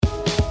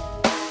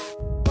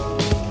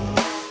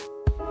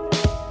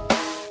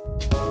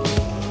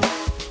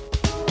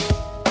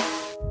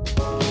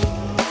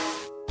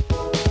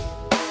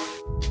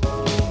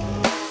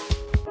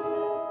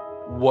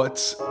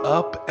What's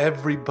up,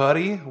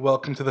 everybody?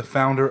 Welcome to the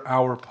Founder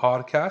Hour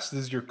podcast. This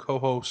is your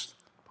co-host,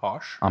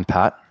 Posh. I'm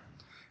Pat.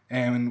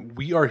 And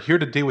we are here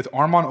today with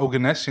Arman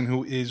Oganesyan,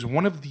 who is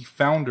one of the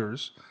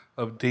founders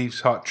of Dave's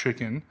Hot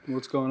Chicken.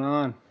 What's going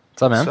on?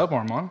 What's up, man? What's up,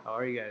 Arman? How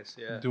are you guys?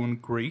 Yeah. Doing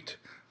great.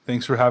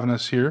 Thanks for having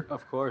us here.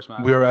 Of course,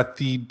 man. We are at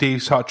the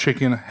Dave's Hot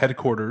Chicken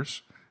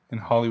headquarters in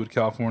Hollywood,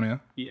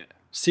 California. Yeah.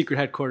 Secret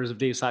headquarters of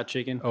Dave's Hot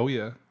Chicken. Oh,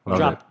 yeah.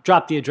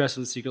 Drop the address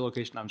of the secret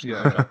location. I'm just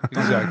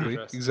kidding.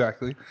 Yeah,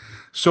 exactly.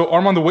 So,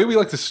 Arman, the way we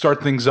like to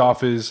start things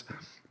off is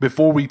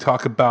before we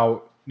talk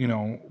about,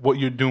 what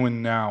you're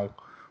doing now,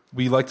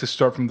 we like to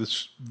start from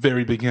this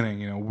very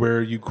beginning,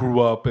 where you grew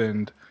up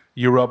and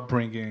your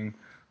upbringing.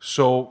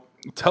 So,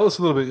 tell us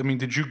a little bit. I mean,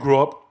 did you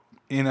grow up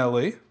in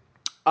LA?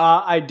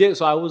 I did.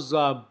 So I was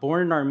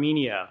born in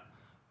Armenia,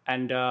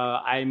 and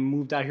I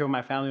moved out here with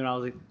my family when I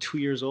was like 2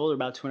 years old, or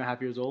about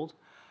 2.5 years old.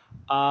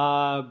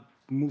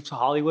 Moved to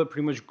Hollywood,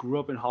 pretty much grew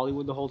up in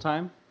Hollywood the whole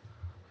time.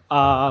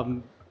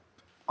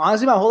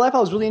 Honestly, my whole life I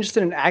was really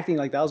interested in acting.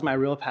 Like, that was my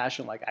real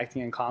passion. Like,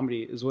 acting and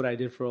comedy is what I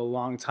did for a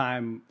long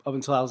time, up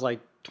until I was like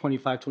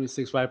 25,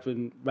 26,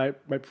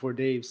 right before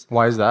Dave's.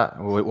 Why is that?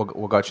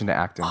 What got you into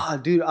acting?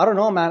 Dude, I don't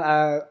know, man.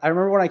 I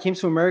remember when I came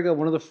to America,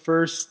 one of the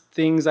first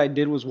things I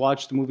did was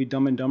watch the movie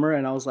Dumb and Dumber,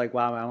 and I was like,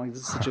 wow, man, like,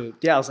 this is such a...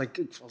 Yeah, I was like,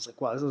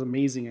 wow, this is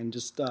amazing. And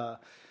just...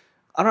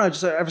 I don't know,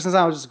 just ever since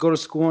I would just go to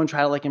school and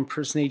try to like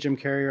impersonate Jim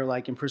Carrey or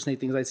like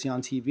impersonate things I'd see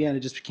on TV, and it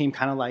just became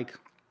kind of like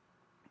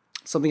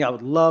something I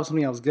would love,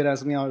 something I was good at,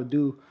 something I would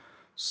do.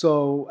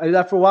 So I did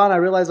that for a while, and I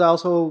realized I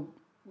also,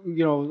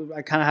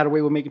 I kind of had a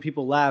way with making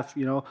people laugh,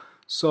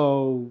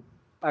 So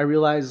I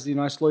realized,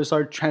 I slowly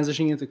started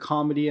transitioning into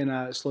comedy, and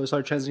I slowly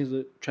started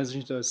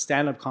transitioning to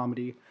stand-up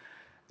comedy.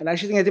 And I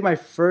actually think I did my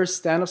first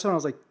stand-up song when I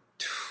was like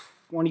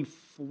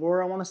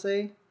 24, I want to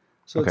say.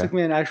 So It took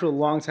me an actual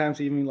long time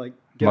to even like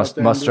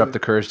muster up the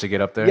courage to get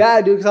up there.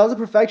 Yeah, dude, because I was a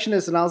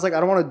perfectionist, and I was like, I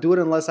don't want to do it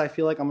unless I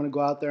feel like I'm going to go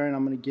out there and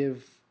I'm going to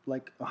give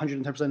like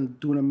 110%,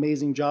 do an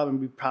amazing job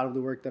and be proud of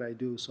the work that I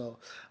do. So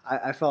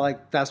I felt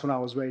like that's when I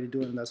was ready to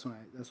do it, and that's when I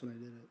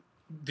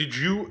did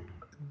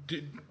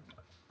it.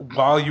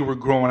 While you were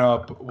growing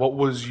up, what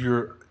was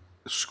your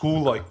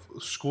school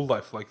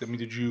life like? I mean,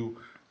 did you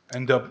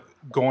end up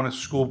going to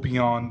school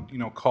beyond,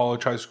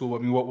 college, high school? I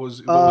mean, what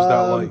was that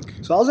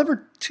like? So I was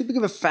never too big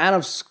of a fan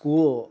of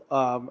school.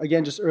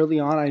 Again, just early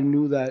on, I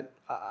knew that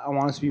I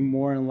wanted to be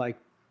more in like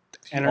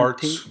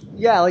arts.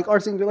 Yeah, like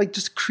arts and like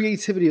just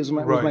creativity was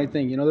my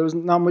thing. There was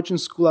not much in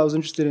school I was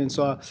interested in,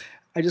 so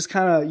I just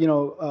kind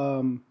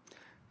of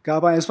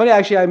got by. And it's funny,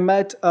 actually, I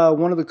met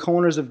one of the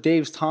co-owners of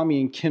Dave's, Tommy,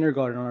 in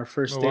kindergarten on our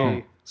first day.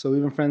 Wow. So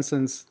we've been friends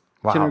since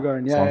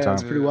kindergarten. Yeah,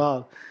 it's pretty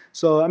wild.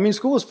 So, I mean,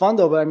 school was fun,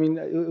 though, but, I mean,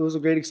 it was a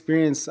great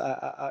experience.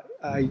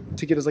 I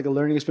took it as, like, a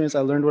learning experience.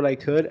 I learned what I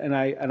could, and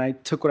I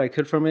took what I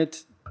could from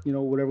it,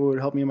 whatever would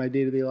help me in my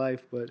day-to-day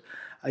life. But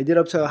I did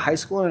up to high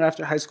school, and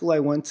after high school, I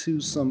went to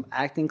some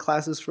acting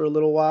classes for a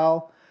little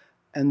while.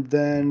 And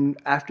then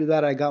after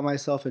that, I got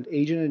myself an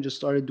agent and just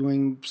started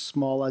doing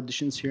small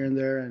auditions here and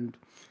there, and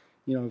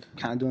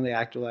kind of doing the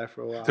actor life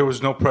for a while. There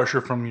was no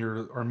pressure from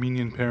your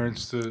Armenian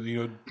parents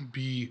to,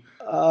 be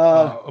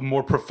a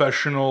more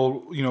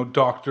professional,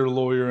 doctor,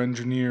 lawyer,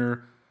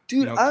 engineer,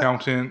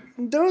 accountant.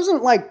 There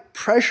wasn't like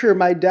pressure.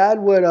 My dad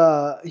would,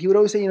 he would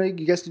always say, you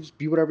guys can just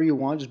be whatever you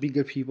want, just be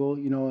good people,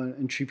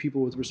 and treat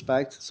people with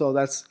respect. So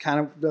that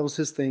was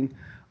his thing.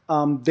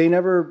 They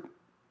never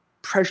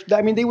pressure.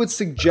 I mean, they would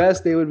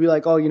suggest, they would be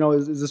like, oh,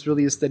 is this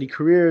really a steady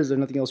career? Is there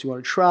nothing else you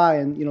want to try?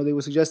 And, they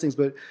would suggest things,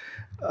 but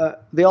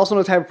they also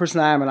know the type of person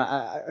I am,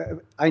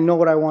 and I know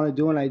what I want to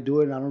do, and I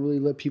do it, and I don't really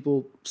let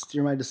people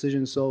steer my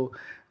decisions. So,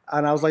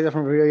 and I was like that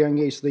from a very young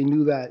age, so they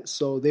knew that.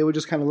 So they would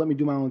just kind of let me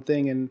do my own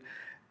thing,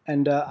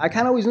 and I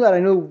kind of always knew that.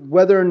 I knew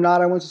whether or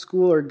not I went to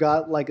school or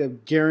got like a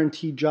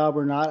guaranteed job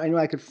or not, I knew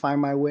I could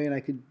find my way, and I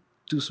could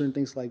do certain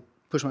things like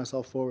push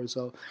myself forward.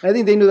 So and I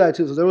think they knew that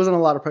too. So there wasn't a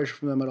lot of pressure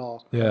from them at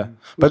all. Yeah.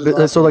 But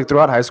awesome. So like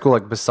throughout high school,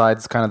 like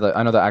besides kind of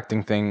I know the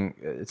acting thing,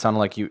 it sounded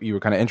like you were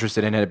kind of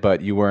interested in it,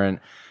 but you weren't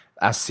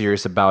as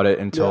serious about it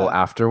until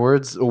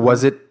afterwards.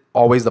 Was it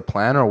always the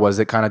plan, or was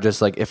it kind of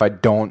just like, if I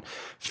don't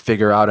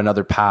figure out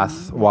another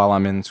path while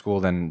I'm in school,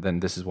 then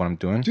this is what I'm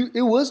doing? Dude,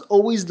 it was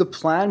always the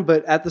plan,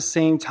 but at the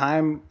same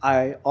time,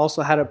 I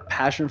also had a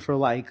passion for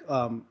like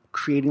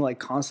creating like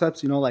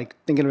concepts, like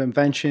thinking of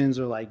inventions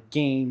or like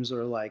games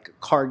or like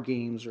card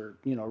games or,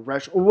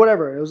 or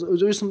whatever. It was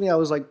always something I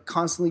was like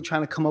constantly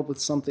trying to come up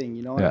with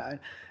something,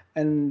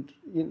 and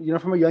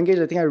from a young age,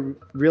 I think I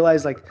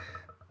realized like,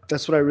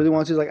 that's what I really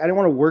wanted to do. Like, I didn't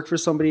want to work for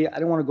somebody. I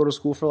didn't want to go to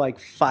school for like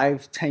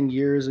 5-10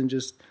 years and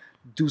just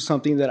do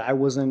something that I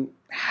wasn't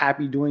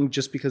happy doing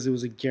just because it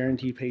was a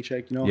guaranteed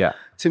paycheck, Yeah.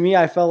 To me,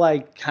 I felt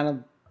like kind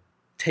of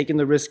taking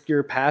the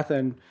riskier path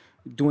and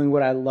doing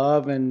what I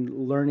love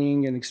and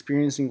learning and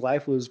experiencing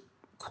life was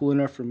cool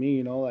enough for me,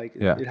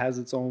 it has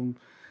its own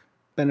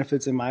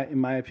benefits in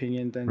my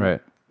opinion than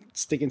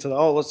sticking to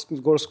let's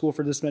go to school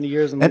for this many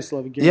years and still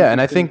have a guaranteed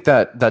and I think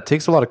that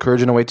takes a lot of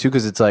courage in a way too,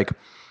 because it's like,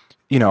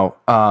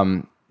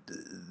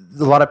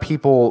 a lot of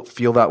people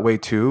feel that way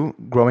too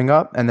growing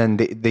up, and then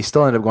they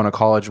still end up going to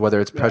college, whether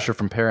it's pressure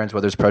from parents,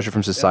 whether it's pressure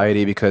from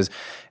society, because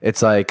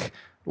it's like,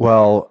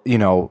 well, you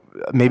know,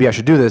 maybe I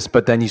should do this,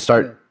 but then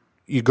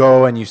you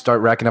go and you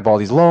start racking up all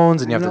these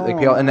loans, and you have to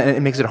pay, and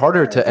it makes it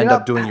harder to end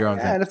up doing your own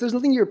thing. And if there's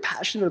nothing you're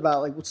passionate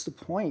about, like, what's the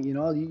point? You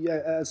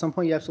know, at some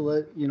point you have to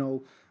let, you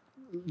know,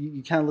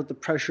 you can't let the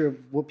pressure of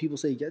what people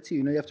say get to you.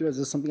 You know, you have to realize,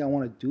 is this something I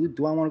want to do?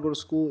 Do I want to go to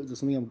school? Is this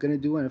something I'm going to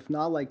do? And if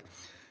not, like,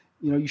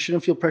 you know, you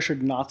shouldn't feel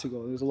pressured not to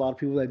go. There's a lot of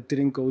people that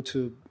didn't go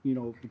to, you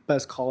know, the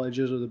best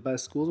colleges or the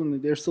best schools,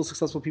 and they're still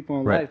successful people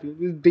in life.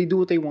 They do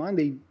what they want.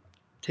 They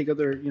take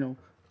other, you know,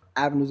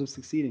 avenues of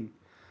succeeding.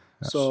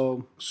 Yes.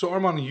 So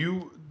Arman,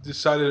 you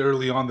decided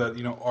early on that,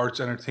 you know,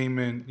 arts,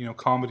 entertainment, you know,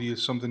 comedy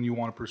is something you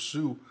want to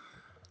pursue.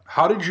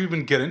 How did you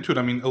even get into it?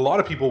 I mean, a lot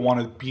of people want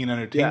to be in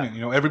entertainment.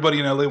 You know, everybody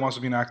in LA wants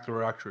to be an actor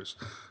or actress.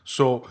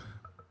 So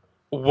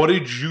what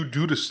did you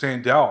do to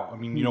stand out? I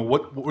mean, you know,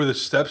 what were the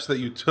steps that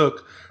you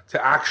took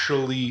to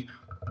actually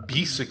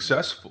be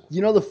successful?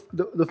 You know,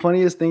 the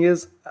funniest thing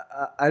is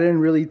I didn't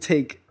really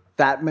take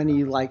that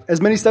many, like, as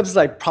many steps as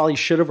I probably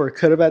should have or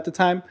could have at the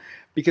time,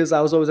 because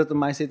I was always at the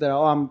mindset that,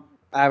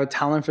 I have a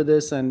talent for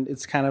this, and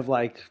it's kind of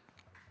like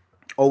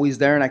always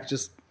there, and I could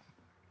just,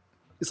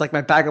 it's like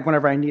my backup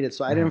whenever I need it.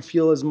 So I didn't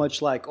feel as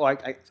much like,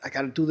 I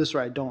got to do this or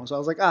I don't. So I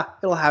was like,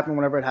 it'll happen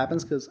whenever it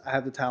happens, because I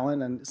have the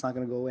talent and it's not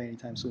going to go away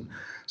anytime soon.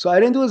 So I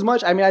didn't do as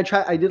much. I mean,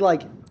 I did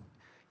like, you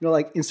know,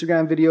 like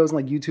Instagram videos and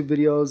like YouTube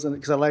videos, and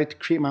because I like to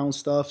create my own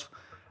stuff,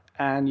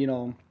 and, you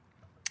know,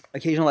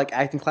 occasional like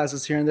acting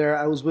classes here and there.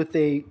 I was with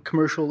a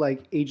commercial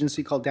like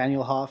agency called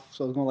Daniel Hoff,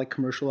 so I was going like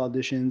commercial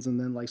auditions and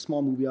then like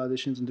small movie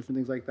auditions and different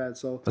things like that.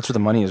 So that's where the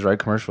money is, right?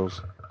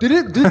 Commercials.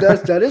 Dude,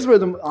 that is where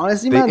the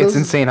honestly, man, it's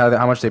insane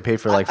how much they pay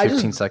for like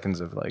 15 seconds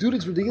of like. Dude,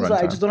 it's ridiculous.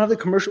 Like, I just don't have the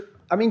commercial.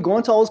 I mean,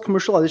 going to all those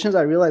commercial auditions,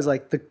 I realized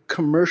like the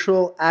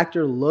commercial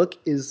actor look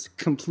is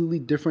completely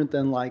different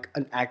than like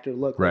an actor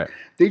look. Right. Like,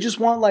 they just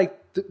want like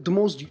the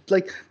most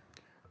like.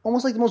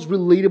 Almost like the most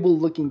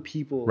relatable looking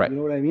people. Right. You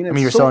know what I mean? I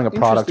mean, you're selling a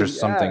product or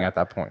something at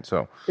that point.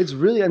 So it's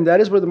really, and that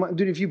is where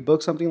dude, if you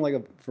book something like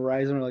a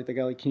Verizon or like the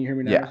guy, like, can you hear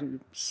me now? Yeah.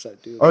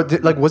 Set, dude. Or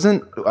like,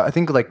 wasn't, I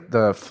think like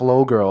the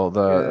Flow girl,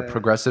 the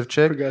progressive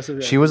chick,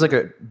 she was like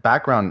a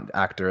background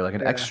actor, like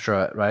an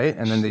extra, right?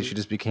 And then she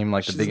just became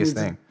like the biggest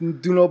thing.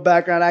 Do no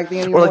background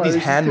acting anymore. Or like these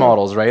hand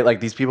models, right? Like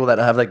these people that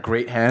have like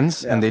great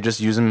hands and they just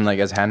use them like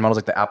as hand models,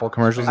 like the Apple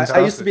commercials and stuff.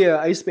 I used to be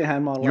a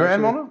hand model. You're a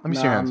hand model? Let me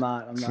see your hands. I'm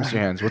not. Let me see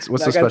your hands. What's the I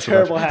got special?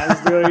 Terrible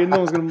hands, dude. No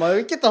one's gonna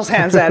mother. Get those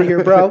hands out of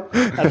here, bro.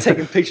 Not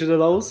taking pictures of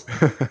those.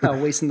 Not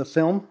wasting the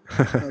film.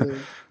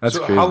 That's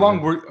so crazy. How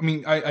long were? I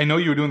mean, I know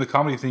you were doing the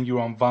comedy thing. You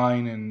were on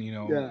Vine and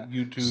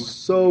YouTube.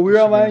 So we were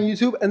on Vine and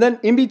YouTube, and then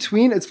in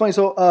between, it's funny.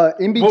 So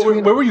in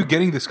between, where were you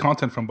getting this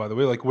content from? By the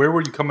way, like where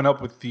were you coming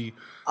up with the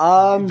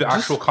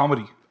actual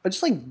comedy?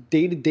 Just like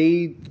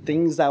day-to-day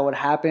things that would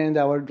happen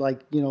that would like,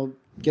 you know,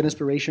 get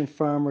inspiration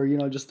from, or, you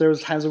know, just there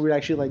was times where we'd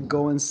actually like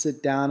go and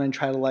sit down and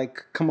try to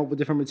like come up with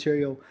different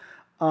material.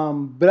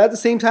 But at the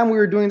same time we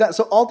were doing that.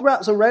 So all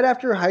throughout, so right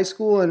after high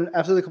school and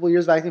after the couple of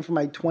years of acting from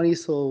my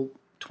 20s till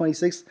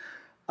 26,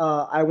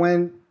 I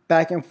went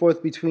back and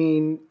forth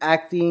between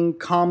acting,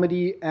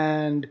 comedy,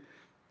 and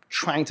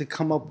trying to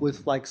come up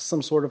with like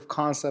some sort of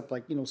concept,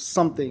 like, you know,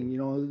 something, you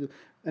know.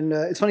 And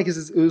it's funny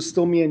because it was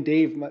still me and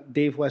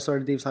Dave, who I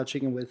started Dave's Hot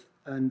Chicken with.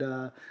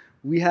 And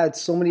we had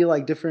so many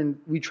like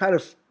we tried a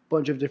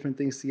bunch of different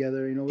things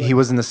together, you know. Like, he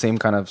was in the same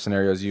kind of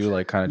scenario as you,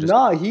 like kind of just.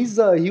 No,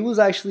 he was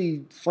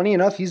actually, funny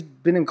enough, he's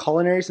been in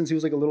culinary since he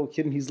was like a little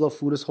kid, and he's loved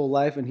food his whole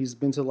life, and he's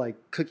been to like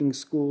cooking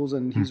schools,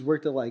 and he's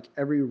worked at like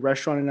every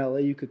restaurant in LA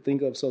you could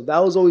think of. So that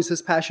was always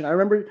his passion. I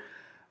remember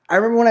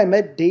when I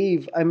met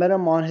Dave, I met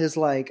him on his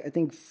like I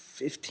think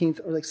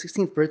 15th or like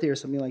 16th birthday or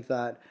something like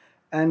that.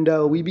 And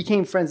we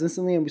became friends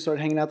instantly, and we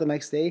started hanging out the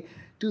next day.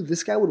 Dude,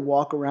 this guy would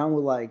walk around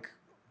with like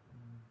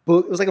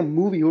book. It was like a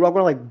movie. He would walk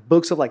around like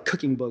books of like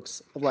cooking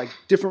books of like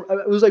different.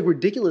 It was like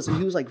ridiculous, and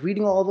he was like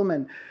reading all of them,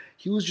 and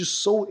he was just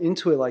so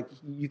into it. Like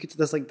you could,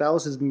 that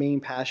was his main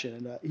passion.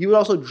 And he would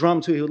also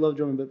drum too. He would love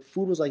drumming, but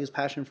food was like his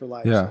passion for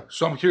life. Yeah.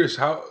 So I'm curious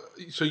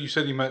So you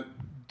said you met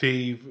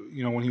Dave,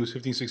 you know, when he was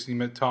 15, 16, you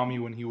met Tommy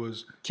when he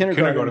was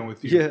kindergarten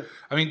with you. Yeah.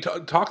 I mean,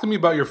 talk to me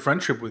about your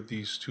friendship with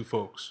these two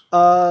folks.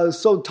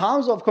 So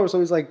Tom's, of course,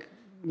 always like,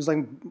 was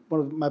like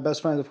one of my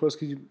best friends, of course,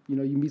 because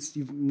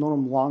you've known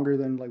him longer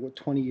than like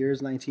 20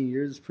 years, 19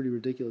 years. It's pretty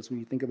ridiculous when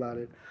you think about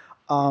it.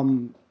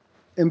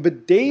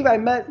 But Dave I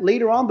met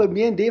later on, but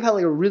me and Dave had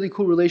like a really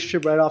cool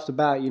relationship right off the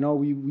bat. You know,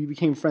 we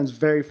became friends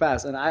very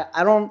fast, and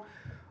I don't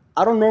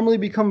normally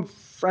become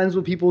friends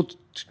with people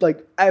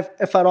like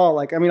if at all.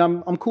 Like, I mean,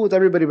 I'm cool with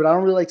everybody, but I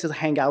don't really like to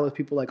hang out with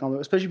people like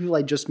especially people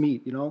I just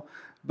meet, you know.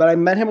 But I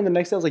met him, and the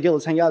next day I was like, yo,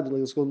 let's hang out. Like,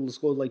 let's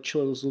go like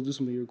chill. Let's go do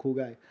something. You're a cool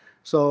guy.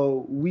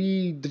 So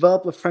we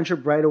developed a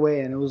friendship right away,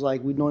 and it was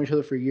like we'd known each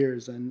other for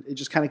years, and it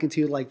just kind of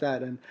continued like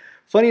that. And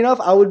funny enough,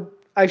 I would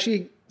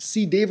actually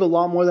see Dave a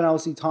lot more than I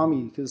would see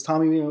Tommy, because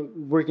Tommy, you know,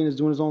 working is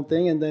doing his own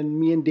thing, and then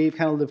me and Dave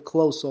kind of live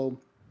close. So.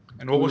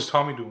 And what was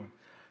Tommy doing?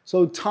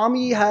 So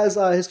Tommy has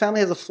his family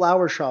has a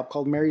flower shop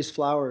called Mary's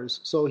Flowers.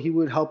 So he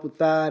would help with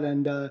that,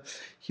 and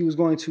he was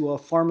going to a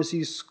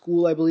pharmacy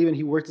school, I believe, and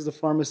he worked as a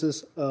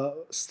pharmacist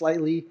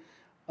slightly.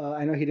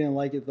 I know he didn't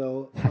like it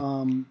though,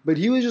 but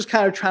he was just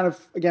kind of trying to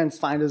again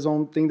find his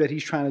own thing that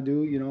he's trying to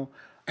do, you know.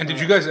 And did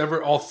you guys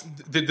ever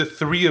did the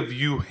three of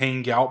you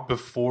hang out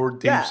before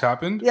Dave's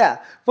happened? Yeah,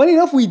 funny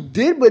enough, we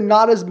did, but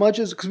not as much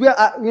as because we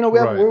Right.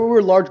 we're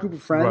a large group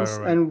of friends,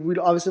 Right. and we'd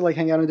obviously like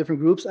hang out in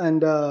different groups.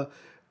 And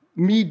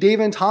me, Dave,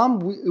 and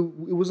Tom,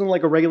 it wasn't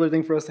like a regular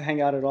thing for us to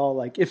hang out at all.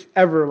 Like if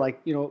ever, like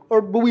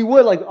but we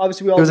would like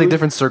obviously we all. It was like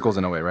different circles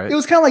in a way, right? It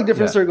was kind of like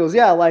different circles,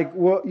 yeah. Like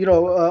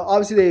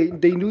obviously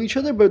they knew each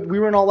other, but we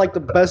weren't all like the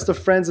best of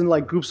friends in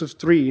like groups of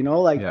three, you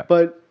know. Like,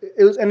 but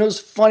it was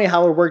funny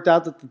how it worked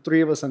out that the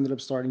three of us ended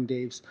up starting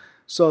Dave's.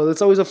 So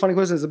that's always a funny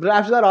coincidence. But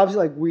after that,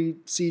 obviously, like we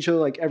see each other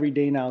like every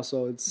day now.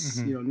 So it's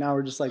now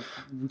we're just like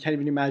we can't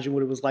even imagine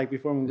what it was like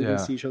before when we didn't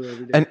see each other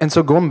every day. And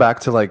so going back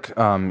to like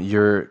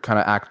your kind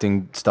of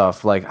acting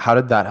stuff, like how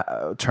did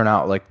that turn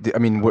out? Like, I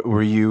mean,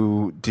 were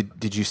you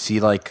did you see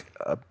like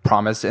a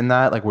promise in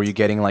that? Like, were you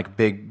getting like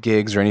big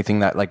gigs or anything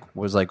that like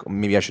was like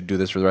maybe I should do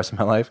this for the rest of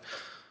my life?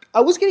 I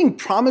was getting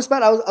promised,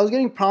 man. I was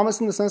getting promised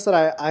in the sense that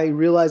I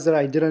realized that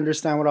I did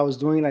understand what I was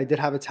doing and I did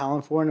have a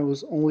talent for it, and it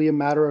was only a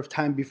matter of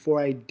time before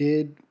I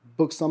did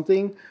book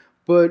something.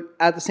 But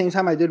at the same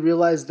time, I did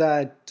realize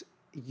that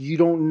you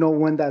don't know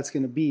when that's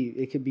going to be.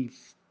 It could be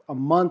a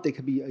month, it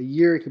could be a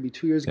year, it could be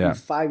 2 years, it could be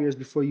 5 years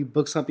before you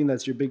book something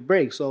that's your big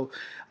break. So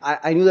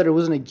I knew that it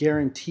wasn't a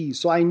guarantee.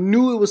 So I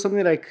knew it was something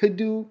that I could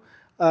do.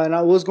 And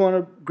I was going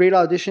to great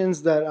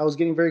auditions that I was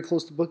getting very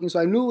close to booking. So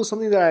I knew it was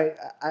something that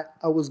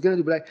I was going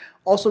to do. But I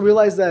also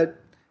realized that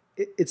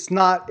it's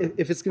not,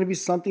 if it's going to be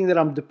something that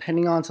I'm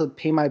depending on to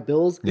pay my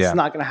bills, it's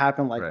not going to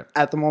happen like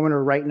at the moment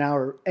or right now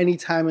or any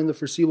time in the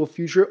foreseeable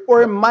future.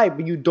 Or it might,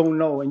 but you don't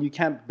know and you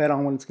can't bet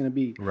on when it's going to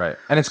be. Right.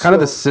 And it's kind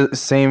of the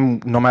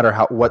same no matter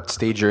what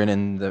stage you're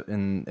in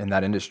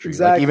that industry.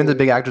 Exactly. Like even the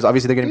big actors,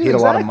 obviously they're getting paid a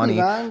lot of money,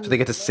 so they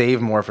get to save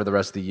more for the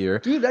rest of the year.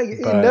 Dude, it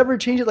never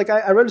changes. Like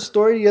I read a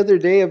story the other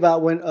day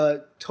about when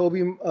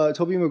Tobey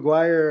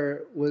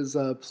Maguire was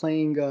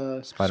playing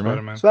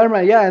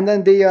Spider-Man, yeah. And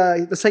then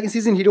the second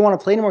season he didn't want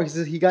to play anymore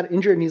because he got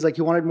injured and he's like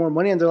he wanted more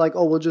money and they're like,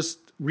 oh, we'll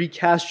just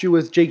recast you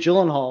with Jake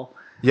Gyllenhaal.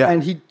 Yeah,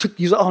 and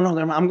he's like, oh no,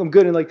 I'm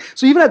good. And like,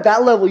 so even at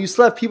that level, you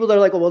still have people that are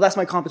like, oh well, that's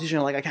my competition.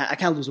 Like I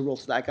can't lose a role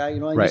to that guy, you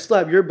know. And you still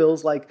have your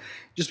bills. Like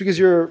just because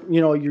you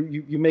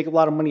make a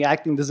lot of money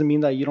acting doesn't mean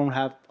that you don't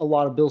have a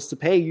lot of bills to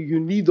pay. You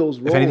need those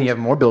roles. If anything, you have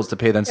more bills to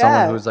pay than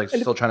someone who's like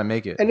still trying to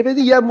make it. And if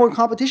anything, you have more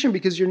competition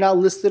because you're now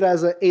listed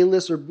as a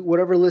A-list or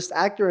whatever list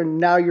actor, and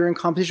now you're in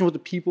competition with the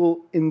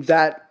people in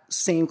that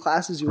same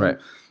class as you. Right.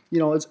 You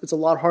know, it's a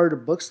lot harder to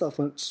book stuff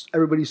when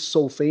everybody's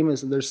so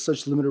famous and there's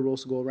such limited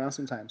roles to go around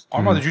sometimes.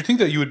 Arman, did you think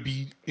that you would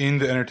be in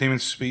the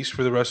entertainment space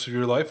for the rest of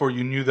your life, or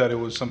you knew that it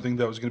was something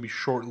that was going to be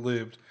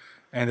short-lived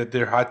and that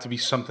there had to be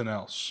something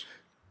else?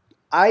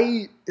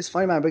 It's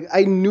funny, man, but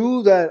I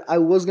knew that I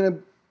was going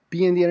to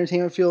be in the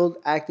entertainment field,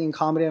 acting,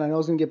 comedy, and I know I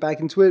was going to get back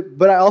into it.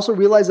 But I also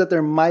realized that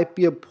there might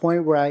be a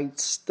point where I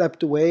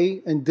stepped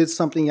away and did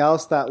something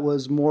else that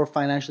was more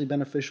financially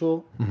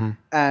beneficial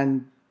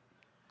and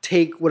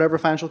take whatever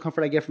financial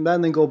comfort I get from that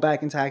and then go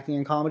back into acting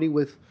and comedy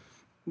with,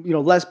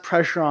 less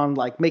pressure on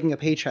like making a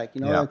paycheck.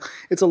 Like,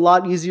 it's a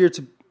lot easier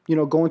to,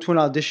 go into an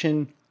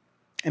audition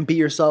and be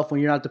yourself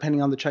when you're not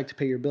depending on the check to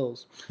pay your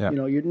bills. Yeah.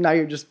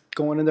 You're just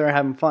going in there and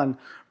having fun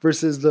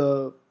versus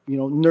the,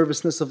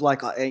 nervousness of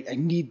like, I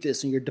need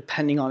this and you're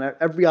depending on it.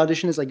 Every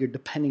audition is like you're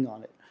depending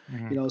on it.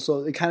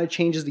 So it kind of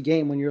changes the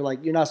game when you're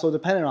like, you're not so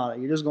dependent on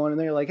it. You're just going in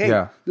there, you're like, hey,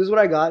 this is what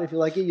I got. If you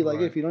like it, you like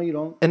it. If you don't, you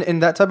don't. And in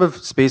that type of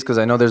space, because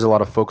I know there's a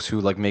lot of folks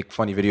who like make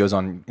funny videos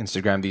on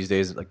Instagram these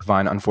days. Like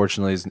Vine,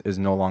 unfortunately, is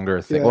no longer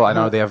a thing. Yeah, well, I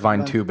know they have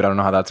Vine too, but I don't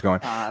know how that's going.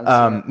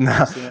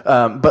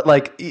 But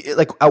like,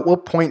 at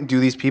what point do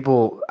these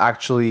people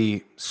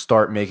actually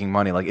start making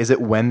money? Like, is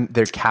it when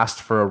they're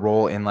cast for a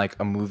role in like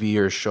a movie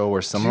or a show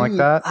or something like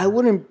that? I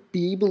wouldn't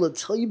be able to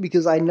tell you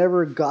because I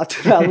never got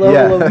to that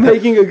level of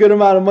making a good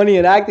amount of money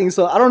in acting.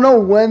 So I don't know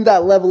when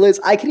that level is.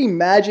 I can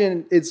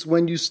imagine it's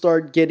when you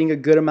start getting a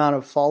good amount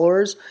of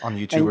followers on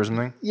YouTube or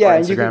something. Yeah, or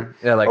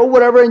Instagram. Or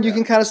whatever, and you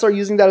can kind of start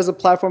using that as a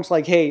platform. It's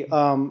like, hey,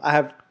 I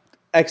have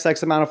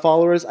XX amount of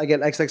followers. I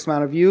get XX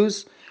amount of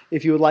views.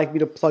 If you would like me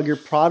to plug your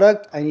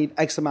product, I need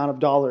X amount of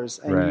dollars,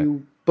 and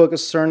you book a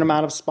certain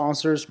amount of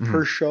sponsors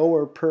per show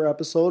or per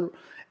episode,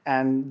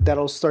 and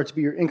that'll start to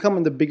be your income.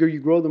 And the bigger you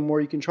grow, the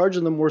more you can charge,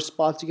 and the more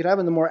spots you can have,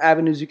 and the more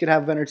avenues you can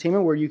have of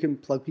entertainment where you can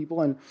plug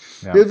people. And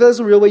that's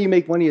the real way you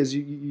make money is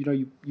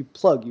you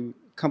plug.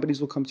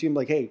 Companies will come to you and be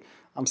like, hey,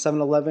 I'm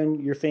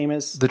 7-Eleven, you're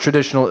famous. The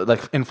traditional like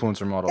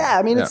influencer model. Yeah,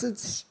 I mean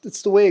it's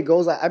the way it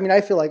goes. I mean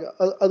I feel like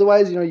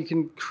otherwise you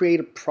can create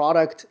a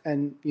product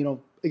and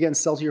again,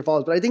 sell to your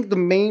followers. But I think the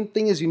main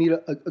thing is you need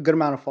a good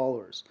amount of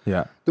followers.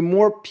 Yeah. The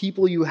more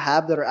people you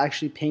have that are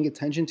actually paying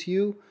attention to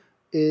you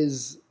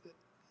is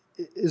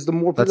the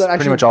more people that actually... That's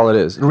pretty much all it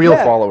is. Real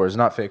followers,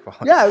 not fake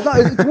followers. Yeah,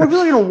 it's more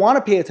people are going to want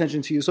to pay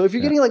attention to you. So if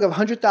you're getting like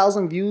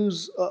 100,000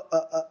 views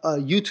a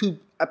YouTube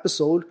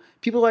episode,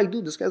 people are like,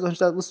 dude, this guy's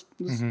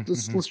 100,000.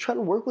 Let's try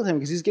to work with him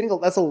because he's getting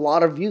that's a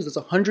lot of views. That's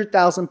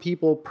 100,000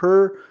 people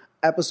per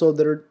episode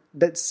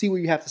that see what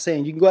you have to say,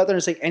 and you can go out there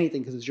and say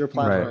anything because it's your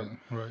platform.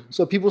 Right.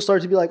 So people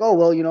start to be like, oh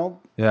well,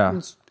 Yeah.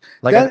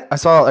 Like I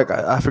saw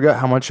I forgot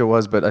how much it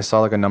was, but I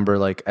saw like a number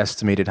like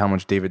estimated how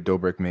much David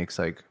Dobrik makes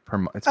like per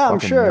month. It's I'm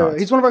fucking sure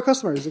nuts. he's one of our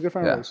customers. He's a good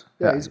friend of ours.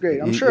 Yeah, he's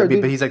great. I'm sure.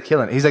 But he's like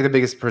killing it. He's like the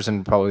biggest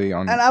person probably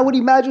on. And I would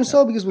imagine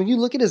so because when you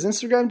look at his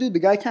Instagram, dude, the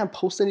guy can't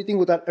post anything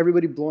without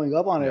everybody blowing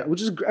up on it.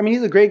 Which is, I mean,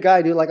 he's a great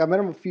guy, dude. Like I met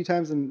him a few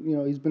times,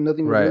 and he's been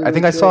nothing. Right. Really, I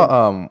think really I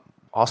saw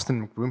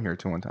Austin McBroom here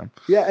too one time.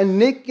 Yeah, and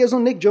Nick, you guys know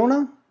Nick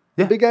Jonah?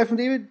 Yeah. The big guy from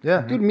David?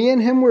 Yeah. Dude, me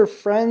and him were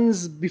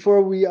friends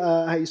before we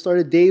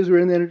started Dave's. We were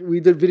in there,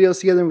 we did videos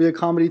together and we did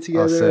comedy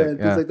together and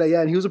things like that.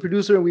 Yeah, and he was a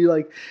producer and we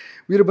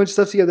did a bunch of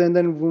stuff together. And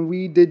then when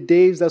we did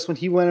Dave's, that's when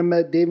he went and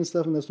met Dave and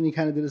stuff, and that's when he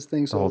kind of did his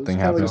thing. So the whole thing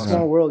kind of happened. like a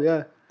small world,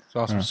 yeah. It's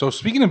awesome. So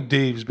speaking of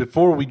Dave's,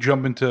 before we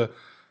jump into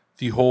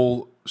the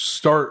whole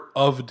start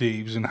of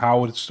Dave's and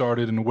how it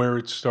started and where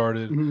it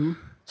started,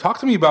 talk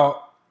to me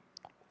about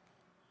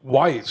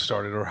why it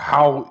started or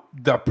how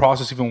that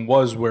process even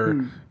was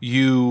where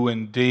you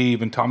and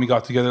Dave and Tommy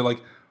got together.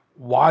 Like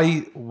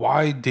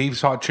why Dave's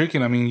Hot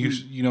Chicken? I mean,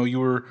 you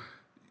were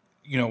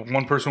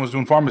one person was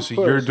doing pharmacy,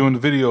 you're doing the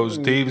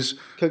videos, Dave's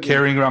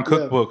carrying around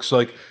cookbooks.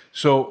 Like,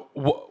 so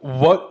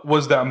what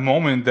was that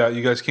moment that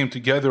you guys came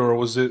together, or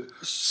was it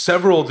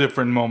several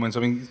different moments?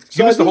 I mean,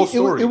 give us the whole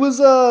story. It was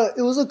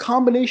a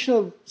combination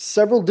of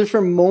several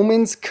different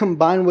moments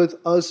combined with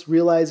us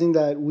realizing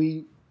that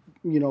we,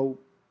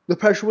 the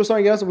pressure was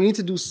starting to get us. We need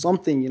to do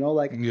something,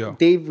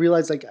 Dave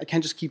realized, like, I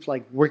can't just keep,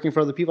 like, working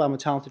for other people. I'm a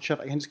talented chef.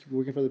 I can't just keep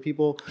working for other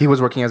people. He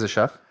was working as a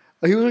chef?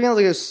 He was working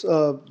as like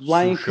a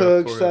line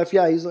cook stuff.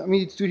 Yeah,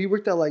 dude, he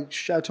worked at like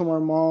Chateau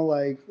Marmont,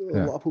 like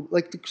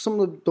some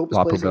of the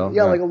dopest places.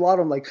 Like a lot of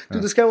them. Like,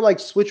 dude, this guy would like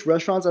switch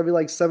restaurants every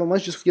like 7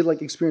 months just to get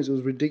like experience. It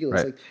was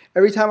ridiculous. Right. Like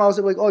every time I was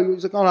like, oh, he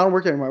was like, oh, no, I don't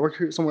work here anymore. I work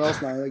here somewhere else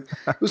now. Like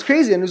it was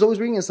crazy, and he was always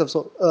reading and stuff.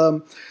 So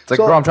it's like,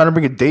 bro, I'm trying to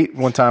bring a date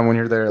one time when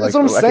you're there. That's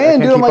like, what I'm saying,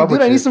 dude. I'm like,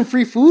 dude, I need you. some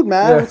free food,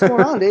 man. What's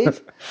going on,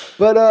 Dave?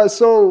 But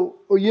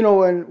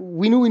and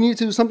we knew we needed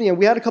to do something, and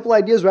we had a couple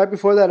ideas right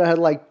before that. I had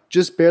like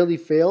just barely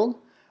failed.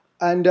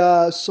 And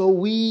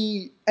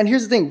and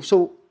here's the thing.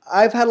 So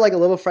I've had like a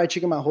love of fried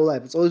chicken my whole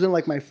life. It's always been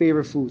like my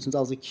favorite food since I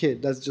was a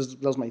kid. That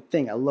was my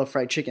thing. I love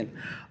fried chicken.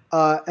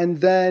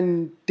 And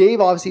then Dave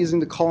obviously is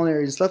into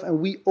culinary and stuff. And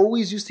we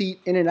always used to eat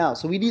In-N-Out.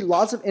 So we'd eat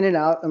lots of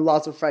In-N-Out and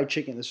lots of fried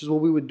chicken. This is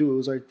what we would do. It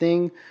was our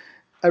thing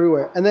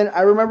everywhere. And then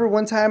I remember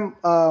one time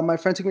my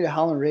friend took me to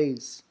Howlin'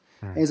 Ray's.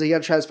 And he's like, you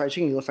gotta try this fried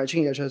chicken. You love fried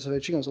chicken. You gotta try this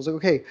fried chicken. So I was like,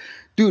 okay,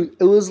 dude.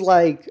 It was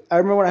like, I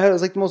remember when I had it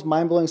was like the most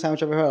mind blowing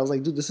sandwich I've ever had. I was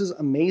like, dude, this is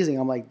amazing.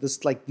 I'm like,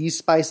 these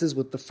spices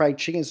with the fried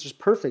chicken is just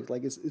perfect.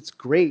 Like it's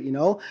great,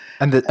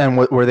 And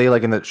were they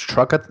like in the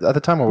truck at the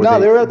time, or were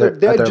they were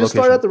they had just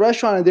started at the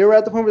restaurant, and they were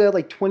at the point where they had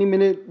like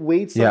 20-minute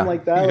waits, something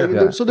like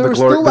that. So they were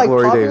still like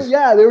popular. Days.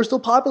 Yeah, they were still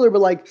popular,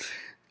 but like.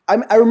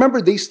 I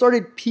remember they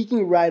started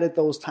peaking right at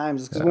those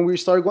times because when we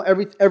started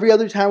going every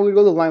other time we would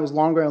go, the line was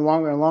longer and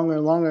longer and longer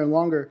and longer and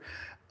longer.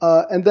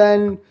 And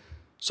then,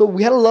 so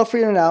we had a love for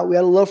In-N-Out. We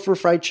had a love for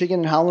fried chicken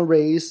and Howlin'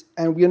 Ray's,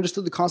 and we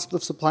understood the concept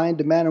of supply and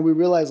demand. And we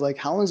realized like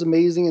Howlin's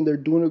amazing and they're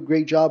doing a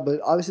great job, but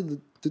obviously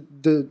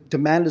the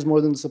demand is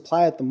more than the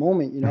supply at the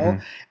moment,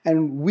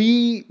 And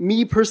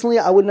me personally,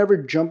 I would never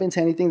jump into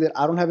anything that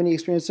I don't have any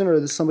experience in, or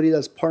there's somebody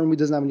that's part of me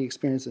doesn't have any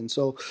experience in.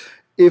 So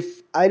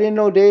if I didn't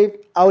know Dave,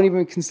 I wouldn't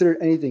even consider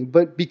anything.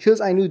 But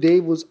because I knew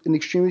Dave was an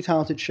extremely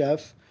talented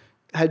chef,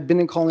 had been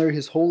in culinary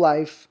his whole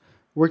life,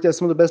 worked at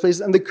some of the best places.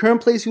 And the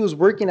current place he was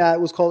working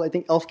at was called, I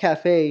think, Elf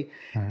Cafe.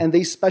 And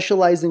they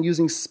specialized in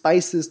using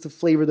spices to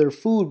flavor their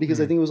food because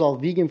I think it was all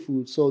vegan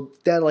food. So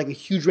they had like a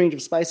huge range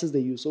of spices they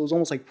used. So it was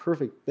almost like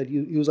perfect that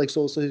he was like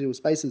so associated with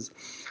spices.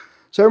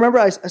 So I remember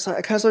I kind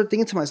of started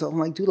thinking to myself, I'm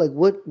like, dude, like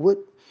what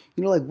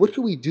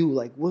could we do?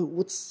 Like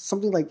what's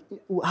something like,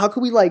 how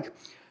could we like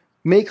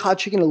make hot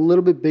chicken a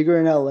little bit bigger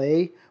in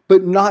LA,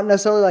 but not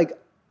necessarily like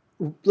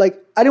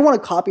I didn't want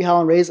to copy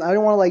Howlin' Ray's. I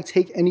didn't want to like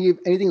take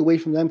anything away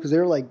from them because they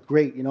were like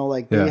great,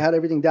 they had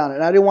everything down.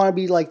 And I didn't want to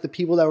be like the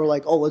people that were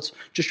like, oh, let's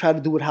just try to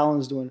do what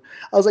Howlin's doing.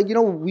 I was like,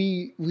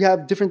 we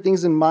have different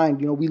things in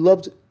mind. We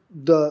loved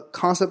the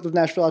concept of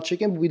Nashville hot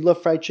chicken, but we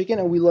love fried chicken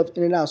and we loved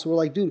In-N-Out. So we're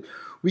like, dude,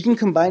 we can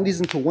combine these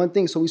into one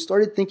thing. So we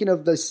started thinking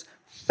of this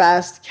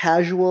fast,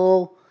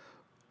 casual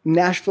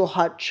Nashville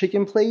hot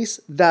chicken place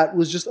that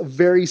was just a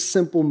very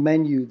simple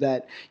menu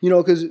that,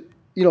 because,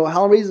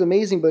 Howlin' Ray's is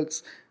amazing, but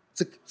it's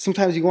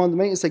sometimes you go on the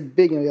menu, it's like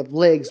big, you have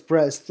legs,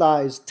 breasts,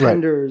 thighs,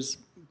 tenders,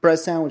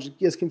 breast sandwich. It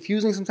gets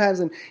confusing sometimes,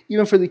 and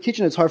even for the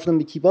kitchen, it's hard for them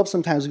to keep up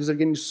sometimes because they're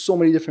getting so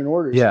many different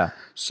orders. Yeah.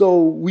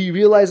 So we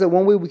realized that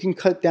one way we can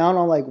cut down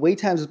on like wait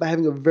times is by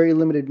having a very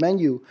limited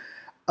menu.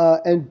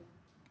 And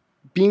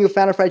being a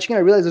fan of fried chicken, I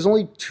realized there's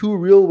only two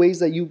real ways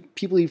that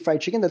people eat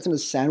fried chicken. That's in a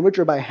sandwich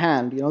or by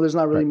hand. There's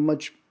not really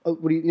much.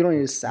 You don't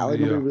need a salad.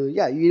 You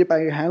eat it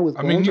by your hand with.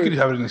 I mean, you could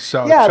have it in a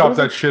salad. Chop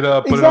that shit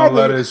up, put it on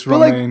lettuce,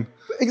 romaine.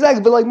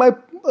 Exactly, but like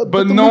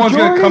But no one's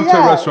going to come to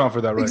a restaurant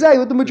for that, right? Exactly.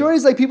 But the majority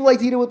is like people like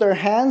to eat it with their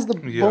hands, the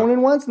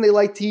bone-in ones, and they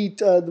like to eat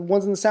the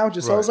ones in the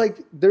sandwiches. So I was like,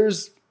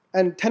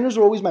 and tenders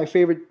were always my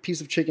favorite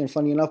piece of chicken,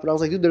 funny enough. But I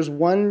was like, dude, there's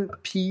one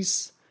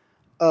piece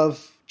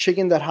of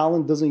chicken that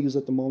Howland doesn't use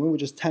at the moment,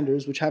 which is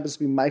tenders, which happens to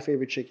be my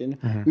favorite chicken.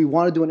 Mm-hmm. We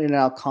want to do an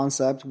In-N-Out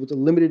concept with a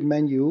limited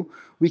menu.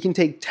 We can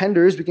take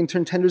tenders. We can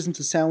turn tenders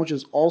into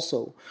sandwiches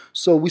also.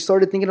 So we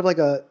started thinking of like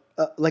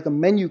a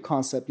menu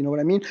concept, you know what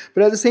I mean?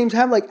 But at the same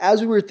time, like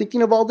as we were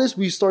thinking of all this,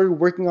 we started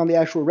working on the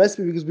actual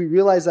recipe because we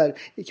realized that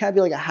it can't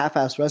be like a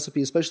half-assed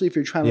recipe, especially if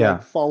you're trying to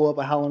like follow up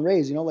a Howland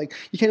Rays, you know? Like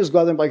you can't just go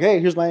out there and be like, hey,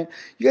 here's my...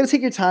 You got to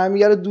take your time.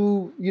 You got to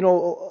do, you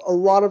know, a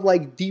lot of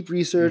like deep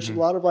research, a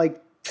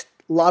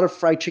lot of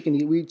fried chicken.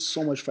 We eat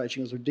so much fried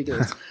chicken. It's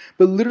ridiculous.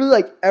 But literally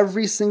like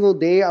every single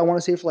day, I want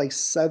to say for like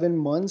 7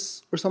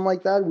 months or something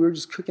like that, we were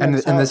just cooking.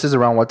 And this is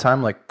around what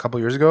time? Like a couple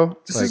years ago?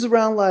 This is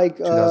around like,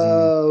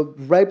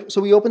 right.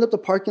 So we opened up the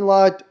parking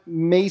lot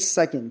May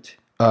 2nd.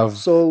 Of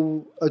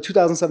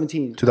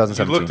 2017.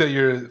 2017. You looked at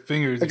your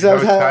fingers. Because I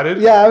was tatted?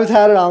 Yeah, I was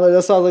tatted on there.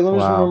 That's why I was like, let me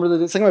just remember the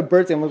date. It's like my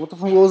birthday. I'm like, what the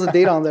fuck? What was the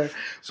date on there?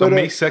 So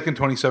May 2nd,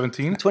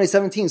 2017?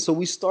 2017. So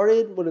we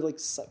started, we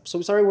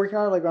started working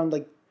on it like around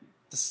like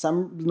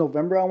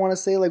November, I want to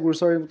say. Like we were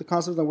starting with the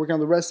concepts and working on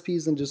the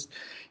recipes and just,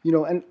 you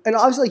know, and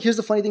obviously like here's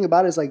the funny thing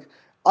about it is like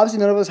obviously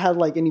none of us had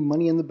like any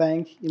money in the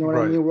bank, you know what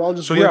I mean? We're all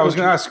just so I was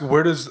gonna ask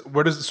where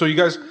does so you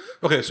guys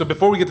so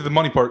before we get to the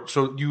money part,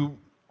 so you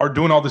are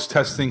doing all this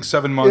testing,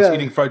 7 months,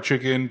 eating fried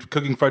chicken,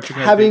 cooking fried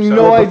chicken. Having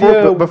no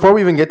idea. Before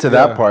we even get to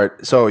that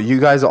part, so you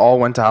guys all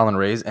went to Howland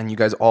Rays and you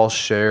guys all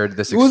shared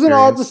this experience. It wasn't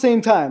all at the same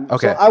time.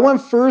 Okay. So I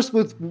went first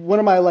with one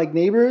of my like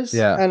neighbors.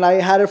 Yeah. And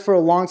I had it for a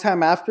long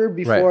time after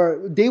before.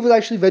 Right. Dave was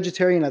actually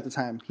vegetarian at the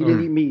time. He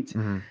didn't eat meat.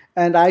 Mm-hmm.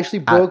 And I actually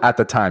broke... At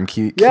the time.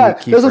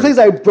 There's some things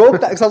I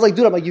broke that. Because I was like,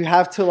 dude, I'm like, you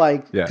have to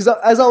like... Because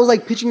as I was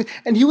like pitching...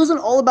 And he wasn't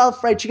all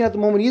about fried chicken at the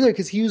moment either.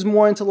 Because he was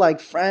more into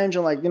like French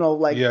and like, you know,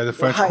 like... Yeah, the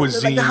French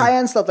cuisine. Like the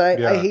high-end stuff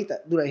that I hate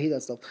that. Dude, I hate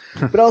that stuff.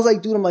 But I was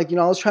like, dude, I'm like, you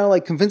know, I was trying to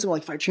like convince him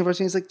like fried chicken.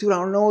 He's like, dude, I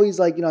don't know. He's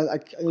like, you know,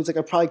 it's like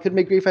I probably could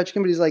make great fried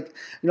chicken. But he's like,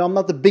 you know, I'm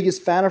not the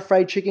biggest fan of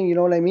fried chicken. You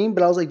know what I mean?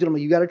 But I was like, dude, I'm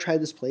like, you got to try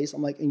this place.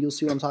 I'm like, and you'll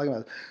see what I'm talking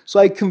about.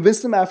 So I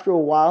convinced him after a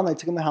while. And I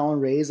took him to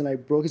Howland Rays. And I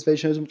broke his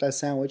vegetarianism with that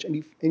sandwich.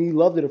 And he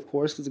loved it, of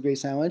course, because it's a great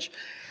sandwich.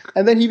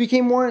 And then he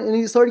became more, and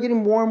he started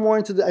getting more and more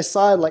into the. I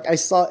saw,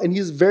 and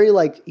he's very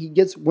like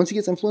once he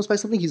gets influenced by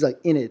something, he's like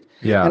in it.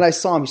 Yeah. And I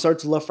saw him. He started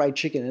to love fried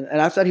chicken,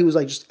 and after that, he was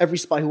like just every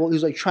spot he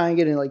was like trying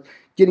it and like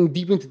getting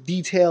deep into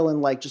detail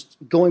and like just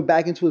going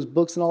back into his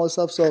books and all this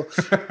stuff. So,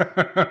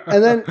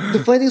 and then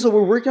the funny thing is, so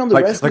we're working on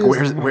the recipe.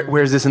 Like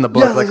where's this in the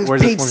book? Yeah, like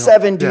where's page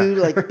 7, dude.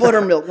 Yeah. Like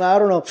buttermilk. I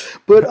don't know.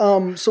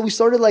 But so we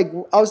started like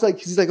I was like,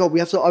 he's like, oh, we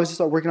have to obviously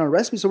start working on a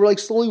recipe. So we're like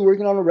slowly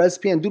working on a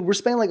recipe, and dude, we're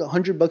spending like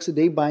 $100 a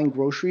day buying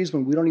groceries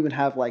when we don't even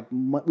have like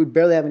we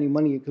barely have any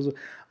money because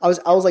I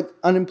was like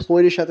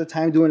unemployedish at the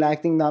time, doing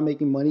acting, not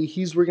making money.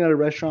 He's working at a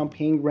restaurant,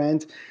 paying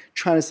rent,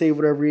 trying to save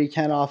whatever he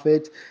can off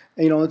it.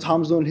 And, you know,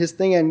 Tom's doing his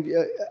thing. And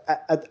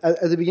at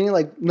the beginning,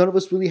 like none of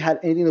us really had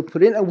anything to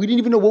put in, and we didn't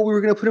even know what we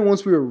were going to put in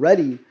once we were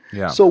ready.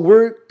 Yeah. So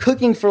we're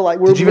cooking for like.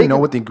 Did you even know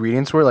what the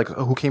ingredients were? Like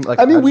who came? Like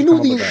I mean, we knew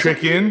the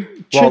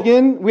chicken.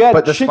 Chicken. We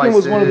had chicken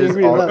was one of the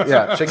ingredients.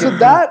 Yeah, chicken. So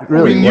that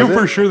really, we knew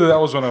for sure that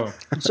was one of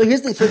them. So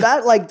here's the for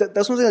that like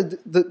that's one thing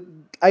that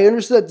I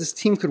understood that this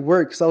team could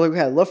work because I was like,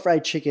 okay, I love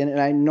fried chicken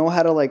and I know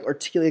how to like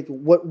articulate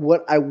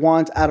what I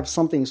want out of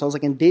something. So I was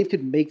like, and Dave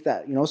could make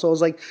that, you know. So I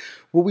was like,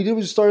 what we did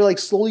was started like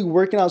slowly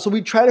working out. So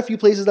we tried a few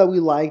places that we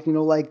liked, you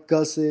know, like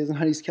Gus's and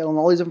Honey's Kettle and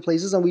all these different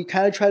places, and we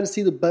kind of tried to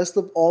see the best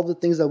of all the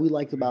things that we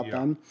liked about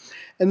them.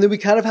 And then we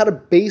kind of had a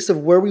base of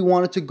where we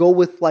wanted to go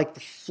with like the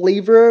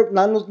flavor,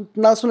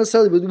 not so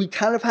necessarily, but we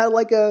kind of had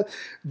like a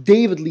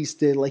Dave at least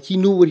did, like he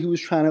knew what he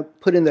was trying to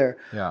put in there.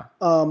 Yeah.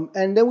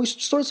 And then we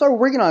started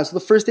working on it. So the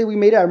first day we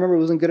made it, I remember it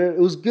wasn't good. It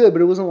was good,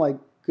 but it wasn't like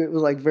good. It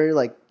was like very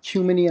like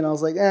cuminy, and I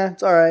was like,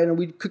 it's all right. And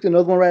we cooked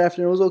another one right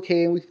after, and it was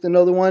okay. And we cooked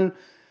another one.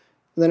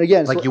 And then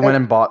again, like you went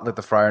and bought like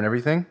the fryer and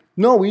everything.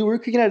 No, we were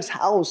cooking at his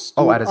house.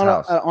 At his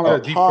house on a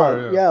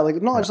pod.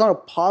 Fryer, just on a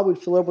pod. We'd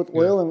fill it up with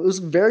oil, and it was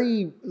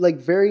very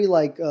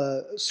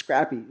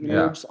scrappy. You know, we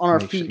were just on our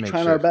feet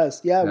trying our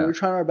best. Yeah, we were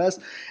trying our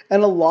best,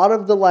 and a lot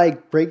of the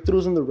like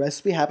breakthroughs in the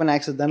recipe happened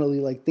accidentally.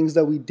 Like things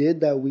that we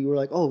did that we were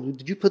like, oh,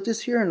 did you put this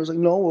here? And it was like,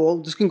 no, well,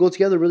 this can go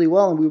together really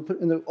well. And we would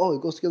put in there, oh,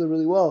 it goes together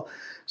really well.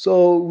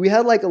 So we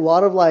had like a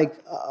lot of like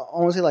I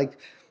want to say like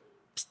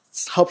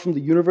help from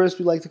the universe,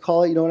 we like to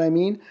call it. You know what I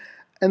mean?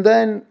 And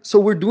then, so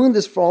we're doing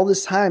this for all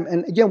this time.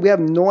 And again, we have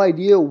no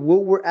idea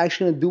what we're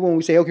actually going to do when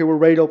we say, okay, we're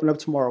ready to open up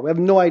tomorrow. We have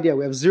no idea.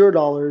 We have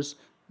 $0,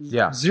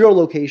 0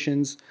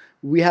 locations.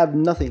 We have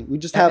nothing. We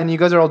just have... And you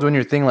guys are all doing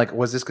your thing. Like,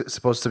 was this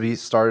supposed to be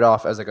started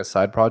off as like a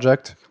side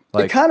project?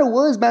 Like, it kind of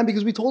was, man,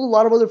 because we told a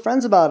lot of other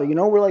friends about it. You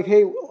know, we're like,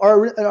 hey,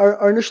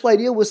 our initial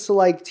idea was to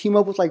like team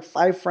up with like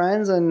 5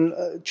 friends and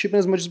chip in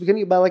as much as we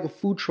can buy like a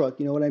food truck.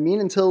 You know what I mean?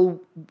 Until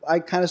I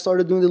kind of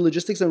started doing the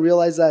logistics and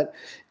realized that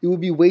it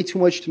would be way too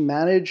much to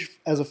manage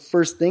as a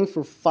first thing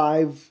for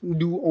 5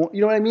 new.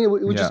 You know what I mean?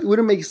 It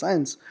wouldn't make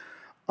sense.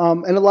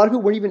 And a lot of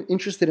people weren't even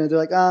interested in it. They're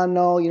like,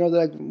 no,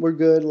 they're like, we're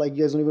good. Like,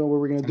 you guys don't even know where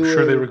we're going to do it. I'm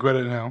sure they regret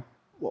it now.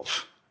 Well,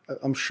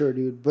 I'm sure,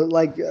 dude. But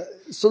like,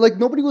 so like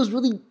nobody was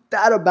really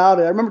that about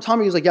it. I remember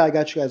Tommy was like, yeah, I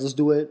got you guys. Let's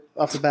do it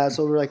off the bat.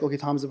 So we were like, okay,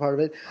 Tommy's a part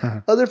of it.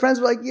 Other friends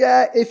were like,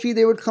 yeah, iffy.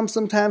 They would come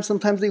sometimes.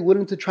 Sometimes they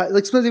wouldn't to try.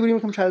 Like sometimes they wouldn't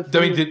even come try.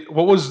 I mean,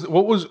 what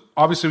was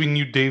obviously we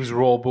knew Dave's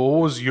role, but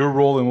what was your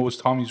role and what was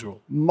Tommy's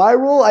role? My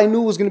role, I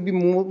knew was going to be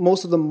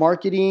most of the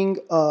marketing,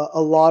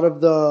 a lot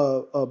of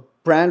the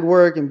brand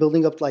work and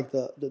building up like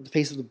the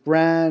face of the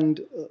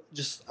brand.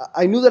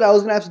 I knew that I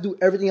was gonna have to do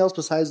everything else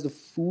besides the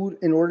food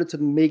in order to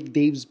make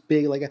Dave's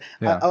big. Like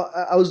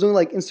I was doing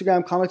like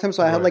Instagram comic time,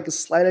 so I had like a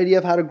slight idea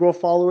of how to grow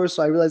followers.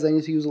 So I realized I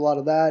need to use a lot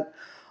of that.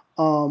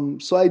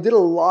 So I did a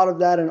lot of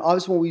that, and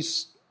obviously when we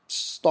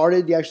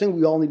started the actual thing,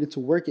 we all needed to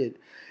work it.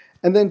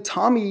 And then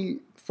Tommy,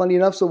 funny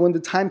enough, so when the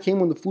time came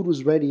when the food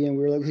was ready, and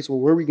we were like, okay, so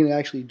where are we gonna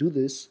actually do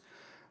this?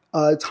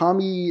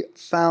 Tommy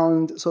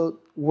found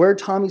where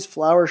Tommy's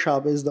flower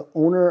shop is, the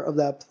owner of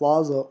that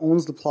plaza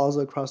owns the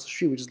plaza across the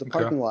street, which is the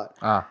parking lot.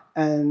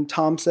 And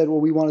Tom said,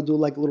 well, we want to do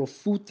like a little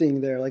food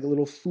thing there, like a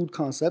little food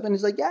concept. And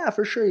he's like, yeah,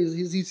 for sure.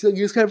 He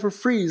just got it for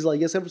free. He's like,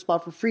 yes, I have a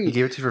spot for free. He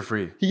gave it to you for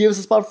free. He gave us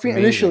a spot for free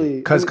initially.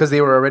 Because they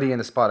were already in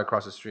the spot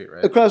across the street,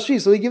 right? Across the street.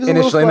 So he gave us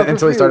initially, a little spot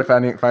until for he free.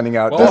 started finding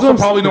out. Well, also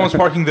probably no one's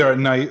parking there at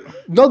night.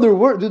 No, there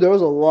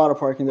was a lot of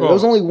parking there. There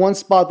was only one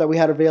spot that we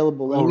had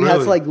available. And we had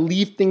to like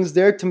leave things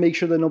there to make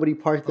sure that nobody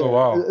parked there. Oh,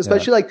 wow.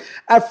 Especially like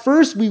at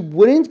first we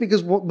wouldn't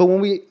but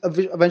when we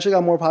eventually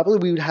got more popular,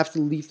 we would have to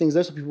leave things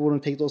there so people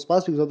wouldn't take those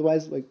spots because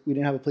otherwise like we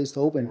didn't have a place to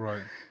open.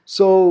 Right.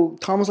 So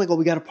Tom was like, "Oh,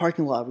 we got a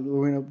parking lot.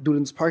 We're gonna do it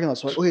in this parking lot."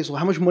 So like, okay, so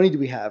how much money do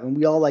we have? And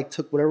we all like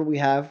took whatever we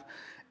have,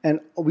 and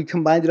we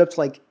combined it up to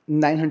like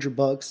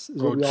 $900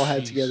 is what we all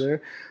had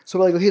together. So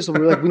we're like, okay, so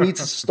we're like, we need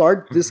to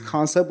start this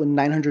concept with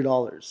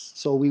 $900.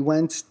 So we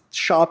went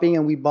shopping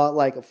and we bought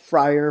like a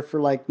fryer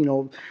for like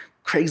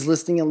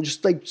Craigslisting and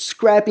just like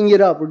scrapping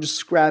it up. We're just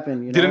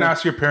scrapping. Didn't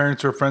ask your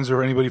parents or friends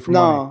or anybody for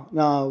money.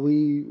 No.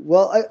 We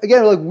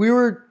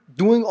were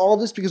doing all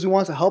this because we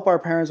wanted to help our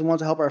parents and wanted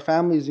to help our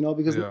families,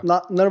 because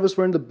none of us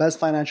were in the best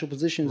financial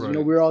positions. Right.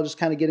 We were all just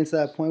kind of getting to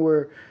that point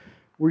where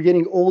we're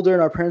getting older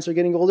and our parents are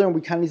getting older and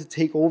we kind of need to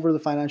take over the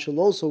financial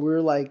load. So we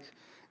were like,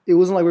 it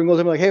wasn't like we were going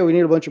to be like, hey, we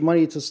need a bunch of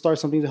money to start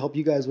something to help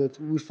you guys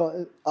with. We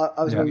felt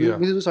we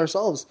did this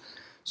ourselves.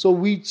 So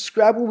we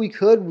scrapped what we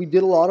could. We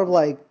did a lot of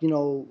like,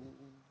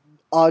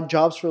 odd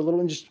jobs for a little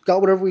and just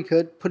got whatever we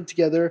could, put it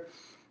together.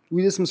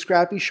 We did some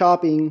scrappy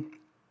shopping.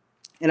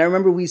 And I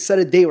remember we set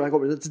a date. We're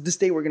like, this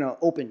day we're going to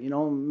open,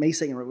 May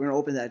 2nd, we're going to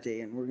open that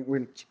day. And we're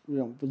going to,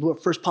 we'll do our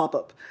first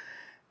pop-up.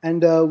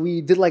 And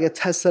we did like a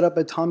test setup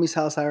at Tommy's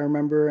house, I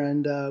remember.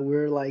 And we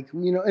were like,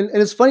 and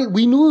it's funny.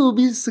 We knew it would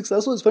be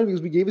successful. It's funny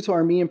because we gave it to our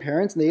Armenian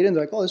parents and they ate it. And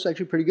they're like, oh, this is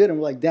actually pretty good. And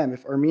we're like, damn,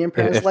 if Armenian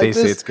parents if like they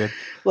this. say it's good.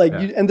 Like,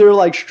 and they're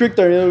like strict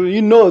there.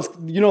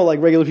 Like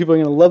regular people are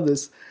going to love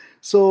this.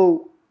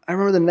 So I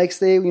remember the next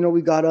day,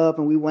 we got up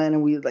and we went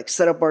and we like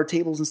set up our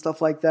tables and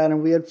stuff like that.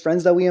 And we had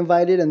friends that we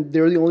invited and they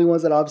were the only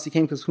ones that obviously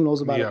came because who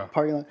knows about a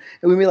parking lot.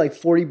 And we made like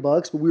 $40,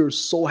 but we were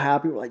so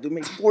happy. We're like, dude,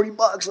 make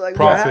 $40. Like,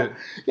 profit.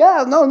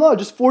 Yeah, no,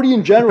 just 40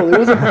 in general. It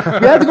wasn't.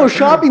 We had to go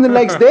shopping the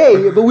next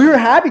day, but we were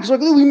happy because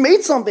like, we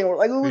made something. We're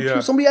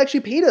like, somebody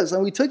actually paid us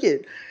and we took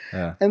it.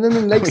 Yeah. And then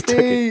the next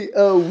day,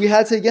 we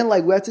had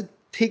to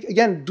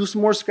do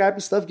some more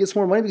scrappy stuff, get some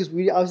more money because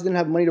we obviously didn't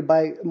have money to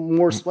buy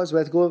more supplies. So we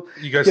had to go.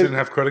 You guys didn't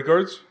have credit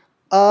cards?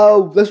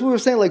 That's what we were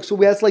saying. Like, so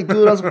we had to like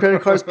do it on some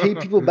credit cards, pay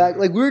people back.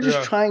 Like, we were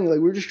just trying. Like,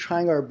 we were just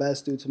trying our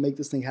best, dude, to make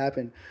this thing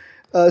happen.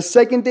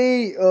 Second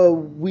day,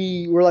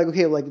 we were like,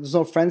 okay, like there's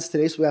no friends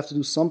today, so we have to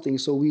do something.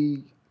 So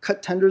we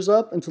cut tenders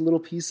up into little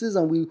pieces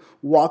and we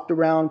walked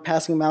around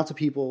passing them out to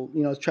people,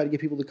 to try to get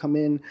people to come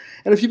in.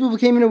 And a few people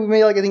came in and we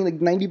made like I think like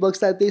 $90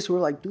 that day. So we're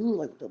like, dude,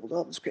 like doubled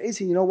up. It's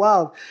crazy,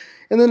 wow.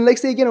 And then the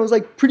next day again, it was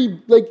like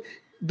pretty like.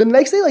 The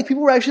next day, like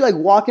people were actually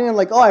like walking in,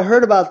 like, oh, I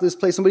heard about this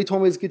place. Somebody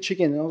told me it's good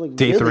chicken. And I was like,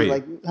 day really? 3,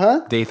 like,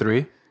 huh? Day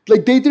 3.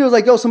 Like day 3 was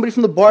like, yo, somebody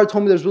from the bar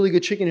told me there's really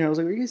good chicken here. I was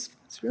like, are you guys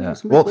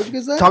serious? Yeah. Well,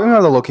 talking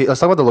about the location, let's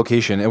talk about the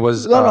location. It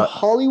was on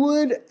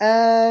Hollywood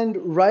and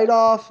right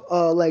off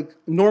like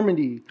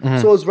Normandy.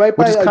 Mm-hmm. So it was right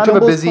by which is kind of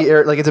a busy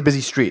area. Like it's a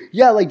busy street.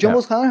 Yeah, like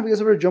Jumbo's Clown. Have you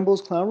guys ever heard of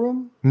Jumbo's Clown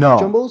Room? No,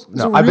 Jumbo's.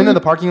 No, I've been in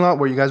the parking lot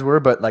where you guys were,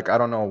 but like I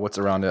don't know what's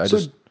around it.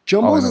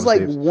 Jumbo's is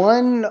like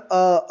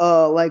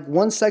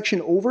one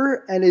section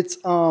over, and it's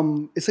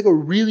like a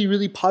really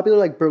really popular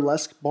like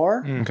burlesque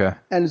bar. Okay,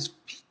 and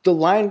the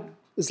line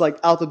is like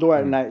out the door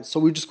at night, so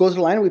we just go to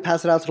the line and we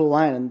pass it out to the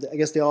line, and I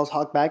guess they all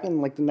talk back,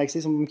 and like the next day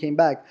some of them came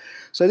back.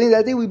 So I think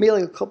that day we made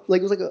like a couple,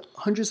 like it was like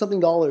 $100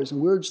 something,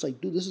 and we were just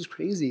like, dude, this is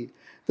crazy.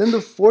 Then the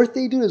fourth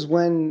day, dude, is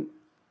when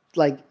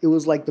like it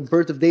was like the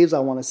birth of Dave's, I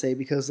want to say,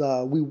 because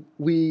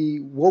we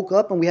woke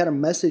up and we had a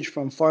message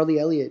from Farley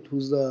Elliott,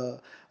 who's the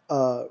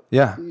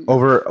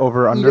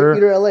over under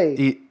Eater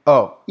LA.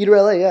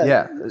 Eater LA,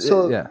 yeah.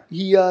 So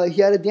he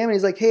had a DM and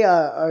he's like, hey,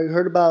 I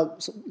heard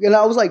about, and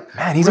I was like,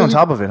 man, he's really on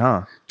top of it,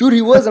 huh? Dude,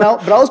 he was, but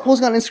I was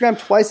posting on Instagram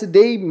twice a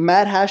day,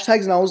 mad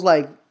hashtags, and I was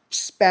like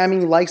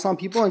spamming likes on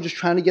people and just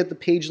trying to get the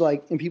page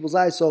like in people's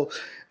eyes. So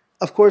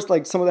of course,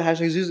 like some of the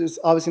hashtags used is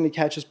obviously going to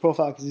catch his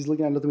profile because he's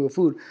looking at nothing but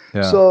food.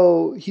 Yeah.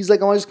 So he's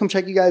like, I want to just come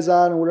check you guys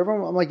out and whatever.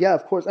 I'm like, yeah,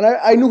 of course. And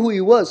I knew who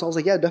he was. So I was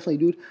like, yeah, definitely,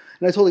 dude.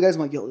 And I told the guys,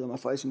 I'm like, yo, my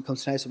flight's going to come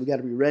tonight, so we got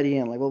to be ready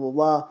and like blah, blah,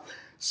 blah.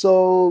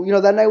 So,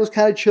 that night was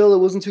kind of chill. It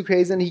wasn't too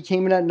crazy. And he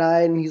came in at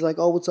night and he's like,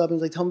 oh, what's up? And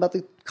he's like, tell him about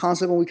the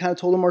concept. And we kind of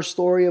told him our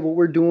story of what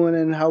we're doing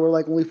and how we're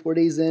like only 4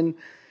 days in.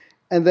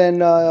 And then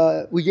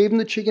we gave him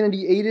the chicken and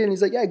he ate it. And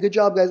he's like, yeah, good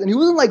job, guys. And he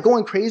wasn't like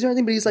going crazy or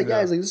anything, but he's like,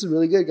 yeah, he's like, this is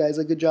really good, guys.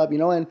 Like, good job,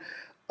 And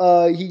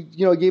he,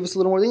 gave us a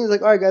little more thing. He's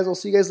like, all right, guys, I'll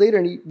see you guys later.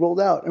 And he rolled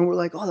out. And we're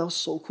like, oh, that was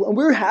so cool. And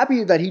we were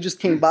happy that he just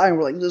came by. And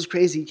we're like, this is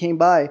crazy. He came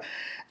by.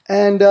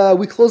 And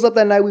we closed up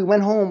that night. We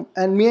went home.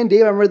 And me and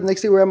Dave, I remember the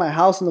next day we were at my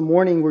house in the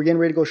morning. We were getting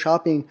ready to go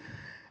shopping.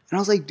 And I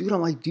was like,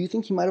 dude, do you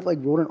think he might have like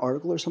wrote an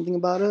article or something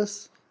about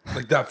us?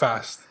 Like that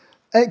fast?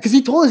 Because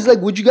he told us, he's like,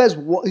 would you guys,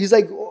 he's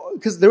like,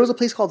 because there was a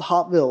place called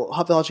Hotville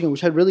Hot Chicken,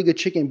 which had really good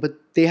chicken, but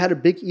they had a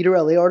big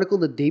Eater LA article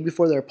the day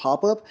before their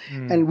pop-up.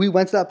 And we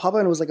went to that pop-up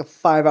and it was like a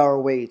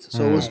 5-hour wait.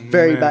 So it was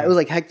very bad. It was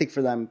like hectic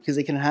for them because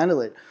they couldn't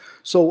handle it.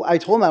 So I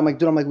told him, I'm like,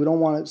 dude, we don't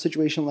want a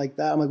situation like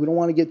that. I'm like, we don't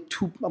want to get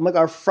I'm like,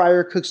 our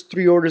fryer cooks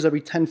 3 orders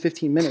every 10,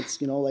 15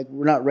 minutes. Like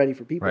we're not ready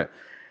for people. Right.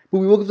 But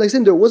we woke up next day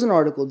and there was an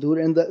article, dude.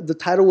 And the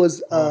title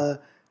was,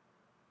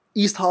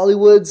 East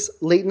Hollywood's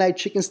late night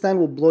chicken stand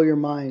will blow your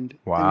mind.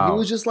 Wow. And he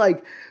was just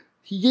like,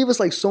 he gave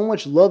us like so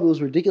much love. It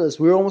was ridiculous.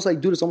 We were almost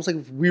like, dude, it's almost like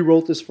if we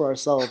wrote this for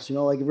ourselves,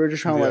 like if we were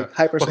just trying to like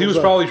hype ourselves Well, he was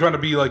up. probably trying to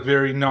be like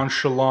very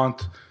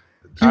nonchalant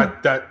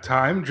at that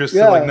time, just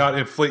to like not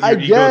inflate your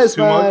egos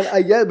too much.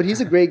 I guess, but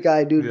he's a great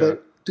guy, dude. Yeah.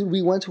 But dude,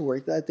 we went to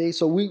work that day.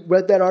 So we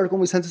read that article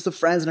and we sent it to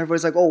friends and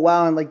everybody's like, oh,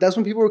 wow. And like, that's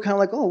when people were kind of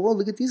like, oh, well,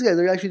 look at these guys.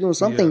 They're actually doing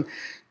something. Yeah.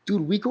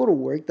 Dude, we go to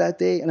work that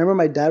day, and I remember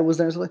my dad was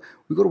there. So like,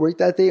 we go to work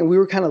that day, and we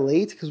were kind of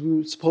late because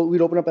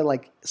we'd open up at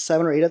like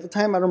 7 or 8 at the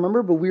time. I don't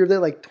remember, but we were there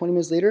like 20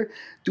 minutes later.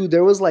 Dude,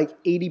 there was like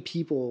 80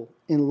 people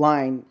in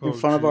line in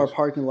front of our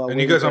parking lot.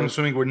 And you guys, I'm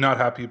assuming, were not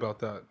happy about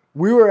that.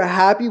 We were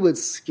happy but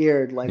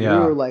scared. Like we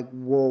were like,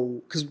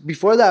 whoa. Because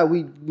before that,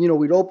 we'd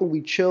open,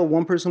 we'd chill.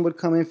 One person would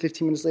come in,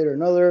 15 minutes later,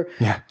 another.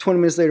 Yeah. 20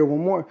 minutes later,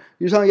 one more.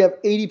 You're telling me you have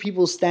 80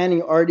 people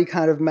standing already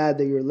kind of mad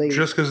that you're late.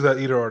 Just because of that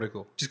Eater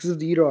article. Just because of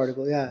the Eater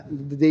article, yeah.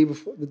 The day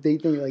before, the day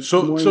thing. Like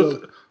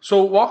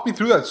So walk me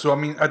through that. So, I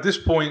mean, at this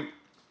point,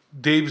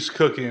 Dave's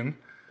cooking.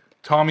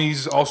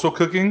 Tommy's also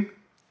cooking.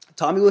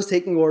 Tommy was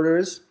taking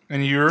orders.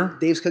 And you're?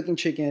 Dave's cooking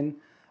chicken.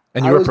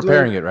 And you were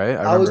preparing it, right?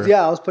 I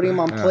was putting them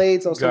on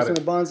plates. I was toasting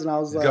the buns, and I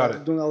was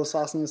doing all the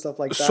saucing and stuff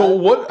like that. So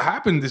what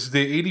happened this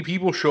day? 80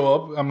 people show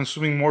up. I'm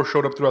assuming more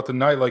showed up throughout the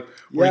night. Like,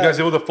 were you guys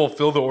able to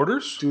fulfill the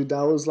orders? Dude,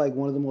 that was like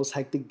one of the most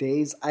hectic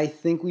days. I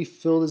think we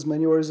filled as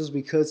many orders as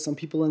we could. Some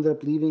people ended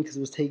up leaving because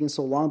it was taking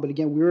so long. But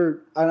again,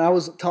 I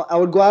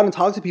would go out and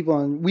talk to people,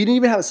 and we didn't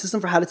even have a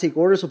system for how to take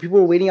orders. So people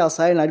were waiting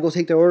outside, and I'd go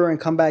take their order and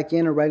come back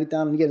in and write it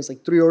down. And again, it's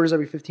like 3 orders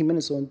every 15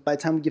 minutes. So by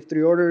the time we give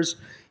 3 orders,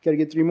 you got to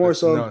get 3 more.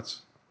 That's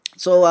nuts.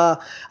 So I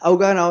would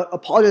go and I would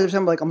apologize every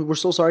time. Like, we're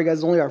so sorry, guys.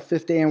 It's only our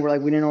 5th day, and we're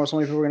like, we didn't know so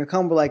many people were going to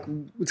come. We're like,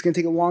 it's going to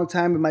take a long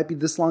time. It might be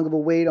this long of a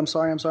wait. I'm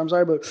sorry.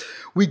 But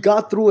we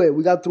got through it.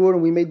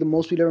 And we made the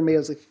most we'd ever made. It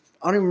was like,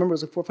 I don't even remember.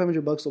 It was like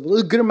 $400-500. But it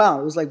was a good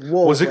amount. It was like,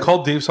 whoa. Was it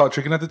called Dave's Hot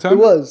Chicken at the time? It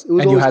was.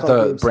 And you had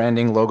the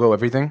branding, logo,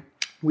 everything?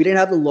 We didn't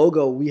have the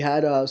logo. We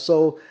had it's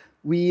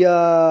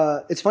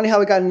funny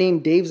how it got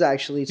named Dave's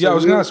actually. So I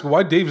was going to ask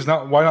why Dave's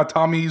why not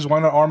Tommy's, why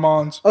not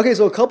Arman's? Okay,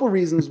 so a couple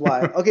reasons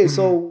why. Okay,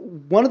 so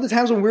one of the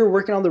times when we were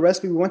working on the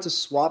recipe, we went to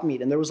swap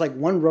meet and there was like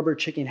one rubber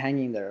chicken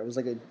hanging there. It was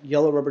like a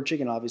yellow rubber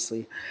chicken,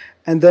 obviously.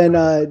 And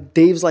then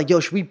Dave's like, yo,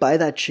 should we buy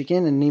that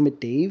chicken and name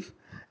it Dave?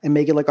 And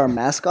make it like our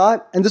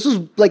mascot. And this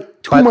was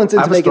like 2 months into making the recipe.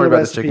 I have a story about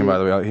this chicken, by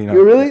the way.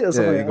 You really? That's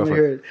something I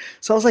hear it.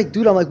 So I was like,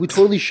 dude, we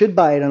totally should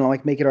buy it and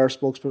like make it our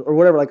spokesperson or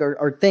whatever, like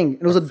our thing.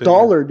 And it was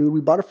 $1, dude.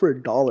 We bought it for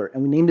 $1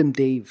 and we named him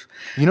Dave.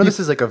 This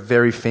is like a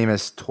very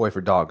famous toy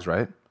for dogs,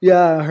 right?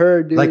 Yeah, I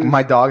heard, dude. Like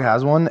my dog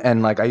has one,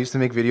 and like I used to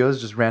make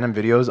videos, just random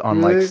videos on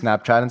like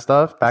Snapchat and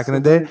stuff back in the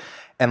day.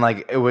 And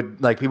like it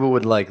would like people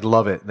would like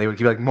love it. They would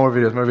keep like more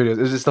videos. It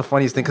was just the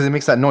funniest thing because it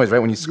makes that noise right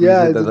when you squeeze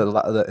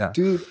it.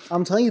 Dude,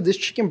 I'm telling you, this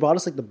chicken brought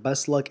us like the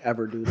best luck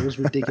ever, dude. It was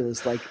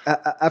ridiculous. Like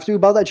after we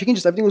bought that chicken,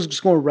 just everything was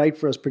just going right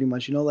for us, pretty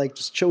much. Like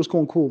just shit was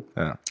going cool.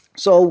 Yeah.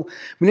 So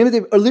we named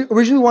it.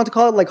 Originally, we wanted to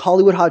call it like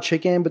Hollywood Hot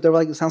Chicken, but they were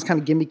like, it sounds kind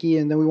of gimmicky.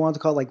 And then we wanted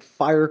to call it like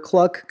Fire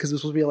Cluck because it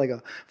was supposed to be like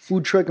a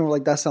food truck, and we're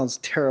like, that sounds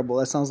terrible.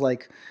 That sounds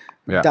like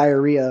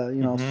diarrhea.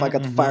 If I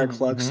got the fire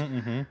clucks.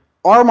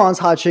 Arman's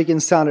hot chicken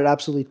sounded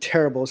absolutely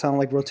terrible. It sounded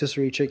like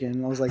rotisserie chicken.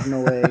 And I was like,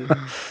 no way.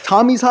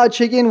 Tommy's hot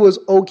chicken was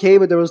okay,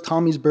 but there was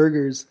Tommy's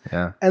burgers.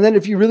 Yeah. And then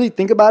if you really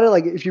think about it,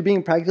 like if you're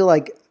being practical,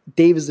 like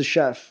Dave is the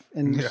chef.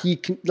 And he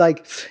can,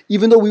 like,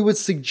 even though we would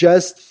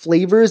suggest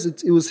flavors,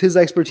 it was his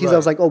expertise. Right. I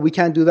was like, oh, we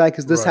can't do that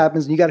because this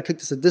happens. And you got to cook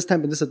this at this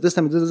time and this at this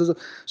time. So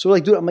we're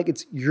like, dude, I'm like,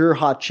 it's your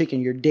hot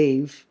chicken. You're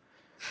Dave.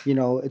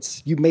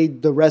 You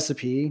made the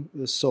recipe,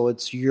 so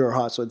it's your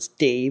hot. So it's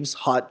Dave's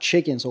Hot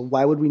Chicken. So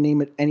why would we name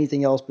it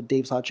anything else but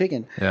Dave's Hot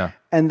Chicken? Yeah.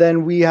 And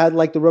then we had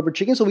like the rubber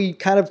chicken. So we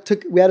kind of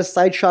we had a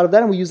side shot of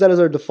that and we used that as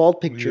our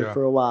default picture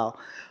for a while.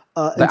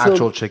 The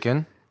actual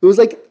chicken? It was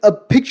like a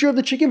picture of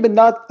the chicken, but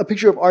not a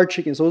picture of our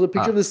chicken. So it was a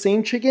picture of the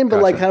same chicken,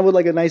 but like kind of with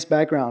like a nice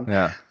background.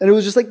 Yeah. And it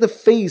was just like the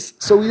face.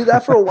 So we did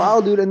that for a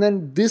while, dude. And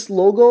then this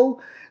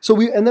logo.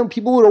 And then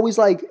people would always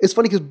like, it's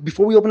funny because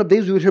before we opened up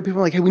Dave's, we would hear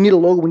people like, hey, we need a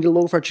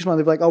logo for our cheese man.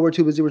 They'd be like, oh, we're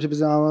too busy.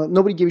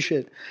 Nobody gave a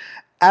shit.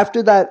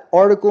 After that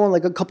article and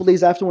like a couple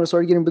days after when it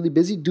started getting really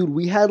busy, dude,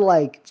 we had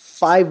like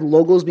 5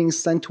 logos being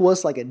sent to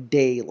us like a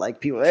day. Like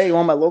people, hey, you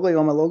want my logo? You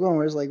want my logo? And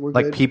we're just like, we're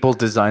like good. people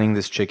designing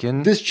this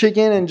chicken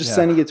And just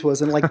sending it to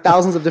us in like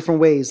thousands of different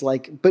ways.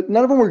 Like, but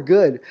none of them were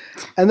good.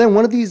 And then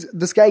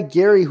this guy,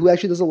 Gary, who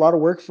actually does a lot of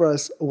work for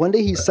us, one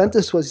day he sent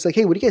this to us. He's like,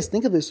 hey, what do you guys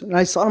think of this? And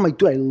I saw it. I'm like,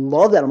 dude, I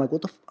love that. I'm like,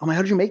 I'm like,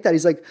 how did you make that?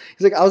 He's like,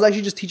 I was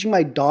actually just teaching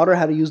my daughter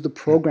how to use the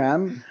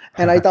program.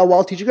 And I thought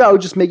while teaching her, I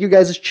would just make you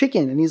guys'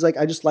 chicken. And he's like,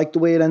 I just liked the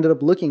way it ended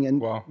up looking.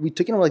 And we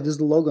took it and we're like, this is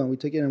the logo. And we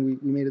took it and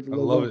we made it the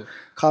logo. I love it.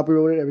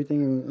 Copyrighted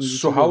everything. And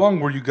so how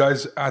long were you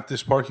guys at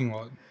this parking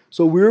lot?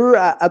 So we were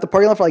at the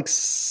parking lot for like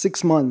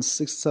 6 months,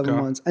 6 to 7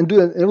 months. And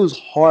dude, it was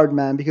hard,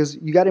 man, because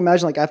you got to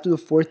imagine like after the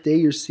 4th day,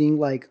 you're seeing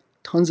like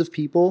tons of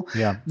people.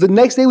 Yeah. The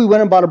next day we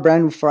went and bought a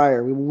brand new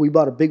fryer. We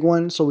bought a big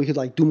one so we could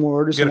like do more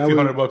orders. Get a few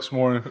 $100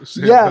 more.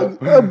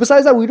 Yeah.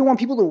 Besides that, we don't want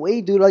people to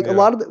wait, dude. Like a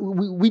lot of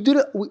we do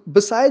it.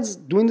 Besides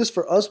doing this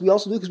for us, we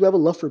also do it because we have a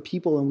love for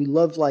people and we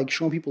love like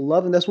showing people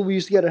love. And that's what we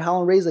used to get at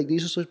Howlin' Rays. Like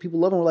these are such people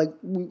love, and we're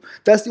like,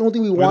 that's the only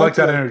thing we want. We like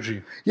that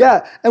energy.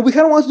 Yeah, and we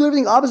kind of want to do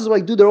everything opposite.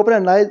 Like, dude, they're open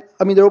at night.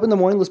 I mean, they're open in the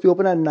morning. Let's be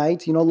open at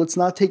night. You know, let's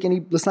not have any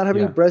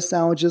breast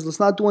sandwiches. Let's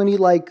not do any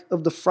like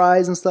of the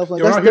fries and stuff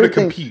like that. We're not here to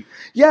compete.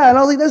 Yeah, and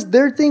I was like, that's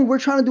their thing. We're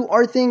trying to do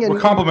our thing. And we're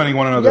complimenting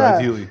one another,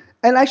 ideally.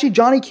 And actually,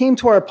 Johnny came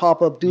to our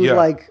pop-up, dude,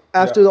 like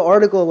after the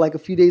article, like a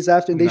few days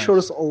after, and they showed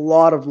us a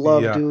lot of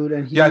love, dude.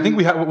 And I think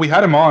we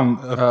had him on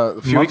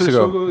a few weeks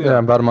ago. Yeah,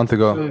 about a month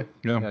ago.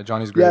 Yeah,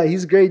 Johnny's great. Yeah,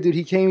 he's great, dude.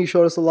 He came, he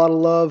showed us a lot of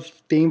love.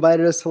 They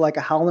invited us to like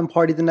a Howlin'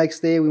 party the next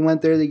day. We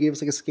went there. They gave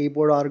us like a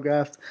skateboard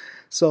autographed.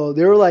 So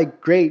they were like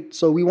great.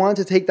 So we wanted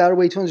to take that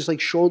away too and just like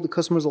show the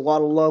customers a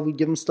lot of love. We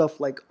give them stuff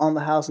like on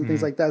the house and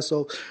things like that.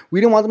 So we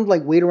didn't want them to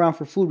like wait around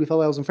for food. We felt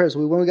like that was unfair.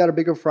 So when we got a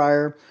bigger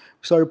fryer,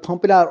 we started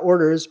pumping out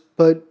orders.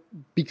 But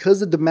because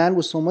the demand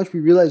was so much,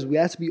 we realized we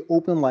had to be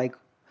open like.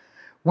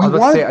 I was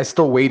about to say, I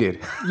still waited.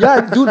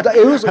 Yeah, dude,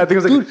 it was. I think it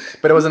was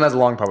like, but it wasn't as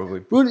long,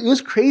 probably. Dude, it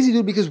was crazy,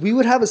 dude, because we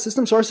would have a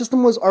system. So our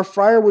system was our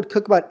fryer would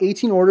cook about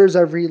 18 orders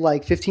every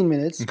like 15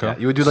 minutes. Okay. Yeah,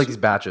 you would do like these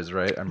batches,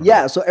 right?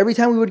 Yeah, so every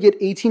time we would get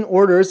 18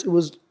 orders, it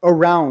was a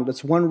round.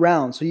 That's one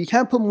round. So you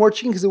can't put more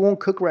chicken because it won't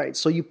cook right.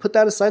 So you put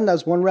that aside, and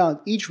that's one round.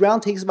 Each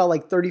round takes about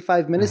like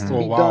 35 minutes to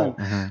be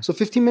done. So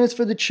 15 minutes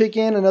for the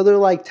chicken, another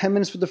like 10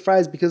 minutes for the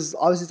fries, because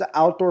obviously it's an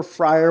outdoor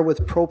fryer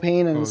with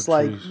propane, and it's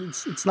like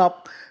it's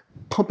not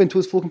pump into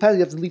its full capacity.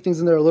 You have to leave things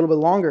in there a little bit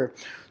longer.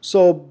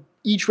 So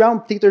each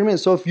round take 30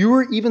 minutes. So if you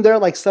were even there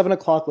at like 7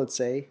 o'clock, let's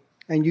say,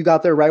 and you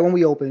got there right when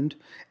we opened,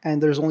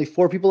 and there's only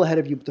 4 people ahead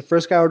of you, but the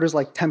first guy orders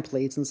like 10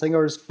 plates, and the second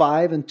orders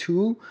 5 and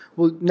 2,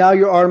 well, now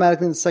you're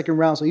automatically in the second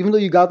round. So even though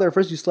you got there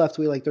first, you still have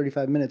to wait like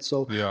 35 minutes.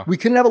 So we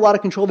couldn't have a lot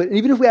of control of it. And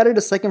even if we added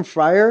a second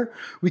fryer,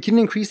 we couldn't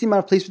increase the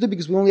amount of plates we did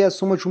because we only had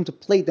so much room to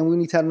plate. Then we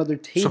need to add another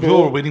table. So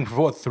people were waiting for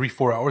what,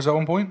 3-4 hours at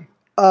one point?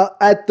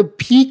 At the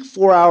peak,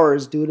 4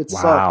 hours, dude. It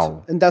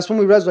sucked. And that's when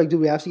we realized, like,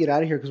 dude, we have to get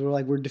out of here because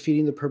we're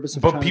defeating the purpose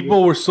of. But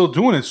people were still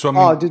doing it. So I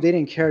mean, oh, dude, they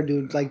didn't care,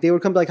 dude. Like they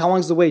would come, like, how long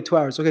is the wait? 2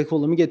 hours. Okay,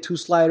 cool. Let me get 2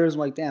 sliders. I'm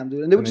like, damn,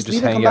 dude. And they would just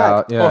leave and come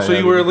back. Yeah, so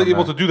you were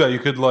able to do that. You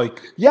could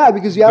like. Yeah,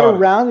 because you have a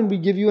round, and we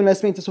give you an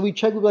estimate. So we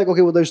check. We'd be like,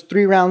 okay, well, there's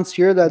 3 rounds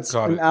here. That's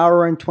an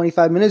hour and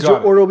 25 minutes.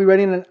 Your order will be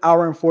ready in an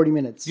hour and 40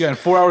 minutes. Yeah, in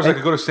 4 hours, I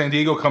could go to San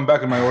Diego, come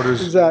back, and my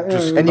orders.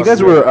 Exactly. And you guys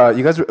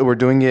were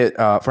doing it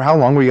for how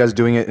long were you guys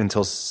doing it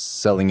until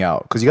selling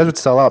out? Because you guys would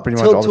sell out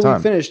pretty much all the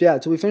time. Till we finished,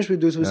 till we finished, we'd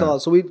do it till we sell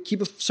out. So we'd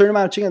keep a certain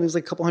amount of chicken. I think it was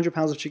like a couple 100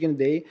 pounds of chicken a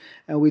day,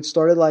 and we'd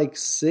start at like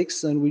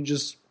 6, and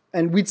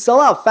we'd sell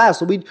out fast.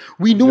 So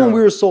we knew when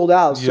we were sold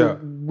out. So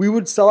we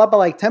would sell out by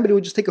like 10, but it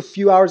would just take a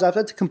few hours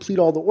after that to complete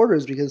all the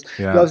orders because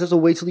you always have to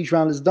wait till each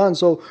round is done.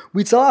 So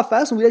we'd sell out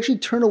fast, and we'd actually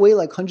turn away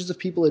like hundreds of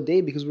people a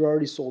day because we were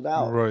already sold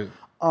out. Right.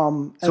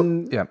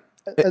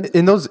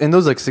 In those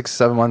like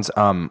 6-7 months,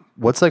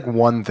 what's like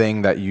one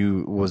thing that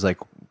you was like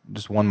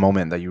just one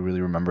moment that you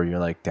really remember? You're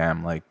like,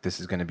 damn, like this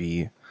is gonna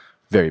be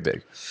very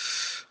big.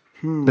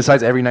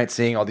 Besides every night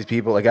seeing all these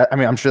people, like I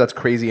mean, I'm sure that's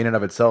crazy in and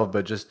of itself,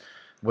 but just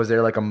was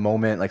there like a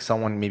moment, like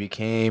someone maybe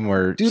came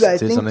or dude? I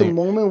think the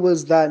moment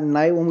was that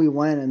night when we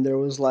went, and there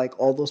was like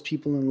all those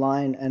people in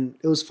line, and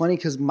it was funny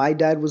because my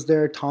dad was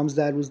there, Tom's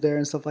dad was there,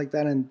 and stuff like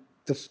that, and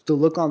the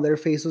look on their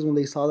faces when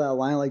they saw that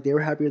line, like they were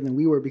happier than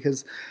we were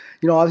because,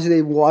 you know, obviously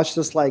they watched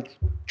us like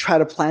try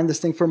to plan this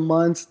thing for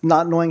months,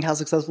 not knowing how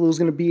successful it was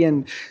going to be,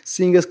 and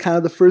seeing us kind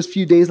of the first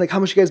few days, like, how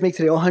much you guys make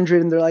today?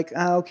 100, and they're like,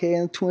 okay,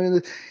 and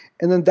 20.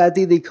 And then that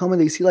day they come and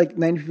they see like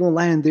 90 people in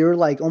line, and they were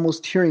like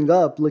almost tearing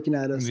up looking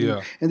at us.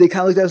 And they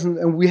kind of looked at us,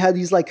 and we had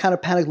these like kind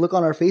of panicked look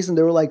on our face, and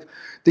they were like,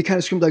 they kind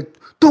of screamed like,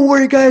 don't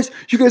worry guys,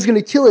 you guys are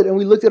going to kill it. And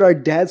we looked at our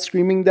dad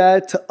screaming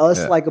that to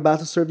us, like about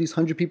to serve these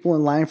 100 people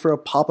in line for a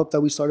pop-up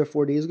that we started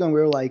 4 days ago. And we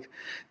were like,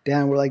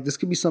 damn, we're like, this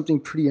could be something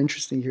pretty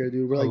interesting here,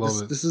 dude. We're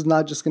like, this is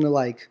not just going to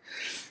like,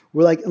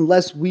 we're like,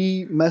 unless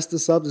we mess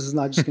this up, this is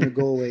not just going to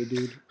go away,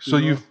 dude. So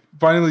you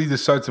finally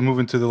decide to move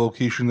into the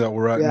location that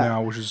we're at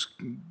now, which is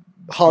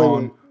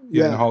Hollywood.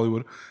 in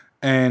Hollywood.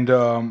 And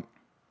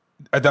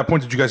at that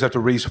point, did you guys have to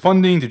raise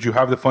funding? Did you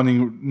have the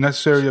funding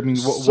necessary? I mean,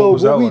 what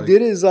was that we like?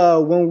 did is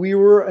when we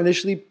were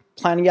initially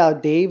planning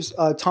out Dave's,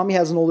 Tommy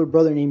has an older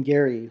brother named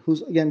Gary,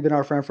 who's, again, been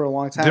our friend for a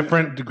long time.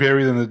 Different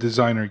Gary than the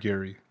designer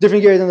Gary.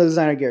 Different Gary than the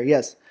designer Gary,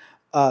 yes.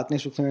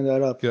 Thanks for clearing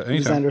that up. Yeah, anytime.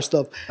 Designer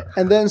stuff.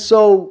 And then,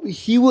 so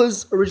he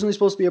was originally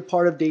supposed to be a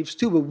part of Dave's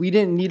too, but we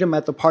didn't need him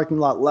at the parking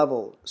lot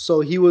level.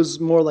 So he was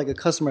more like a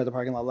customer at the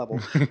parking lot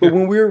level. But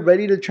when we were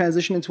ready to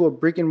transition into a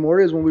brick and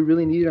mortar is when we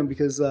really needed him,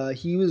 because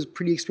he was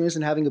pretty experienced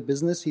in having a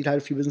business. He'd had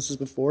a few businesses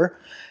before.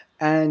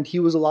 And he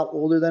was a lot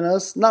older than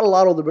us. Not a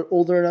lot older, but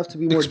older enough to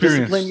be more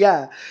disciplined.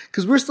 Yeah.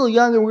 Because we're still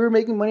young and we were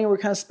making money and we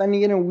are kind of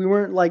spending it, and we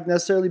weren't like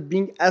necessarily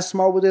being as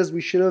smart with it as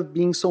we should have,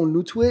 being so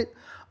new to it.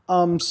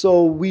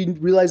 So we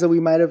realized that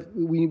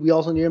we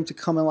also need him to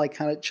come and like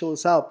kind of chill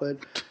us out. But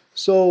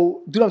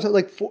so, dude, I'm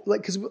talking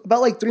because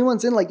about like 3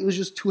 months in, like it was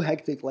just too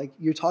hectic. Like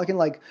you're talking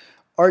like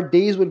our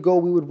days would go.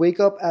 We would wake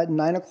up at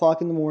 9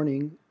 o'clock in the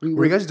morning.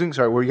 Were you guys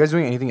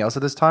doing anything else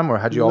at this time, or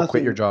had you all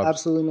quit your jobs?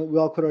 Absolutely, we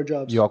all quit our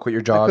jobs. You all quit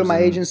your jobs. I quit my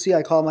agency.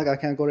 I called him like I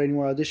can't go to any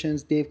more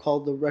auditions. Dave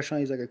called the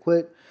restaurant. He's like, I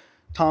quit.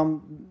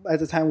 Tom at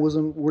the time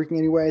wasn't working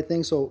anywhere, I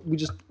think. So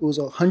it was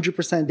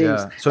 100% days.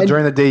 Yeah. So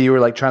during the day you were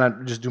like trying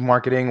to just do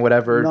marketing,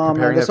 whatever. No,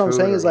 man, that's what I'm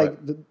saying is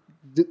like the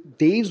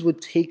days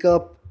would take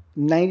up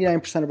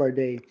 99% of our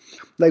day.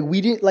 Like we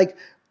didn't like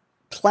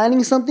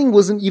planning something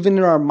wasn't even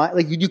in our mind.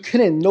 Like you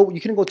couldn't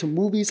go to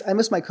movies. I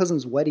missed my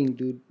cousin's wedding,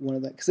 dude. One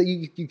of that, because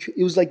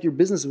it was like your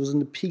business. It was in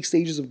the peak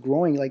stages of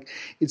growing. Like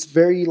it's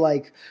very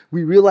like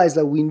we realized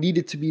that we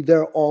needed to be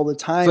there all the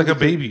time. It's like a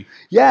baby.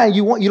 Yeah,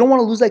 you don't want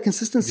to lose that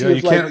consistency. Yeah,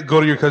 you can't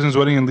go to your cousin's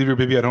wedding and leave your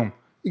baby at home.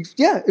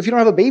 Yeah, if you don't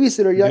have a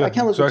babysitter, I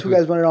can't let the two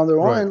guys run it on their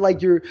own. Right. And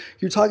like you're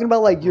talking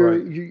about like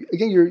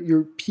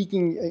you're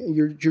peaking,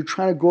 you're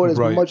trying to grow it as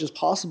much as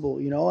possible,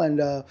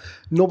 and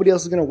nobody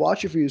else is gonna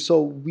watch it for you.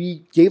 So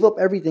we gave up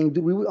everything,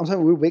 dude. We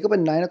would wake up at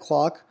 9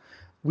 o'clock.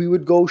 We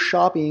would go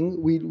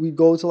shopping. We'd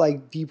go to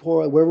like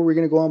Depot, wherever we're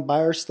gonna go and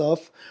buy our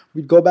stuff.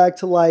 We'd go back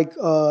to like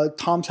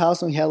Tom's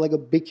house, and he had like a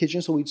big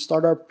kitchen, so we'd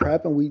start our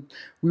prep. And we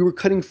were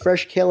cutting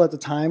fresh kale at the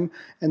time,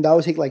 and that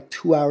would take like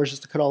 2 hours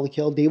just to cut all the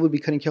kale. Dave would be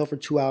cutting kale for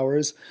 2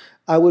 hours.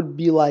 I would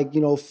be like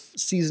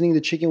seasoning the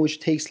chicken, which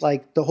takes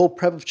like the whole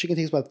prep of chicken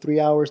takes about 3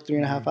 hours,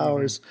 3.5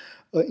 hours.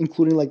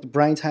 Including like the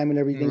brine time and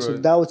everything. Right. So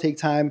that would take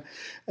time.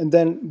 And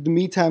then the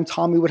meantime,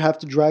 Tommy would have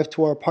to drive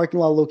to our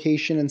parking lot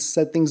location and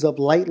set things up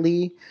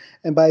lightly.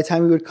 And by the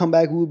time we would come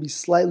back, we would be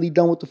slightly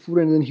done with the food,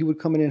 and then he would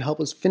come in and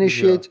help us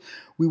finish it.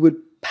 We would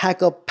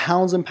pack up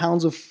pounds and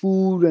pounds of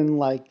food and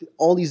like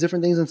all these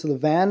different things into the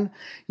van,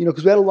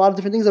 because we had a lot of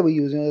different things that we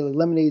use, like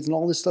lemonades and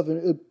all this stuff,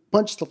 and a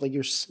bunch of stuff like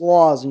your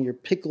slaws and your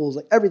pickles,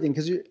 like everything.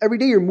 Because every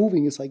day you're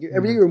moving. It's like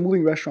every day you're a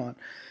moving restaurant.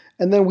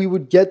 And then we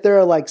would get there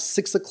at like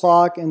 6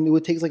 o'clock, and it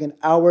would take like an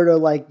hour to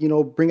like,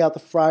 bring out the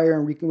fryer,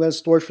 and we had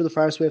storage for the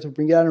fryer. So we have to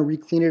bring it out and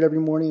re-clean it every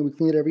morning, and we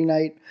clean it every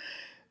night.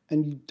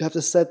 And you have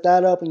to set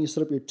that up, and you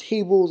set up your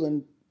tables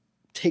and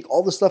take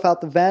all the stuff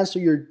out the van. So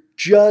you're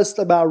just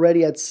about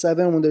ready at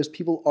 7 when there's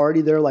people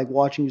already there like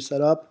watching you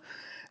set up.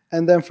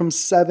 And then from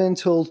 7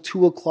 till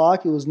 2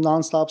 o'clock, it was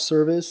nonstop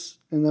service.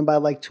 And then by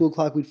like 2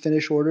 o'clock, we'd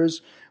finish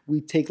orders.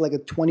 We'd take like a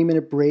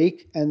 20-minute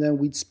break, and then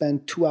we'd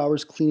spend 2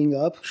 hours cleaning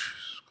up.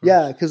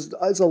 Yeah, because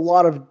it's a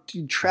lot of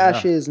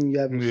trashes, and you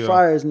have your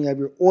fryers, and you have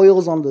your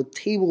oils on the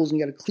tables, and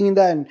you got to clean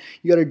that, and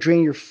you got to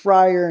drain your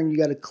fryer, and you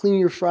got to clean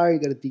your fryer, you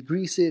got to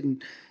degrease it,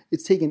 and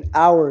it's taking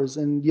hours,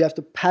 and you have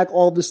to pack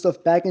all this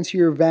stuff back into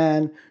your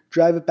van,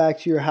 drive it back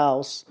to your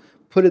house,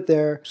 put it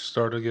there,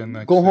 start again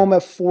next go home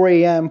at 4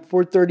 a.m.,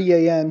 4:30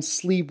 a.m.,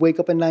 sleep, wake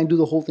up at 9, do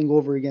the whole thing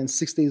over again,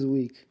 6 days a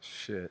week.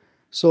 Shit.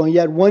 So you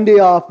had one day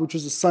off, which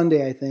was a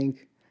Sunday, I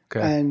think.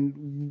 Okay.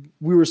 And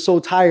we were so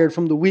tired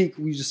from the week,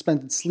 we just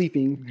spent it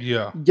sleeping.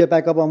 Yeah. Get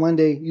back up on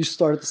Monday, you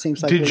start at the same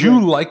cycle. Did you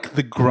like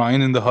the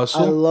grind and the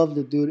hustle? I loved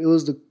it, dude. It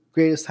was the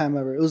greatest time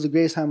ever. It was the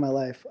greatest time of my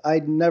life. I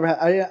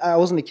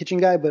wasn't a kitchen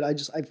guy, but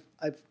it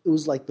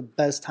was like the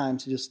best time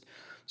to just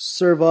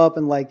serve up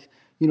and like,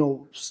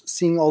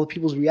 seeing all the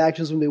people's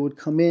reactions when they would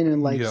come in,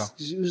 and like,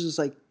 it was just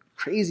like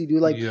crazy, dude.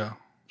 Like,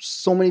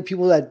 so many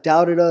people that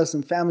doubted us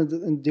and family,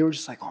 and they were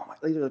just like, oh my,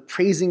 like, they were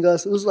praising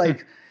us. It was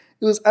like,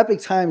 it was epic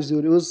times,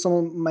 dude. It was some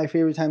of my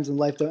favorite times in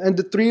life, though. And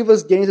the three of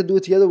us getting to do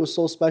it together was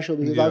so special,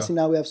 because obviously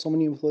now we have so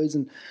many employees,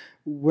 and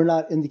we're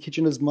not in the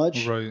kitchen as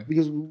much, right?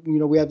 Because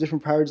we have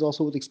different priorities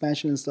also with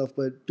expansion and stuff.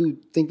 But dude,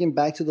 thinking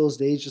back to those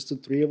days, just the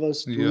three of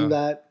us doing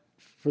that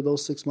for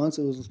those 6 months,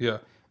 it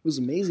was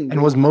amazing.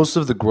 And was most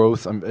of the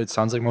growth? It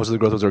sounds like most of the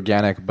growth was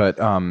organic, but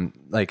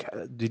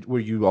were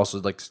you also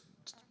like,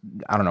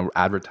 I don't know,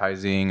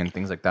 advertising and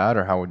things like that,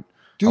 or how would?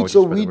 Dude,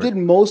 so we did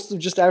most of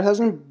just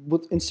advertising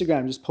with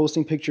Instagram, just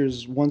posting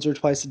pictures once or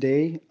twice a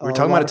day. We were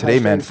talking about it today,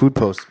 man. Food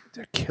posts,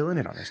 they're killing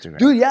it on Instagram.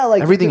 Dude, yeah.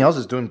 Like everything else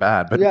is doing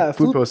bad, but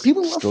food posts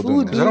people love still food,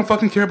 doing because I don't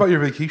fucking care about your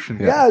vacation.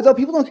 Yeah, no,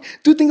 people don't.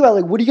 Dude, think about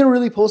it, like, what are you going to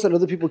really post that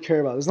other people care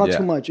about? It's not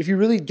too much. If you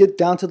really get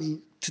down to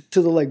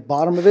to the like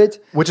bottom of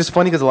it. Which is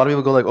funny because a lot of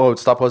people go like, "Oh,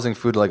 stop posting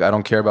food. Like, I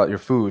don't care about your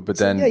food." But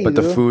then, yeah, you but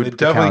the do. food They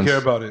definitely counts.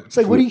 care about it. It's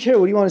like, what do you care?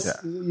 What do you want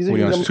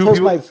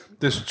to?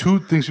 There's two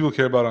things people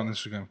care about on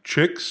Instagram: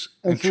 chicks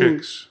and food.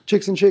 chicks.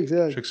 Chicks and chicks,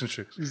 yeah. Chicks and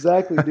chicks.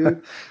 Exactly,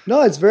 dude.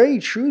 No, it's very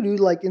true, dude.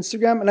 Like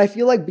Instagram, and I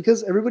feel like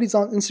because everybody's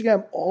on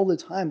Instagram all the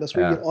time, that's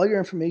where you get all your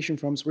information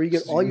from. It's where you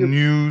get all your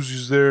news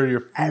is there,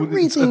 your food.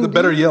 everything. It's like the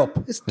better dude.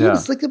 Yelp.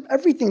 It's like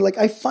everything. Like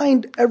I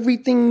find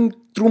everything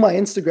through my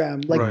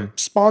Instagram, like Right.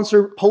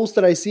 sponsor posts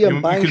that I see. I'm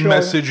You buying. can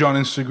message on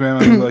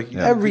Instagram and like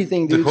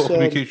Everything, the dude. whole So-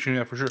 communication,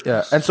 yeah, for sure.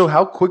 Yeah. And so,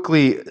 how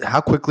quickly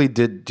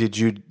did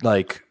you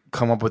like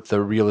come up with the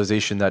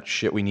realization that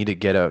shit, we need to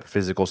get a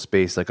physical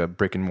space, like a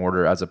brick and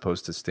mortar, as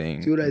opposed to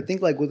staying? Dude, I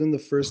think like within the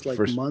first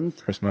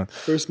month.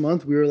 First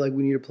month, we were like,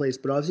 we need a place,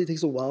 but obviously it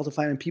takes a while to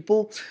find. And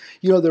people,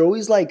 they're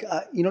always like,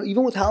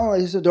 even with Helen,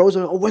 like I said, they're always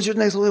like, oh, when's your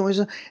next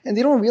location? And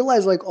they don't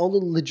realize like all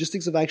the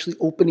logistics of actually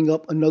opening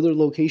up another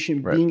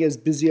location, being as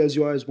busy as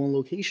you are as one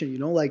location.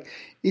 Like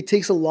it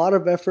takes a lot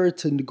of effort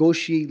to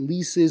negotiate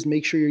leases,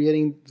 make sure you're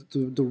getting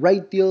the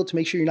right deal, to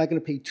make sure you're not going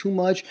to pay too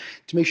much,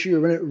 to make sure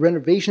your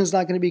renovation is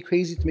not going to be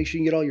crazy, to make sure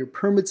you can get all your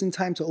permits in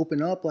time to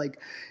open up. Like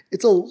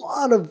it's a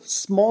lot of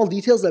small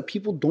details that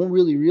people don't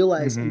really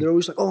realize. And they're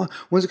always like, oh,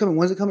 when's it coming?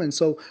 When's it coming?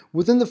 So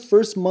within the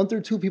first month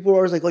or two, people are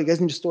always like, oh, you guys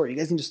need to store. You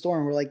guys need to store.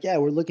 And we're like, yeah,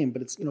 we're looking,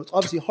 but it's, it's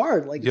obviously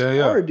hard. Like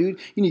it's hard, dude.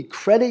 You need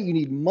credit. You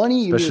need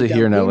money. Especially you need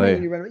here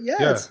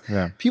in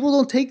LA. People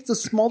don't take the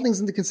small things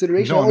into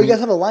consideration. No, you guys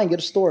have a line, get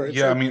a store.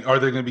 It's I mean, are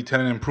there going to be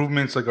tenant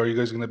improvements? Like, are you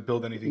guys going to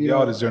build anything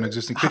out? Is there an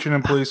existing kitchen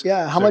in place?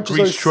 Yeah. How much is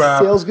our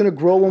sales going to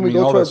grow when we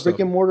go to our brick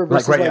and mortar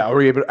versus are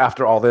we able,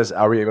 after all this,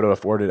 are we able to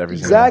afford it every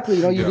single Exactly.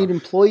 You need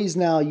employees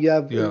now. You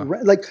have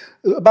rent, like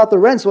about the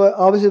rent. So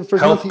obviously the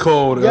first health month,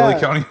 code, LA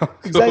County health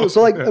code. Exactly.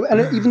 So like,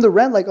 and even the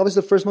rent, like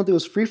obviously the first month it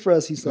was free for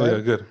us. He said, yeah,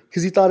 good,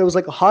 because he thought it was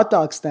like a hot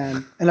dog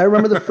stand. And I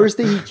remember the first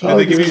day he came.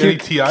 They give you any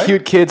TI?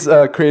 Cute kids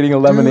creating a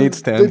lemonade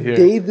stand the here.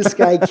 day this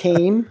guy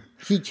came,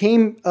 he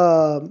came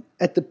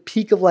at the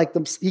peak of like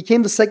he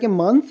came the second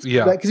month.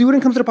 Yeah. Because he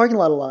wouldn't come to the parking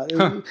lot a lot.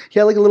 He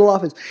had like a little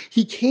office.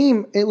 He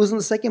came, it was in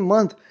the second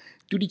month.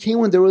 Dude, he came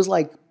when there was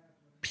like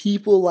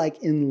people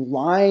like in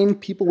line,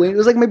 people waiting. It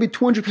was like maybe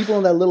 200 people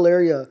in that little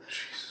area.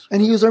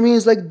 And he was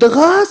he's like,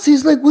 Dagas.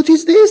 He's like, what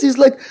is this? He's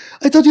like,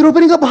 I thought you were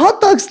opening up a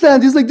hot dog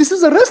stand. He's like, this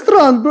is a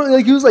restaurant, bro.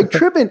 Like he was like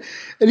tripping.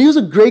 And he was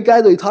a great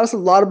guy though. He taught us a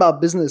lot about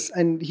business.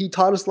 And he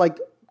taught us like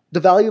the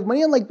value of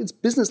money and like it's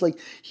business. Like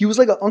he was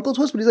like an uncle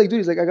to us, but he's like,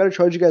 dude, I gotta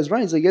charge you guys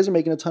rent. He's like, you guys are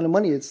making a ton of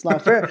money. It's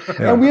not fair.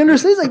 And we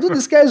understand. He's like, dude,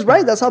 this guy's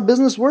right. That's how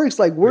business works.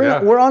 Like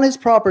we're on his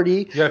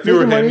property. Yeah, if you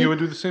were him, you would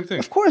do the same thing.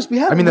 Of course, we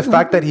have. I mean, the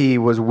fact that he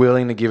was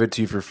willing to give it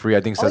to you for free,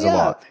 I think says a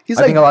lot. I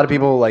think a lot of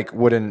people like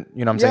wouldn't,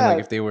 what I'm saying? Like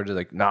if they were to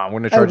like, nah, I'm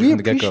going to charge you from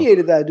the get-go. We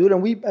appreciated that, dude.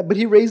 And but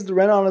he raised the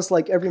rent on us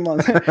like every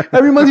month.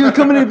 Every month he would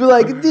come in and be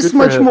like, this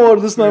much more,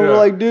 this much. We're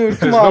like, dude,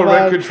 come on, There's no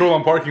man. rent control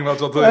on parking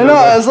lots. I'll tell you. I know.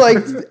 I was like,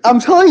 I'm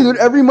telling you, dude.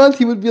 Every month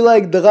he would be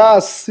like, the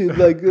gas,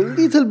 like a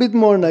little bit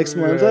more next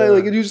month.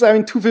 Like you're just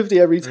having $250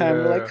 every time.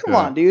 We're like, come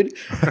on, dude.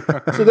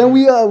 So then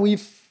we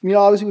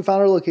obviously we found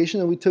our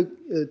location and we took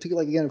it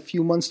like again a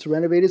few months to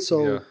renovate it.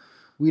 So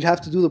we'd have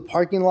to do the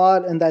parking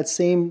lot and that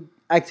same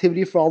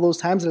activity for all those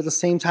times, and at the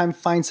same time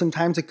find some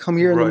time to come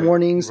here in the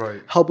mornings,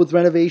 help with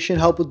renovation,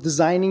 help with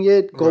designing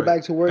it, go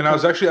back to work. And I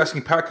was actually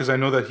asking Pat because I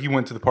know that he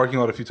went to the parking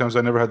lot a few times.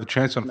 I never had the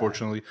chance,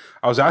 unfortunately.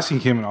 I was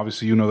asking him, and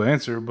obviously you know the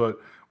answer, but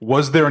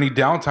was there any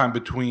downtime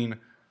between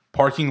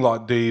parking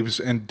lot Dave's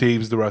and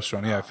Dave's the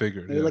restaurant? Yeah, I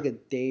figured. Maybe like a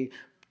day.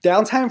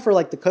 Downtime for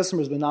like the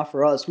customers, but not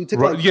for us. We took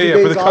like 2 for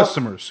days the off.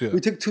 customers. Yeah. We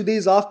took 2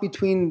 days off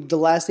between the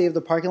last day of the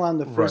parking lot and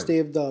the first day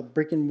of the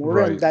brick and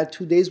mortar, and that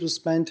 2 days was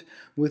spent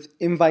with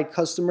invite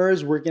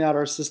customers, working out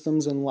our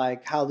systems and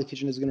like how the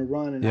kitchen is going to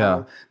run and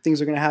how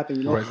things are going to happen.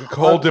 You know, right? A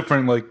whole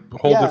different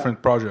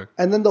project.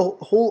 And then the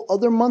whole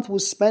other month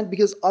was spent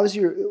because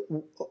obviously,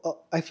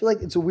 I feel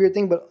like it's a weird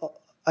thing, but.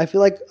 I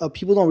feel like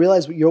people don't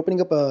realize you're opening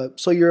up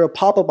you're a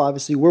pop-up,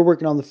 obviously. We're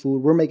working on the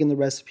food. We're making the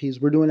recipes.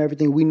 We're doing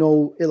everything. We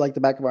know it like the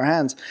back of our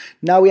hands.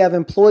 Now we have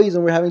employees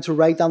and we're having to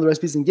write down the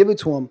recipes and give it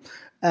to them.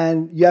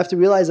 And you have to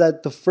realize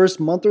that the first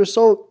month or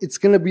so, it's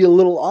going to be a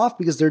little off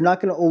because they're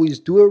not going to always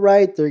do it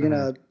right. They're going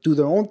to do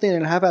their own thing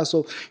and half-ass.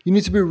 So you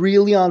need to be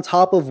really on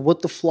top of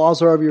what the flaws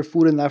are of your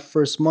food in that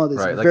first month.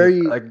 It's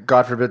very... Like,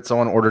 God forbid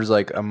someone orders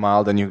like a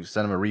mild and you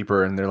send them a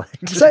Reaper and they're like...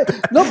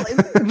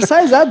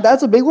 Besides that,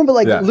 that's a big one. But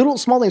like little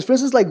small things. For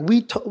instance, like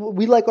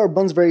we like our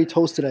buns very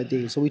toasted at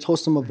Dave's. So we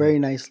toast them up very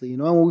nicely. You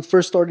know, and when we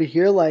first started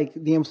here, like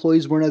the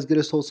employees weren't as good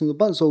as toasting the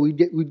buns. So we'd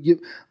give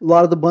a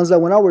lot of the buns that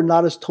went out were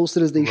not as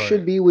toasted as they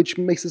should be, which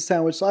makes the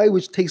sandwich soggy,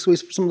 which takes away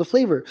some of the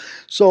flavor.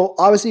 So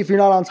obviously, if you're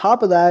not on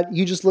top of that,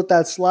 you just let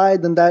that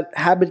slide, then that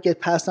habit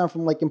gets passed down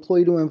from like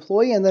employee to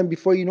employee, and then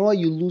before you know it,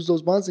 you lose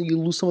those buns and you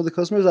lose some of the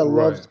customers that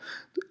loved,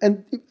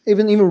 and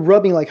even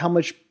rubbing like how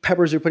much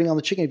peppers you're putting on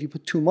the chicken. If you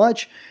put too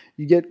much,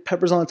 you get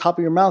peppers on the top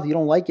of your mouth. You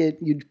don't like it.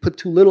 You put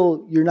too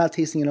little, you're not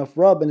tasting enough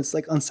rub, and it's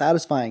like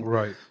unsatisfying.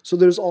 Right. So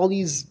there's all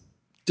these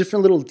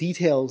different little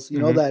details, you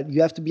know, that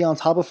you have to be on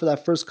top of for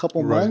that first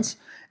couple months.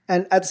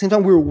 And at the same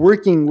time, we're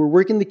working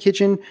the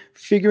kitchen,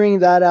 figuring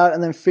that out,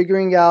 and then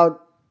figuring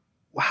out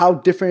how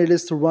different it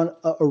is to run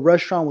a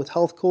restaurant with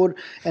health code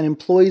and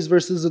employees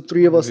versus the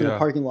three of us in a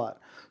parking lot.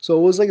 So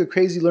it was like a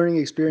crazy learning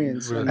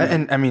experience. Really?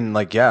 And I mean,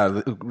 like,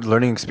 yeah,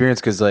 learning experience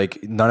because,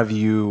 like, none of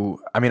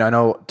you, I mean, I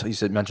know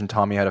you mentioned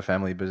Tommy had a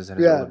family business and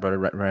his older brother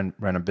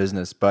ran a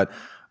business, but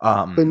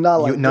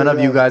not like none of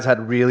you guys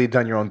had really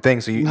done your own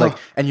thing. So you like,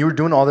 and you were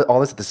doing all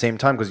this at the same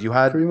time because you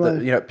had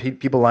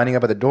people lining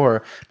up at the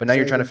door, but now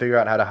you're trying to figure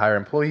out how to hire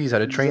employees, how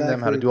to train them,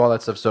 how to do all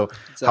that stuff. So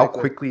how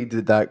quickly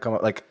did that come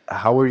up? Like,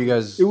 how were you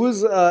guys? It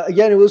was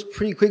again, it was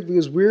pretty quick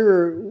because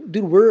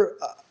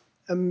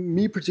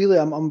me particularly,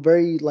 I'm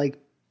very like,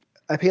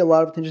 I pay a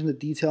lot of attention to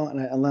detail and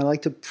I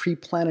like to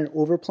pre-plan and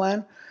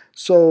over-plan.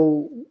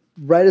 So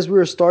right as we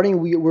were starting,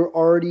 we were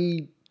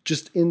already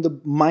just in the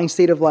mind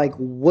state of like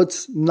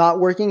what's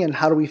not working and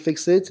how do we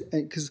fix it?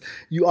 And because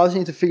you obviously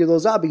need to figure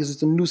those out because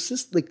it's a new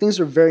system. Like things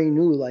are very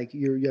new. Like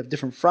you have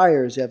different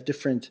fryers, you have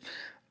different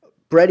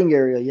breading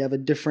area, you have a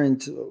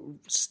different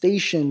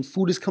station.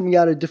 Food is coming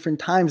out at different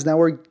times. Now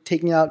we're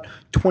taking out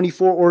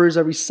 24 orders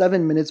every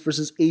 7 minutes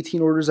versus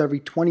 18 orders every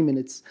 20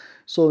 minutes.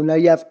 So now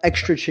you have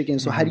extra chicken.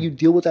 So how do you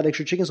deal with that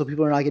extra chicken so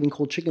people are not getting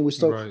cold chicken,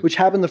 which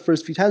happened the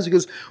first few times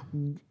because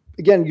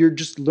again, you're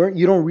just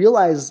you don't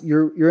realize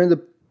you're in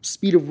the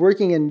speed of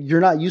working and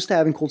you're not used to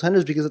having cold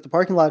tenders because at the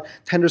parking lot,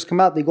 tenders come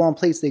out, they go on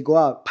plates, they go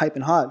out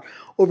piping hot.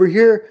 Over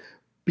here,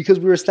 because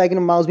we were stacking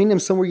them miles medium,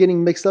 some were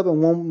getting mixed up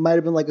and one might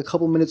have been like a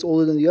couple minutes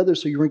older than the other,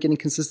 so you weren't getting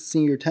consistency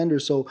in your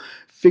tenders. So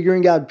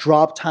figuring out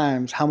drop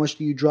times, how much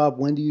do you drop,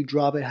 when do you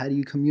drop it, how do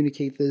you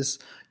communicate this,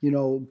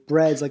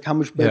 breads, like how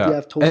much bread do you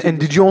have toasted. And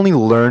did you only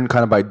learn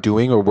kind of by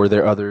doing, or were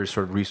there other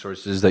sort of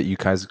resources that you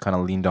guys kind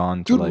of leaned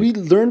on to? Dude, we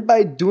learned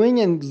by doing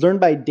and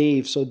learned by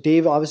Dave. So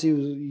Dave obviously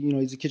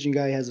was, he's a kitchen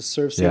guy, he has a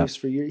serve service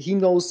for years. He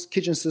knows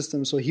kitchen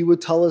systems, so he would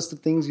tell us the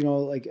things,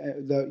 like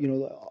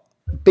the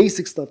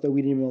basic stuff that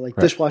we didn't even know, like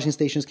dishwashing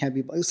stations can't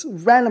be,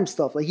 random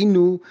stuff. Like he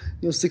knew,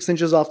 6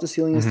 inches off the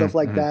ceiling and stuff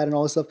like that and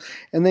all this stuff.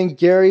 And then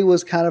Gary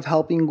was kind of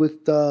helping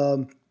with,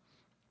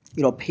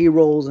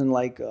 payrolls and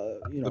like,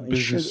 the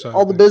business side,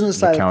 all the business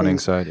side, accounting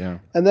of side, yeah.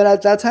 And then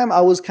at that time,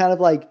 I was kind of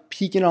like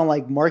peaking on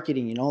like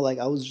marketing, like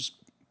I was just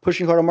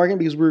pushing hard on marketing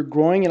because we were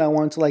growing and I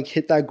wanted to like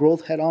hit that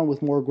growth head on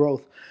with more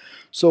growth.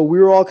 So we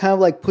were all kind of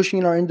like pushing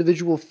in our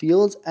individual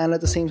fields and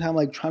at the same time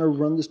like trying to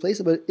run this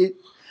place. But it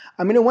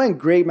went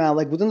great, man.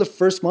 Like within the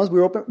first month,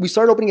 we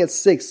started opening at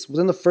 6.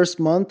 Within the first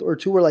month or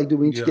two, we're like, dude,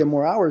 we need to get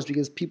more hours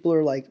because people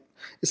are like,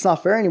 it's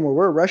not fair anymore.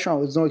 We're a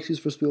restaurant. There's no excuse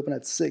for us to be open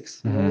at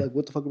 6. Like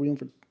what the fuck are we doing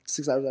for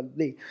 6 hours out of the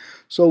day?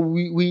 So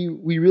we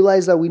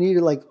realized that we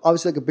needed like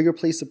obviously like a bigger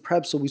place to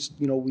prep. So we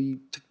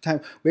took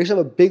time. We actually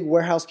have a big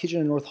warehouse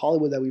kitchen in North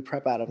Hollywood that we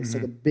prep out of. It's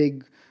like a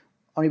big,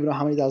 I don't even know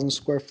how many thousand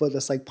square foot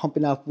that's like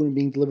pumping out food and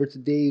being delivered to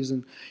Dave's.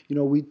 And,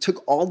 we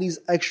took all these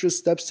extra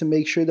steps to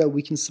make sure that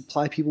we can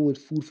supply people with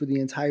food for the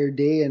entire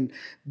day. And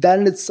that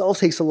in itself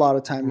takes a lot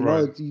of time,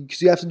 because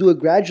you have to do it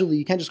gradually.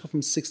 You can't just go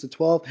from 6 to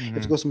 12. You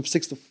have to go from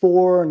 6 to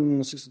 4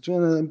 and 6 to 2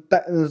 and then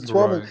back to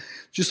 12. And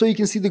just so you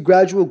can see the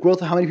gradual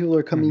growth of how many people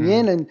are coming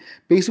in. And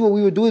basically what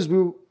we would do is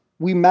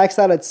we maxed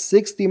out at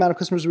 6 the amount of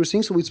customers we were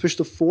seeing, so we'd switch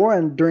to 4,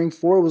 and during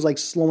 4 it was like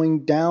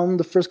slowing down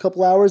the first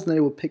couple hours, and then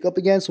it would pick up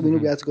again, so we knew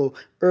we had to go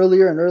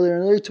earlier and earlier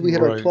and earlier till we hit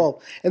our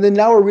 12. And then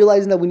now we're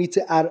realizing that we need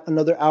to add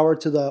another hour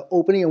to the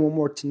opening and one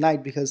more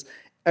tonight, because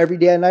every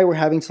day at night we're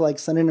having to like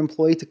send an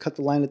employee to cut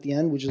the line at the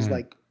end, which is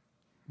like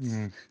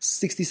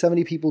 60,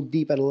 70 people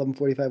deep at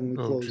 11:45 when we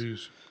close.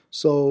 Geez.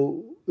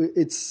 So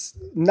it's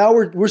now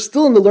we're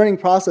still in the learning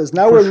process.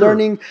 Now we're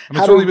learning.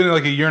 It's only been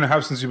like a year and a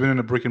half since you've been in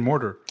a brick and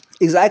mortar.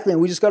 Exactly,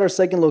 and we just got our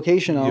second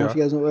location. I don't know if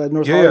you guys know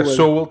North Hollywood. Yeah.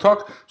 So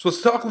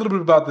let's talk a little bit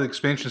about the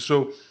expansion.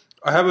 So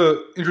I have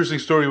an interesting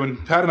story. When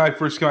Pat and I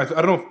first came, I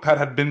don't know if Pat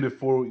had been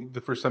before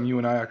the first time you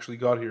and I actually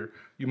got here.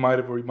 You might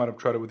have, or you might have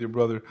tried it with your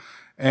brother.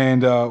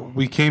 And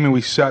we came and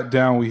we sat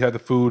down. We had the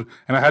food,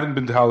 and I hadn't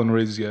been to Howlin'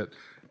 Ray's yet.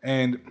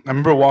 And I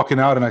remember walking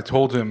out, and I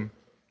told him,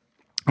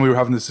 and we were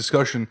having this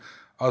discussion.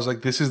 I was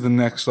like, "This is the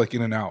next like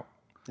In-N-Out."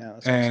 Yeah,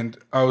 and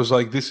awesome. I was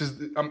like, "This is,"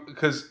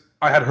 because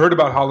I had heard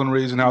about Howlin'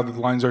 Ray's and how the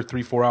lines are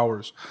 3-4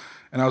 hours,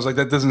 and I was like,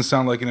 "That doesn't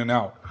sound like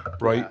In-N-Out,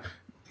 right?"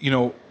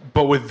 Yeah.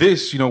 But with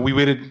this, we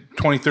waited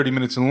 20, 30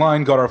 minutes in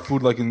line, got our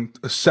food like in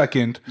a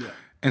second. Yeah.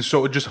 And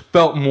so it just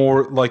felt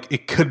more like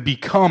it could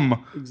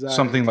become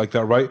something like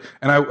that, right?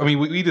 And I mean,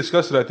 we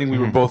discussed it. I think we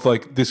were both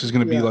like, this is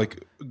going to be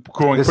like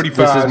growing pretty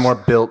fast. This is more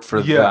built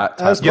for that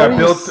type.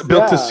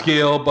 Built to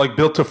scale, like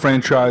built to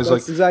franchise.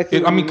 That's like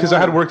exactly. I mean, because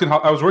I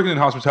was working in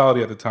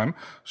hospitality at the time,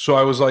 so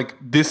I was like,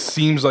 this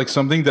seems like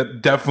something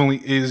that definitely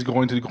is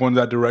going to go in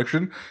that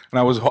direction. And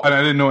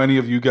I didn't know any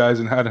of you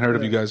guys and hadn't heard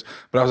of you guys,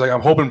 but I was like,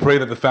 I'm hoping and pray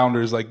that the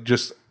founders like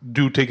just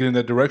do take it in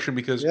that direction,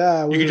 because you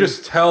can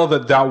just tell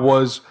that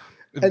was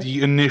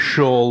the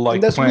initial like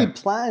and that's plan. What we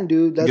planned,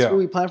 dude. That's what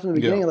we planned from the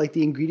beginning. Like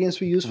the ingredients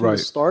we used from the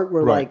start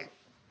were like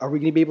are we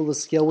going to be able to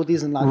scale with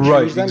these and not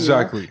Right, change them?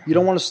 exactly. You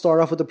don't want to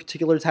start off with a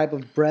particular type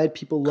of bread.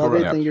 People love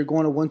Correct. it. Then you're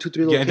going to 1, 2,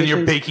 3 Yeah, locations. and then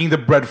you're baking the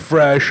bread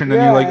fresh, and then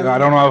Yeah, you're like, and- I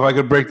don't know if I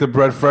could break the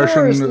bread fresh Of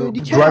course, and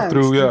dude, you drive can't.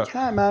 through. Yeah, You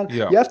can't, man.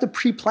 Yeah. You have to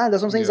pre-plan.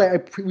 That's what I'm saying. Yeah.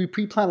 Is like we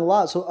pre-plan a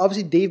lot. So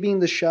obviously, Dave being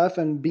the chef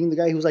and being the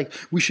guy who's like,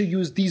 we should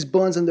use these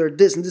buns and they're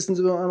this and this and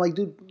this. I'm like,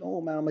 dude, no,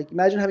 man. I'm like,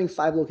 imagine having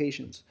 5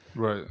 locations.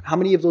 Right. How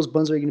many of those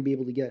buns are you going to be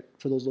able to get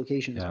for those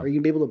locations? Yeah. Are you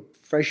going to be able to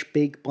fresh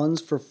bake buns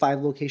for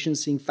 5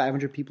 locations, seeing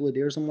 500 people a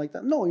day or something like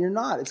that? No, you're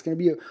not. It's going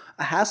to be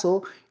a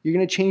hassle. You're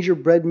going to change your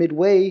bread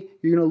midway.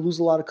 You're going to lose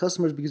a lot of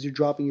customers because you're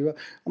dropping your.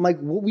 I'm like,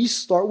 what we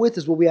start with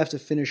is what we have to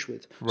finish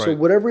with. So Right.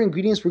 whatever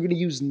ingredients we're going to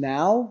use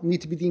now need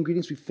to be the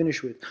ingredients we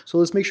finish with. So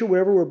let's make sure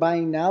whatever we're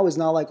buying now is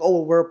not like, oh,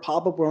 well, we're a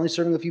pop up. We're only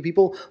serving a few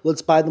people.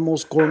 Let's buy the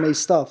most gourmet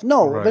stuff.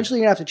 No, Right. eventually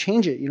you're going to have to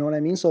change it. You know what I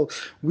mean? So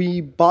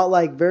we bought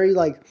like very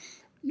like.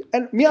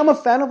 And me, I'm a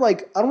fan of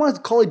like, I don't want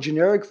to call it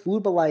generic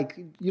food, but like,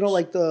 you know,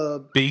 like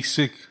the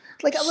Basic,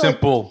 like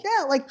simple.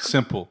 yeah, like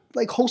Simple.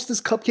 like Hostess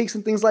cupcakes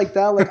and things like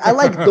that. Like I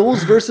like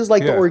those versus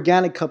like the Yeah.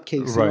 organic cupcakes.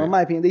 You know, Right. in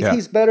my opinion, they Yeah.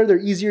 taste better. They're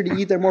easier to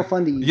eat. They're more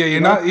fun to eat. Yeah, you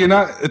you're know?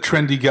 not a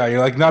trendy guy. You're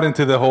like not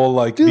into the whole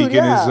like Dude,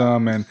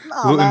 veganism yeah. and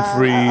Nah, gluten man,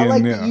 free. I like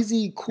and, the yeah.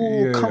 easy,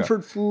 cool, Yeah, yeah.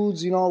 comfort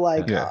foods. You know,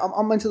 like Yeah.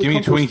 I'm into the Give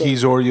me comfort Twinkies,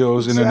 stuff.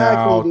 Oreos, In and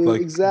Exactly, Out, dude,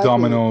 like exactly.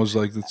 Domino's,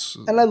 like it's.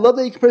 And I love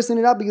that you compare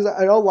it out because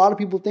I know a lot of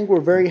people think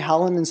we're very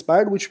Howlin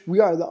inspired, which we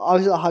are.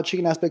 Obviously, the hot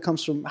chicken aspect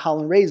comes from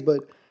Howlin Rays,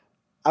 but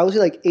I would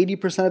say like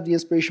 80% of the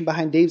inspiration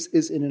behind Dave's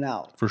is In and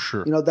Out. For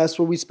sure. You know, that's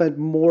where we spent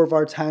more of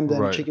our time than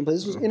Right. chicken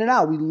places. This was In and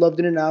Out. We loved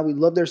In and Out. We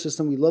loved their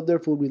system. We loved their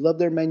food. We loved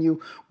their menu.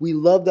 We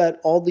loved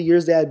that all the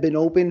years they had been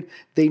open,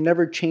 they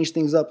never changed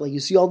things up. Like you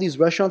see all these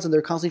restaurants and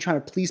they're constantly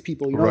trying to please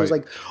people. You know, it's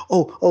Right. like,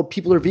 oh,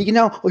 people are vegan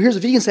now. Oh, here's a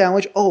vegan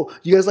sandwich. Oh,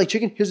 you guys like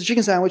chicken? Here's a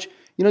chicken sandwich.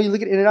 You know, you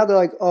look at In and Out, they're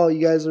like, oh, you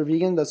guys are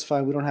vegan? That's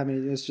fine. We don't have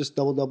anything. It's just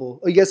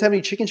double. Oh, you guys have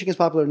any chicken? Chicken's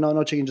popular.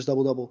 No chicken, just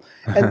double.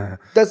 And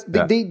that's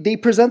they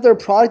present their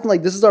product and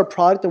like, this is our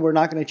product and we're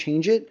not going to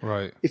change it.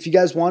 Right. If you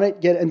guys want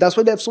it, get it. And that's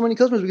why they have so many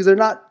customers because they're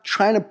not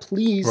trying to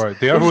please. Right.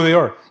 They are who they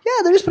are.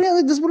 Yeah, they're just putting out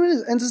like this is what it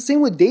is. And it's the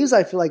same with Dave's,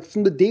 I feel like.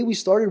 From the day we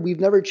started, we've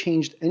never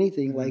changed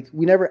anything. Mm-hmm. Like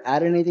we never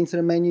added anything to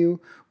the menu.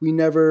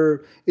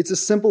 It's a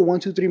simple 1,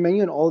 2, 3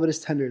 menu and all of it is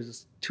tenders.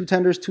 It's 2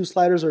 tenders, 2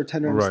 sliders, or a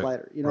tender and a Right,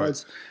 slider. You know,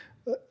 right.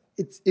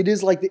 it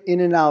is like the In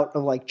and Out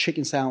of like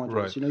chicken sandwiches.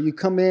 Right. You know, you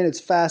come in, it's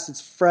fast,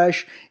 it's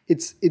fresh,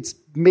 it's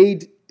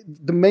made.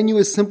 The menu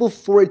is simple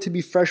for it to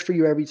be fresh for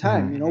you every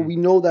time. Mm-hmm. You know, we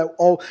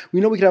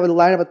know we could have a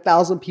line of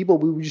 1,000 people.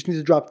 We just need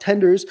to drop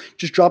tenders,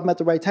 just drop them at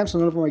the right time so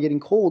none of them are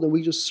getting cold, and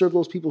we just serve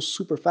those people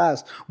super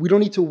fast. We don't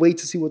need to wait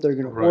to see what they're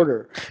going to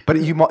order.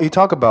 But you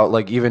talk about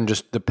like even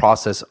just the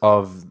process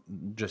of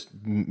just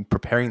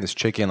preparing this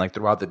chicken like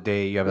throughout the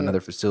day. You have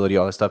another facility,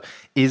 all this stuff.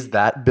 Is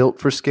that built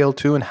for scale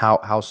too, and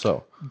how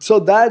so? So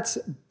that's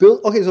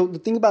built. Okay, so the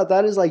thing about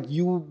that is like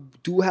you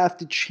do have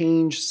to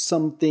change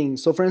some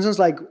things. So for instance,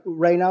 like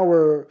right now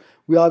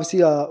we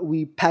obviously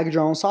we package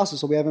our own sauces.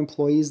 So we have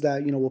employees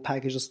that will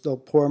package us, they'll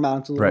pour them out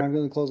until we're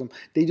going to close them.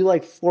 They do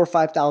like 4,000 or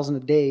 5,000 a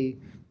day.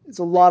 It's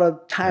a lot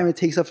of time it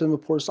takes up for them to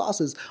pour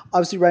sauces.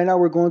 Obviously, right now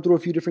we're going through a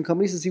few different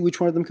companies to see which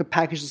one of them can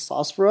package the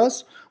sauce for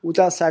us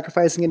without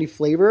sacrificing any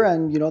flavor.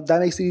 And that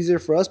makes it easier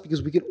for us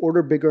because we can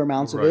order bigger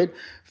amounts of it.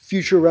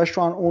 Future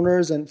restaurant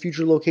owners and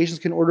future locations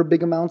can order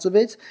big amounts of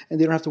it, and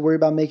they don't have to worry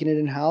about making it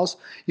in house.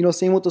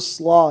 Same with the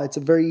slaw. It's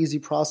a very easy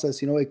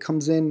process. It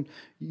comes in.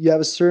 You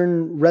have a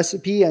certain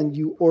recipe, and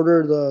you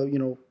order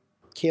the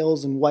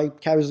kales and white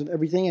cabbages and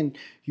everything, and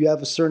you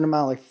have a certain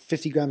amount, like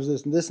 50 grams of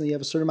this and this, and you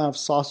have a certain amount of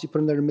sauce you put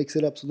in there to mix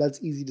it up, so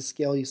that's easy to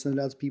scale. You send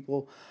it out to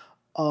people.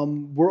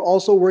 We're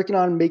also working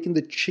on making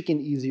the chicken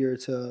easier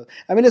to.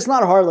 I mean, it's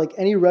not hard. Like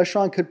any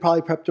restaurant could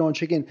probably prep their own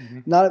chicken. Mm-hmm.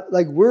 Not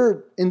like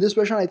we're in this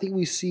restaurant. I think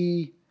we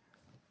see,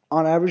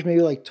 on average,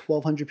 maybe like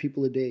 1,200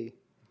 people a day.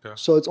 Okay.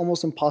 So it's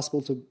almost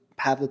impossible to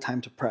have the time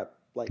to prep.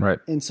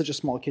 In such a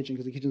small kitchen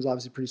because the kitchen is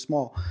obviously pretty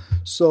small.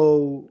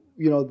 So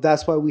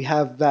that's why we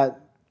have that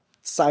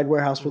side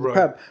warehouse for the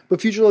prep. But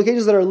future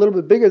locations that are a little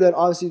bit bigger, that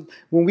obviously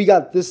when we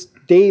got this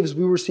Dave's,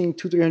 we were seeing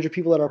 200-300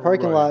 people at our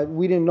parking lot.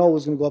 We didn't know it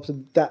was going to go up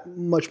to that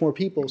much more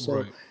people.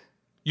 So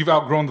you've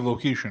outgrown the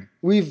location.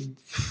 We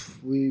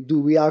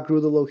outgrew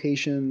the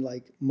location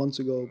like months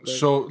ago.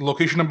 So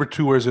location number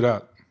 2, where is it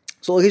at?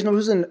 So location number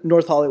 2 is in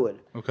North Hollywood.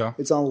 Okay.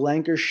 It's on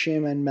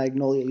Lancashire and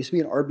Magnolia. It used to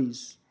be an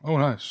Arby's. Oh,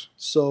 nice.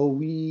 So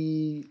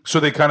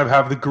they kind of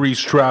have the grease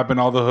trap and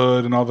all the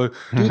hood and all the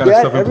kind of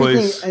stuff in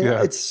place. And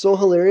it's so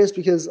hilarious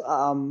because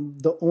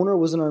the owner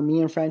was an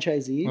Armenian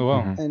franchisee. Oh,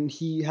 wow. And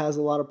he has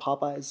a lot of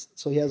Popeyes.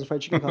 So he has a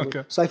fried chicken combo.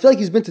 Okay. So I feel like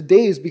he's been to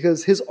Dave's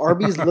because his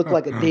Arby's looked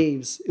like a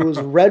Dave's. It was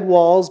red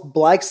walls,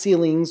 black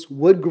ceilings,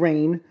 wood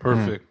grain.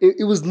 Perfect.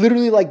 It was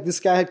literally like this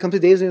guy had come to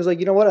Dave's and he was like,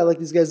 you know what? I like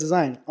this guy's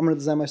design. I'm going to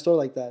design my store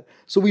like that.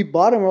 So we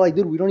bought him. We're like,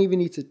 dude, we don't even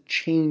need to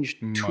change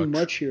too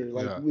much here.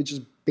 Which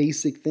is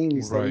basic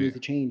things that we need to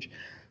change.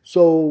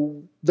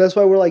 So that's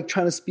why we're like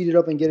trying to speed it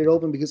up and get it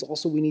open, because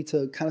also we need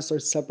to kind of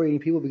start separating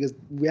people because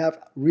we have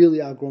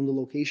really outgrown the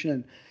location,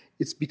 and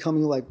it's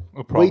becoming like A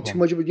way problem. too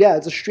much of it. Yeah,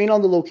 it's a strain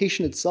on the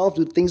location itself.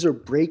 Dude, things are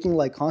breaking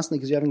like constantly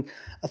because you're having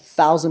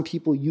 1,000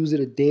 people use it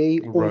a day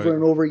over Right.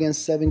 and over again,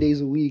 7 days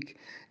a week.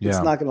 It's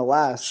Yeah. not going to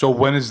last. So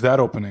when is that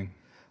opening?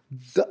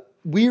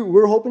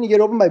 We're hoping to get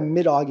open by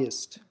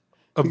mid-August.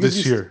 Of Because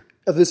this you- year?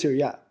 Of this year,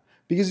 yeah.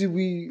 Because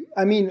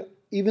I mean,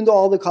 even though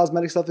all the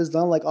cosmetic stuff is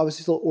done, like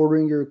obviously still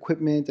ordering your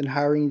equipment and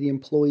hiring the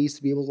employees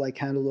to be able to like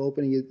handle the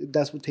opening,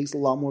 that's what takes a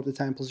lot more of the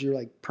time. Plus you're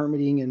like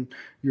permitting and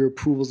your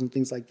approvals and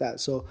things like that.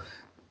 So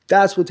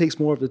that's what takes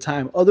more of the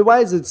time.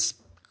 Otherwise, it's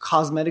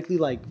cosmetically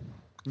like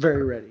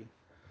very ready.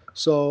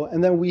 So,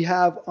 and then we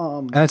have,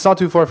 And it's not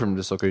too far from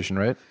this location,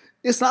 right?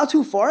 it's not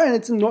too far, and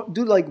it's in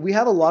dude. Like we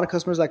have a lot of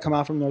customers that come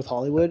out from North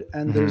Hollywood,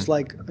 and there's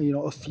like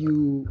a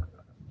few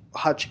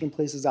hot chicken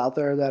places out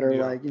there that are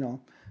like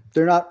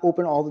they're not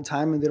open all the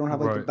time, and they don't have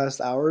like the Right. best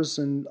hours.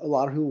 And a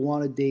lot of people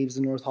wanted Dave's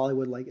in North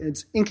Hollywood. Like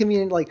it's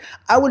inconvenient. Like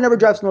I would never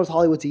drive to North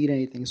Hollywood to eat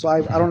anything, so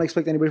I don't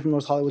expect anybody from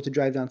North Hollywood to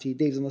drive down to eat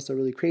Dave's unless they're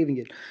really craving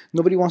it.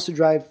 Nobody wants to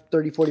drive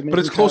 30, 40 minutes. But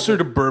it's in closer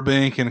traffic. to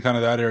Burbank and kind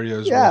of that area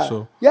as Yeah, well.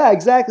 So yeah,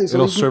 exactly. So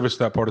it'll you can- service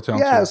that part of town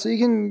yeah, too. so you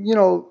can,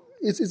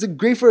 it's a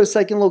great for a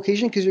second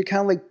location because you're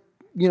kind of like,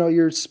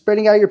 you're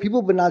spreading out your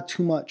people, but not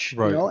too much,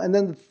 Right. And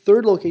then the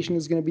third location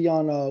is going to be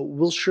on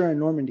Wilshire and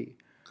Normandy.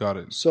 Got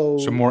it. So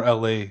more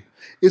LA.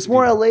 it's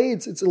more LA.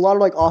 It's a lot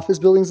of like office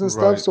buildings and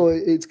stuff. Right. So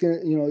it's gonna,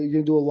 you're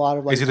gonna do a lot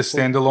of like. Is it a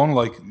standalone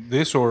like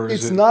this or is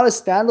It's it? not a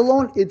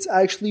standalone. It's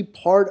actually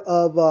part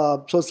of.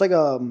 So it's like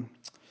a.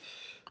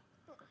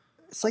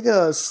 It's like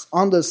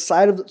on the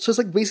side of. So it's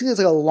like basically it's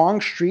like a long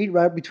street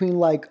right between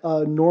like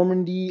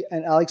Normandy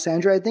and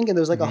Alexandria, I think. And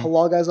there's like a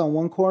halal guys on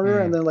one corner,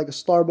 and then like a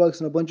Starbucks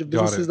and a bunch of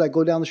Got businesses it. that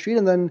go down the street,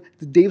 and then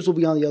the Dave's will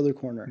be on the other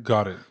corner.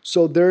 Got it.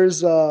 So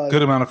there's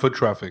Good amount of foot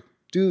traffic.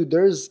 dude,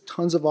 there's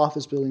tons of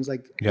office buildings.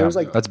 Like Yeah, there's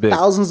like that's big.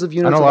 thousands of I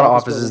units. know a lot of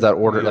office offices buildings.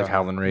 that order Yeah. like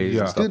Howlin' Rays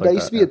Yeah. and stuff Dude, like that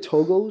used to be yeah. at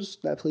Togo's.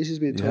 That place used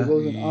to be at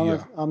Togo's.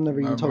 And I'm never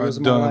eating Togo's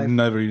in my done- life.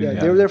 never eaten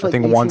it. They were there for I like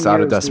think 18 once out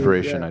of years, dude.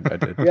 desperation, Yeah. I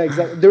did. Yeah,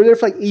 exactly. They were there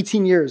for like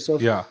 18 years. So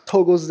if Yeah.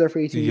 Togo's is there for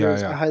 18 Yeah,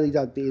 years, yeah. I highly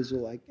doubt Dave's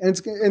will like.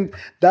 And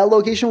that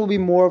location will be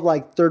more of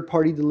like third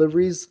party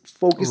deliveries,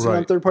 focusing on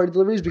Right. third party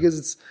deliveries because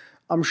it's.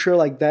 I'm sure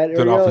like that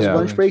area office is lunch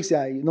buildings. breaks.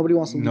 Yeah, nobody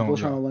wants to be No,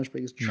 bullshit no. on a lunch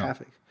break. It's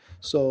traffic.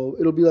 So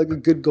it'll be like a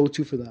good go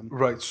to for them.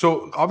 Right.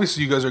 So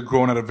obviously you guys are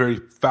growing at a very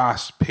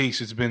fast pace.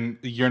 It's been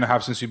a year and a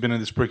half since you've been in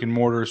this brick and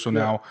mortar. So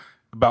now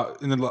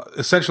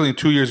essentially in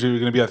 2 years, you're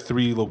going to be at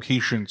 3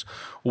 locations.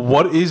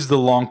 What is the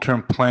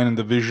long-term plan and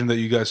the vision that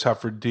you guys have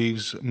for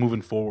Dave's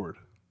moving forward?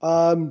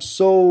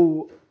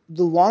 So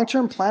the long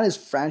term plan is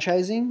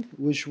franchising,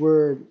 which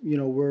we're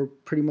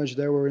pretty much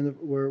there. We're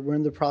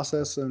in the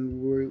process,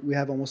 and we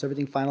have almost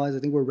everything finalized. I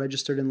think we're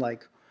registered in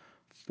like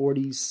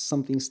 40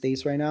 something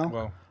states right now.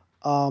 Well,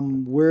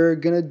 We're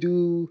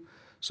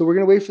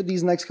gonna wait for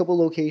these next couple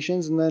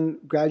locations, and then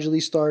gradually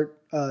start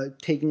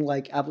taking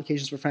like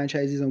applications for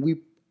franchisees. And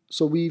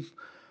we've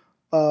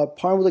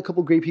partnered with a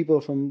couple great people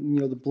from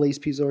the Blaze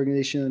Pizza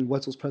organization and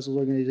Wetzel's Pretzels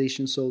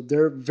organization. So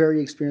they're very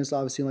experienced,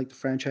 obviously, in like the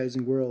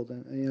franchising world.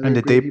 And And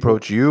did they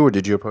approach you, or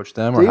did you approach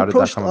them, or They how did that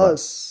approached come about?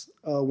 us.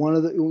 One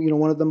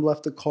of them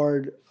left a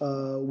card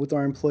with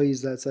our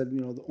employees that said,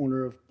 the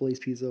owner of Blaze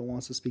Pizza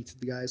wants to speak to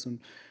the guys, and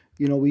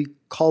we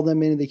called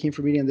them in and they came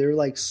for a meeting, and they're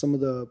like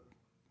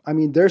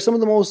they're some of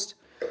the most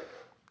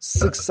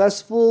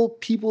successful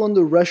people in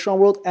the restaurant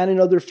world and in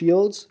other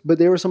fields, but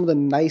they were some of the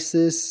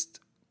nicest,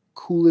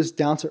 coolest,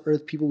 down to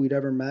earth people we'd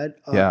ever met.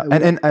 Yeah,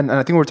 and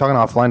I think we were talking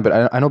offline,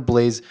 but I know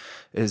Blaze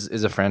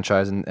is a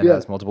franchise and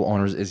has multiple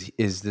owners.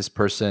 Is this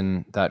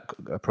person that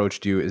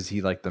approached you? Is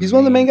he like the? He's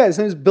one of the main guys. His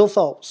name is Bill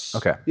Phelps.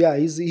 Okay. Yeah,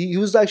 he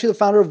was actually the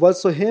founder of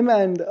Wetzel. So him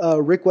and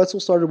Rick Wetzel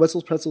started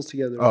Wetzel's Pretzels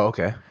together. Oh,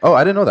 okay. Oh,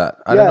 I didn't know that.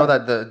 I didn't know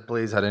that the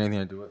Blaze had anything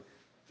to do with.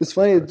 It's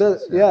funny. It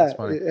does. Yeah, Yeah, it's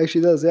funny. it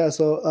actually does. Yeah.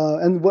 So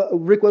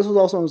Rick Wetzel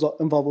was also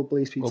involved with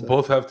Blaze Pizza. well,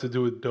 both have to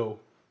do with dough.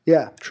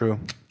 Yeah. True.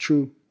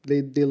 True.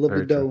 They love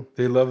the dough.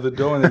 They love the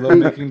dough and they love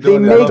making dough. They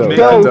and make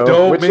love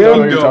dough. Which making dough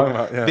are you dough. talking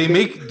about? Yeah. They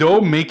make dough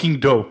making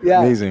dough.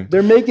 Yeah. Amazing.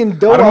 They're making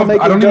dough I while don't,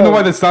 making I don't dough. even know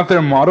why that's not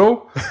their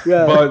motto,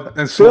 Yeah.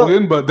 and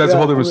slogan, but that's a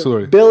whole different Yeah.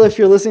 story. Bill, if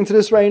you're listening to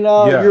this right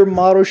now, Yeah. your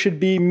motto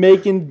should be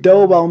making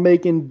dough while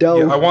making dough.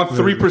 Yeah, I want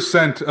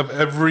 3% of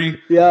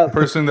every Yeah.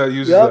 person that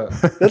uses Yep.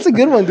 that. That's a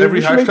good one, dude. Every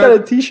We should make hashtag?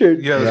 that a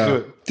t-shirt. Yeah, let's do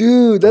it.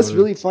 Dude, that's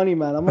really funny,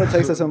 man. I'm gonna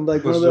text that something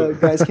like one of Let's the do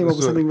it. guys came up Let's with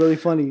do it. something really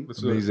funny.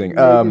 Let's do it. Amazing.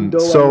 Making dough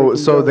while So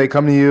making dough. they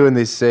come to you and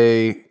they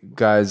say,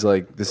 guys,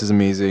 like this is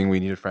amazing. We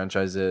need to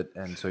franchise it,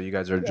 and so you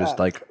guys are just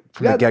Yeah. like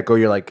from Yeah. the get go.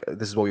 You're like,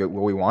 this is what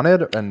we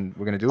wanted, and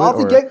we're gonna do Off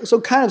it. the get, so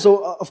kind of.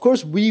 So of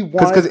course we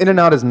want. Because In and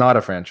Out is not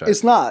a franchise.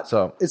 It's not.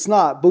 So it's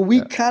not. But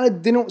we kind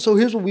of didn't. So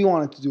here's what we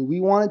wanted to do. We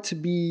wanted to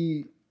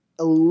be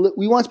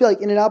we want to be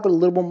like In and Out, but a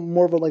little bit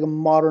more of like a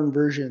modern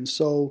version.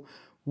 So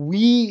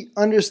we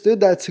understood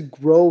that to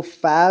grow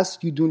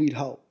fast, you do need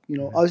help.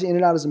 Obviously In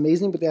and Out is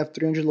amazing, but they have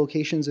 300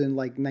 locations in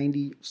like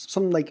 90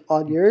 something like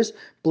odd years.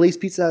 Blaze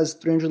Pizza has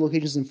 300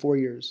 locations in 4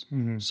 years.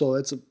 So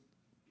it's a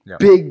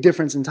big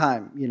difference in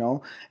time,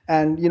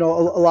 And a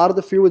lot of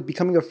the fear with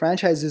becoming a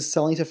franchise is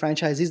selling to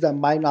franchisees that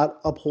might not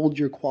uphold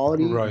your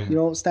quality, Right.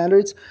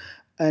 standards.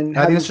 And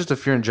I think it's just a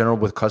fear in general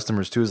with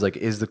customers too. Is like,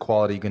 is the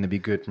quality going to be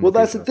good? Well,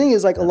 that's the thing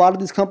is like a lot of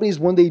these companies,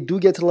 when they do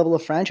get to the level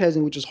of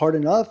franchising, which is hard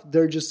enough,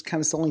 they're just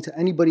kind of selling to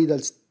anybody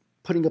that's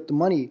putting up the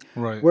money.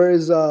 Right.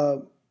 Whereas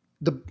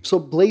so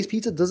Blaze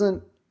Pizza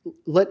doesn't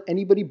let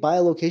anybody buy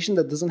a location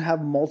that doesn't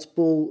have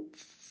multiple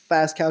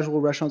fast casual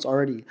restaurants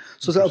already.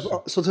 So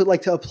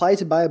to apply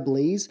to buy a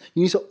Blaze,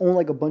 you need to own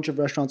like a bunch of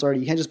restaurants already.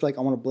 You can't just be like,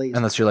 I want a Blaze.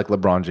 Unless you're like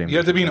LeBron James. You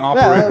have to be an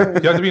operator.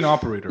 You have to be an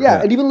operator.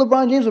 Yeah, and even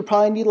LeBron James would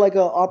probably need like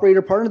an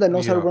operator partner that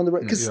knows how to run the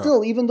because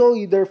still, even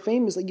though they're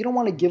famous, like you don't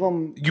want to give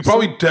them. You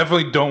probably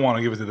definitely don't want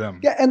to give it to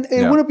them. Yeah, and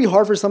it wouldn't be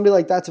hard for somebody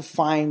like that to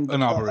find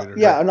an operator.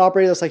 An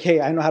operator that's like,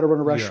 hey, I know how to run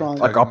a restaurant.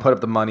 Like I'll put up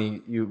the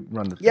money, you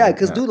run the thing. Yeah,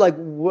 because dude, like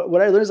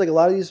what I learned is like a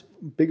lot of these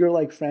bigger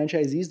like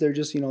franchisees, they're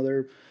just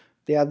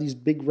they have these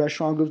big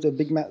restaurant groups, they're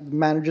big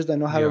managers that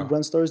know how to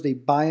run stores. They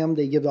buy them,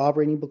 they give the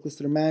operating booklets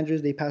to the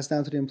managers, they pass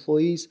down to the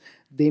employees.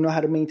 They know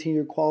how to maintain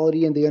your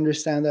quality, and they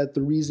understand that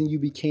the reason you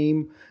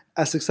became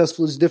as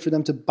successful as you did for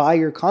them to buy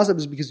your concept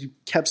is because you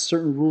kept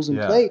certain rules in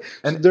play.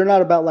 And so they're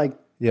not about like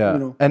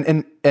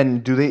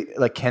and do they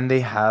like? Can they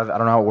have? I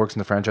don't know how it works in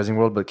the franchising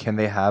world, but can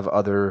they have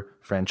other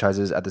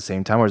franchises at the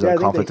same time, or is that a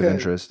conflict of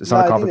interest? It's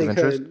not a conflict of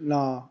interest.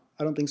 No,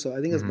 I don't think so.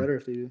 I think it's better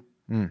if they do.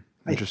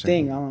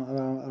 Interesting.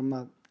 I'm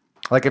not.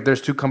 Like if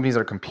there's two companies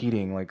that are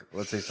competing, like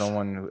let's say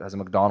someone who has a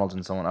McDonald's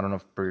and someone, I don't know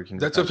if Burger King.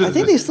 That's up to. I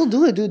think they still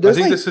do it, dude. I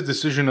think that's a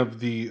decision of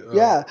the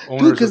owners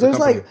dude. Because there's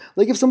like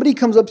if somebody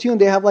comes up to you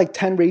and they have like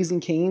 10 Raising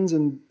Cane's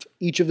and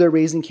each of their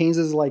Raising Cane's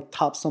is like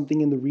top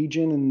something in the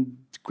region and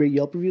great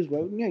Yelp reviews,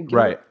 well,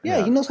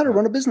 he knows how to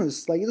run a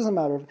business. Like it doesn't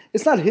matter.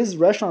 It's not his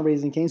restaurant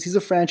Raising Cane's. He's a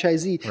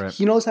franchisee. Right.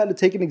 He knows how to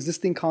take an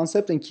existing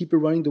concept and keep it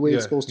running the way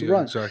it's supposed to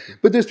run. Exactly.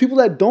 But there's people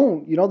that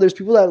don't. There's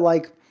people that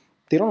like.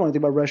 They don't know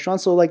anything about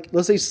restaurants. So, like,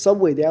 let's say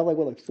Subway, they have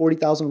like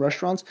 40,000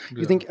 restaurants.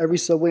 You think every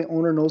Subway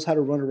owner knows how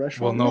to run a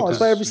restaurant? Well, no, that's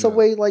why every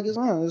Subway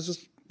it's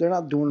just they're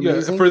not doing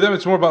amazing. For them,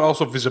 it's more about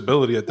also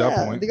visibility at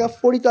that point. They got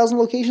 40,000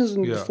 locations,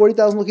 and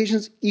 40,000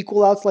 locations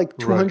equal out to like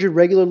 200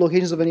 regular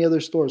locations of any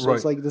other store. So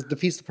it's like this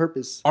defeats the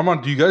purpose.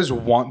 Arman, do you guys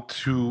want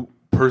to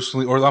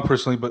personally, or not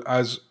personally, but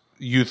as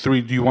you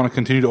three, do you want to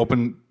continue to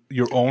open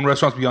your own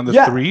restaurants beyond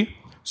the three?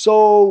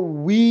 So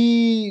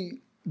we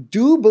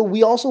do, but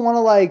we also want to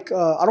like I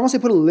don't want to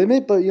say put a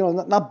limit, but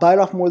not bite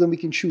off more than we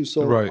can chew.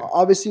 So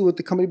obviously with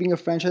the company being a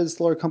franchise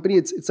still our company,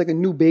 it's like a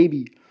new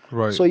baby.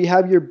 Right. So you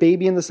have your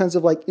baby in the sense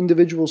of like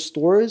individual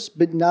stores,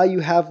 but now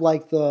you have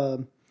like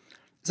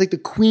it's like the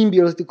queen bee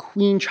or like the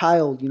queen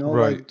child,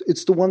 like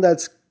it's the one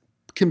that's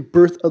can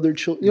birth other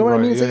children. You know what I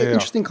mean? It's like an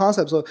interesting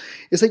concept. So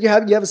it's like you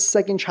have a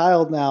second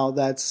child now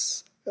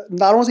that's I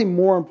don't want to say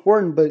more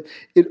important, but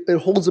it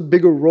holds a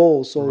bigger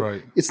role. So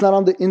it's not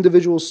on the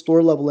individual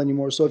store level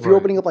anymore. So if you're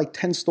opening up like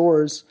 10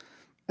 stores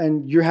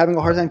and you're having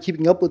a hard time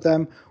keeping up with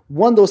them,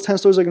 those 10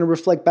 stores are going to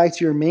reflect back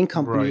to your main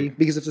company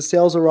because if the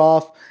sales are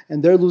off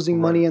and they're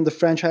losing money and the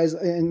franchise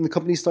and the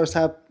company starts to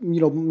have,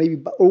 maybe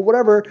or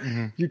whatever,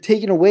 you're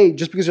taking away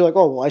just because you're like,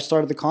 oh, well, I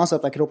started the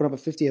concept. I could open up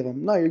 50 of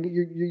them. No,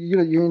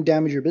 you're going to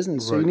damage your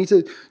business. So you need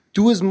to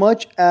do as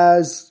much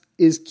as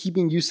is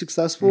keeping you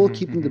successful,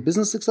 keeping the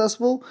business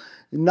successful,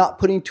 not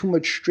putting too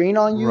much strain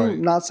on you,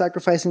 not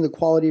sacrificing the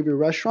quality of your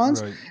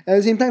restaurants, and at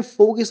the same time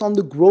focus on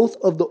the growth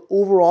of the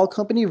overall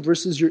company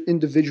versus your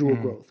individual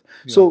growth.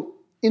 Yeah. So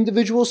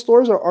individual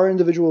stores are our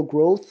individual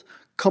growth.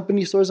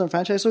 Company stores and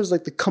franchise stores,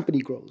 like the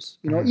company grows.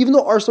 Even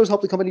though our stores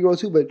help the company grow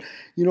too, but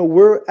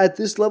we're at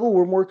this level,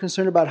 we're more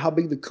concerned about how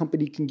big the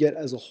company can get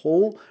as a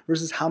whole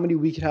versus how many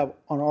we could have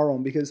on our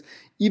own. Because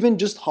even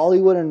just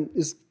Hollywood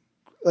is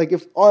like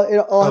if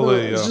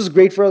it's just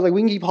great for us. Like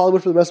we can keep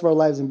Hollywood for the rest of our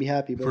lives and be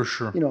happy. But, for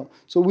sure.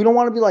 So we don't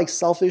want to be like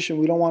selfish and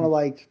we don't want to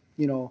like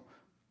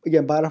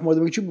again bite off more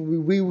than we chew. But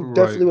we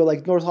definitely were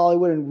like North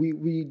Hollywood, and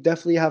we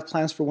definitely have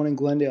plans for one in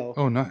Glendale.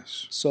 Oh,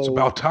 nice. So it's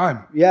about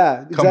time.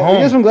 Yeah, come home.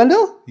 You guys from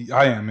Glendale?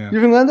 I am, man.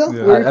 You're from Glendale?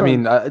 Yeah. Where are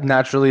you from? I mean,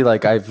 naturally,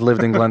 like I've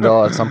lived in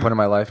Glendale at some point in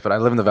my life, but I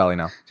live in the Valley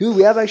now. Dude,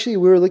 we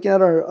were looking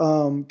at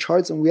our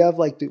charts, and we have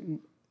like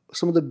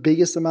some of the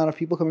biggest amount of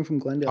people coming from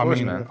Glendale. I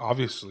mean,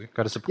 obviously.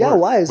 Got to support. Yeah,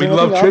 why? We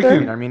love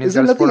chicken. Armenians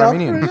got to support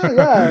Armenians.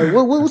 Yeah.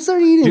 What's there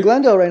eating in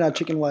Glendale right now,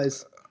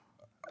 chicken-wise?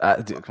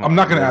 I'm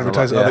not going to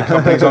advertise other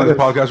companies on this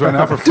podcast right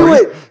now for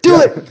free.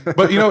 Do it.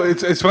 But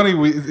it's funny.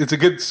 It's a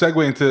good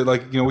segue into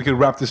we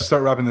could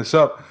start wrapping this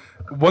up.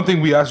 One thing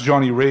we asked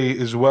Johnny Ray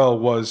as well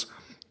was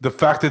the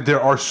fact that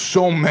there are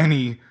so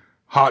many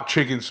hot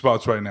chicken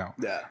spots right now.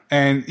 Yeah.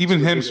 And even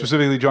him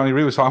specifically, Johnny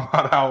Ray was talking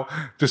about how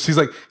he's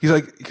like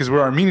because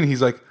we're Armenian.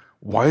 He's like,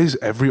 why is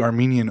every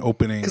Armenian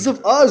opening? Because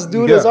of us,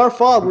 dude. It's our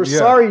fault. We're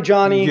sorry,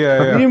 Johnny. We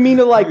didn't mean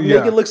to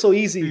make it look so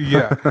easy.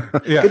 Yeah.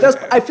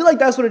 I feel like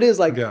that's what it is.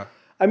 Like,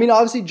 I mean,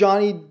 obviously,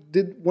 Johnny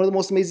did one of the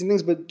most amazing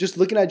things. But just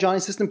looking at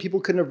Johnny's system, people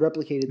couldn't have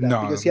replicated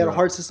that because he had a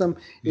hard system.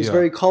 It was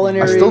very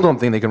culinary. I still don't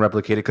think they can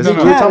replicate it because we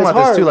were No, talking about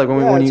hard. this too. Like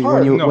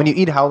when you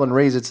eat Howlin'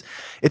 Rays,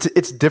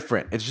 it's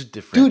different. It's just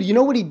different. Dude, you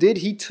know what he did?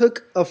 He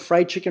took a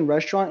fried chicken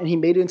restaurant and he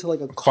made it into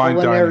like a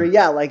culinary,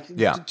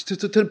 to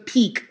the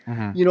peak.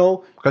 You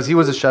know, because he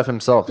was a chef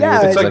himself.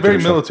 Yeah, it's like very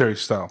military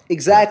style.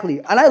 Exactly,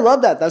 and I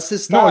love that. That's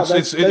his style. No,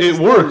 it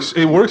works.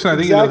 It works, and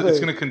I think it's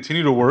going to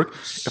continue to work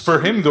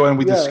for him though. And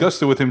we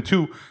discussed it with him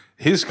too.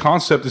 His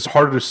concept is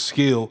harder to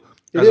scale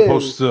as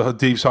opposed to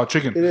Dave's Hot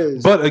Chicken. It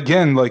is. But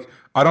again, like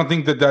I don't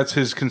think that that's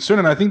his concern,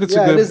 and I think that's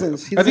it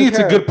isn't. I think it's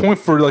a good point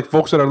for like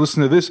folks that are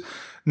listening to this.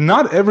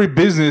 Not every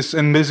business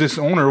and business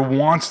owner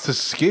wants to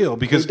scale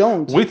because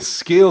with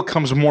scale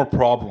comes more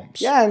problems.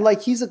 Yeah, and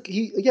like he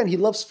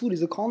loves food.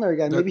 He's a culinary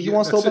guy. Maybe he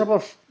wants to open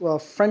up a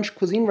French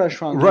cuisine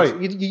restaurant. Right.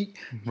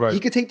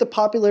 He could take the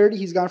popularity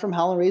he's gotten from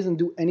Howlin' Rays and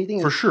do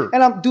anything. For sure.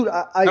 And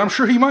I'm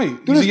sure he might.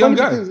 He's a young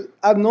guy.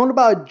 I've known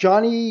about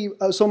Johnny.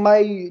 So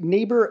my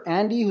neighbor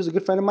Andy, who's a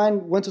good friend of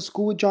mine, went to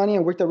school with Johnny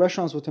and worked at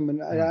restaurants with him.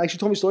 And I actually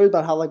told me stories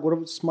about how like what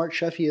a smart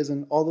chef he is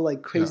and all the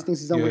like crazy things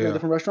he's done working at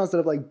different restaurants that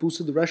have like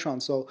boosted the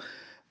restaurant. So.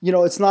 You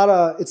know, it's not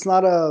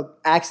a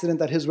accident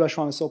that his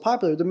restaurant is so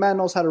popular. The man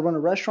knows how to run a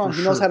restaurant.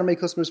 He knows how to make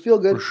customers feel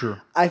good. For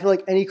sure. I feel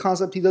like any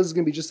concept he does is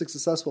going to be just as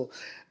successful.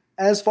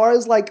 As far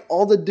as like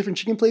all the different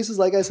chicken places,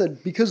 like I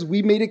said, because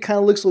we made it kind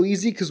of look so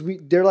easy because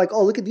they're like,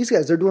 oh, look at these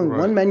guys. They're doing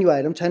one menu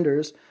item,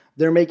 tenders.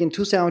 They're making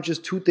 2 sandwiches,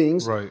 2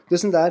 things,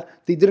 this and that.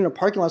 They did it in a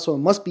parking lot, so it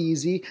must be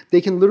easy. They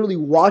can literally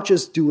watch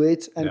us do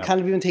it and kind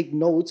of even take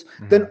notes.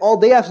 Then all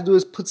they have to do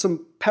is put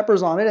some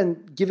peppers on it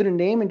and give it a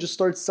name and just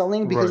start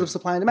selling because of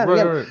supply and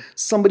demand.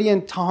 Somebody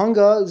in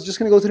Tahunga is just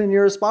going to go to the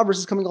nearest spot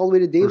versus coming all the way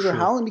to Dave's or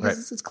Howlin'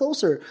 because it's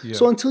closer. Yeah.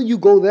 So until you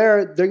go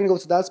there, they're going to go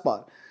to that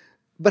spot.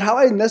 But how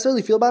I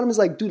necessarily feel about him is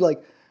like, dude,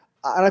 like,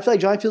 and I feel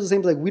like Johnny feels the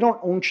same. Like, we don't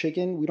own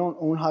chicken. We don't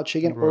own hot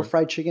chicken or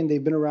fried chicken.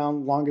 They've been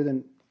around longer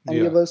than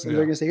any of us, and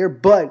they're going to stay here.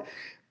 But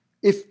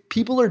if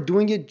people are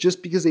doing it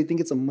just because they think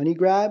it's a money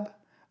grab,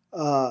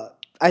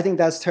 I think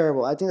that's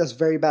terrible. I think that's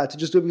very bad to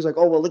just do it because like,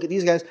 oh, well, look at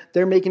these guys.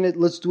 They're making it.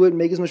 Let's do it.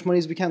 Make as much money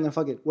as we can. Then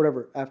fuck it.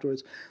 Whatever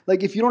afterwards.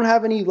 Like if you don't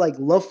have any like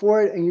love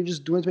for it and you're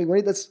just doing it to make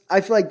money,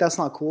 I feel like that's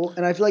not cool.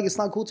 And I feel like it's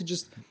not cool to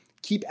just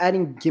keep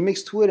adding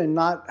gimmicks to it and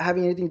not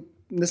having anything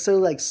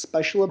necessarily like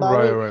special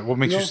about it. Right. What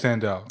makes you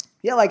stand out?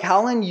 Yeah, like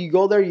Howlin', you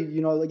go there,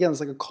 you know, again, it's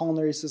like a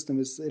culinary system.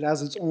 It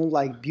has its own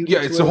like beauty.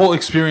 Yeah, it's the whole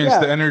experience,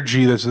 the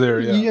energy that's there.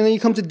 Yeah, and then you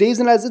come to Dave's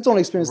and it has its own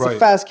experience. The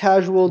fast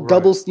casual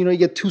doubles. You know, you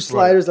get 2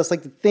 sliders. That's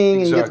like the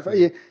thing.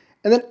 Exactly.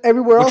 And then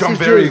everywhere else, which I'm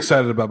very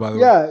excited about, by the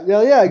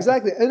way. Yeah,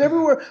 exactly. And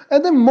everywhere,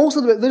 and then most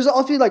of there's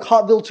also like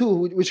Hotville too,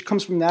 which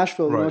comes from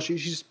Nashville. You know,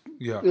 she's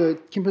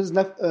Kim Prince's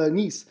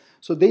niece,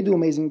 so they do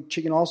amazing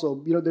chicken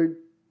also. You know,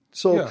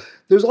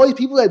 there's all these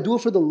people that do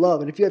it for the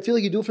love, and if I feel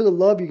like you do it for the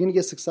love, you're gonna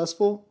get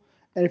successful.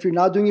 And if you're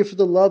not doing it for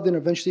the love, then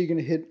eventually you're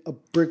going to hit a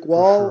brick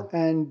wall.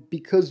 And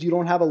because you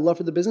don't have a love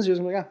for the business, you're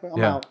just going to be like,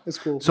 I'm out. It's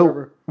cool.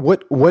 So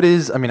what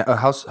is, I mean,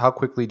 how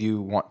quickly do you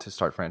want to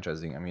start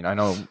franchising? I mean, I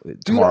know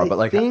tomorrow, but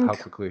like how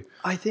quickly?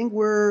 I think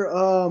we're,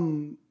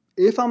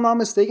 if I'm not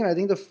mistaken, I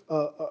think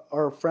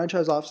our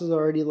franchise offices are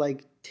already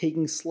like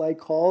taking slight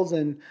calls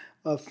and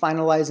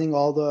finalizing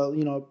all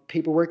the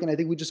paperwork. And I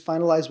think we just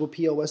finalized what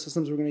POS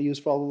systems we're going to use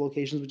for all the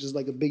locations, which is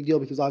like a big deal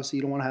because obviously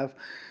you don't want to have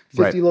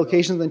 50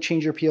 locations and then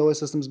change your POS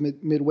systems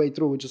midway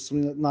through, which is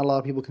something that not a lot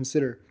of people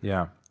consider.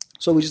 Yeah.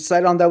 So we just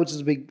decided on that, which is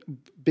a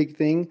big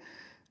thing.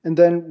 And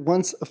then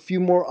once a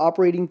few more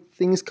operating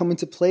things come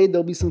into play,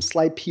 there'll be some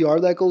slight PR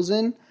that goes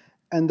in.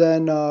 And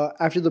then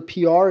after the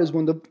PR is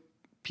when the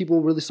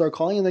people really start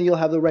calling, and then you'll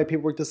have the right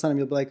paperwork to send them.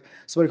 You'll be like,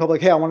 somebody call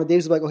like, hey, I want a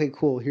Dave's. Like, okay,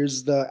 cool.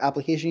 Here's the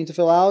application you need to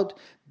fill out.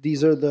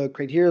 These are the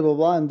criteria, blah,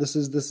 blah, and this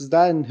is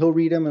that. And he'll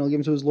read them and he'll give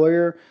them to his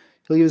lawyer.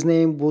 He'll give his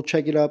name. We'll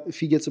check it up. If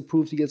he gets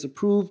approved, he gets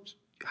approved.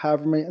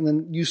 However many, and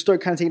then you start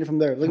kind of taking it from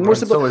there. Like more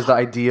simple. So is the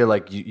idea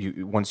like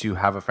you once you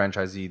have a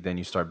franchisee, then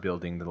you start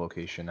building the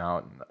location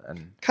out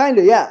and kind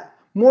of, yeah.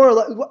 More or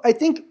less, I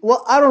think.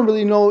 Well, I don't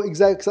really know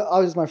exactly. Because I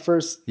was my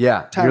first.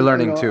 Yeah, time, you're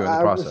learning too in the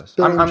process.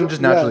 I'm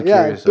just naturally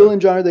curious. Yeah, Bill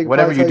and John, they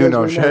whatever you do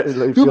know,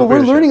 dude, but we're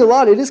learning a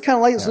lot. It is kind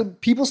of like so.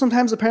 People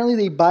sometimes apparently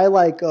they buy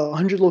like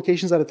 100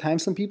 locations at a time.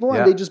 Some people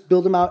and they just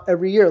build them out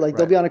every year. Like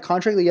they'll be on a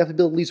contract that you have to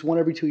build at least one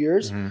every 2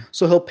 years. Mm-hmm.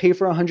 So he'll pay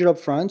for 100 up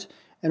front,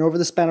 and over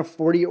the span of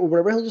 40 or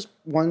whatever, he'll just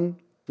one,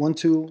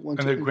 two. And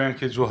their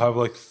grandkids will have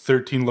like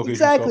 13 locations.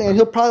 Exactly, and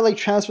he'll probably like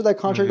transfer that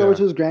contract over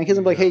to his grandkids and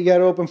be like, "Hey, you got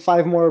to open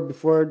 5 more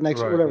before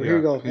next whatever. Here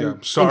you go. Yeah,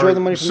 enjoy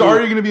the money. Sorry,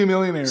 you're gonna be a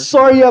millionaire.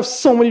 Sorry, you have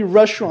so many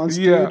restaurants,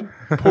 dude.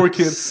 Poor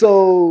kid.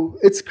 So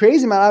it's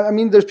crazy, man. I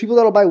mean, there's people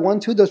that'll buy 1,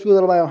 2. There's people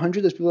that'll buy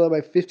 100. There's people that'll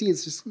buy 50.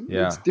 It's just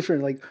it's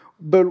different. Like,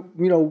 but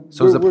you know.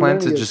 So is the plan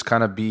to just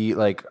kind of be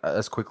like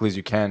as quickly as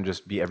you can,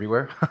 just be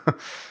everywhere?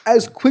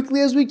 As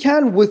quickly as we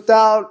can,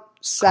 without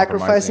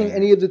sacrificing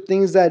any of the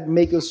things that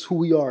make us who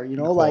we are. You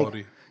know,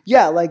 like.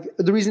 Yeah, like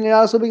the reason it's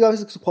not so big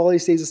obviously because quality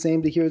stays the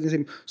same, the hero is the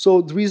same.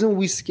 So the reason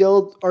we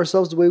scaled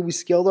ourselves the way we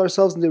scaled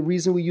ourselves and the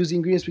reason we use the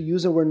ingredients we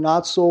use and we're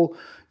not so,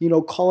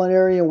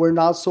 culinary, and we're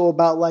not so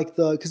about like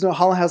because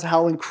Holland has a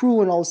Howland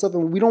crew and all this stuff,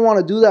 and we don't want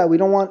to do that. We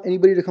don't want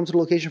anybody to come to the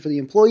location for the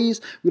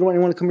employees. We don't want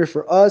anyone to come here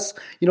for us.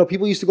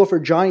 People used to go for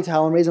Johnny to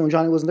Howland Raised, and when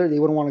Johnny wasn't there, they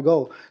wouldn't want to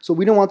go. So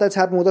we don't want that to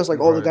happen with us. Like,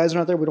 the guys are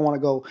not there, we don't want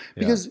to go.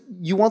 Because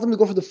you want them to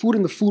go for the food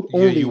and the food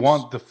only. Yeah, you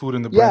want the food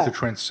and the brand to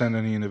transcend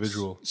any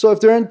individual. So if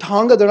they're in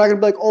Tonga, they're not going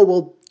to be like, oh,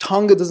 well,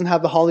 Tonga doesn't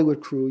have the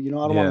Hollywood crew. I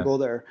don't want to go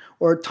there.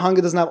 Or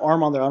Tonga doesn't have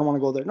Arman there. I don't want to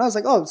go there. No, it's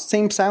like,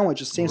 same sandwich.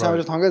 It's the same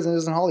sandwich as Tonga as it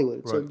is in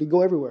Hollywood. So they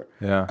go everywhere.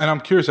 Yeah. And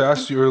I'm curious, I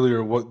asked you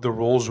earlier what the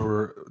roles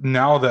were.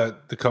 Now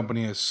that the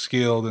company has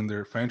scaled and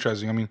they're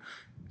franchising, I mean,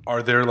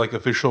 are there like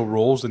official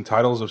roles and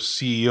titles of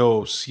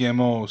CEO,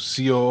 CMO,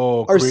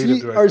 COO,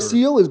 creative director? Our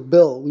CEO is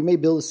Bill. We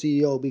made Bill the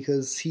CEO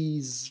because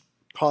he's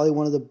probably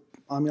one of the,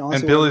 honestly.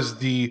 And Bill is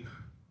the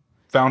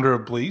founder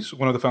of Blaze,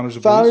 one of the founders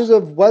of Blaze? Blaze?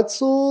 Of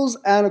Wetzel's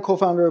and a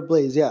co-founder of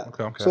Blaze, yeah.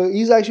 Okay. So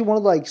he's actually one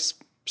of the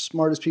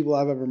smartest people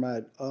I've ever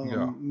met.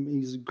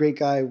 He's a great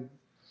guy,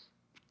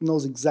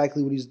 knows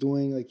exactly what he's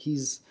doing. Like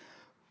he's,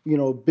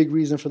 big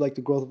reason for like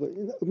the growth of it.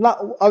 Not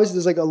obviously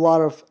there's like a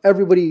lot of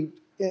everybody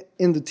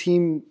in the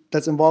team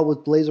that's involved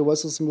with Blaze or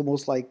Wetzel's, some of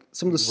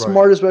the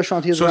smartest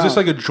restauranteurs So around. is this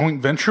like a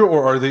joint venture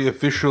or are they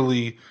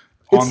officially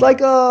It's like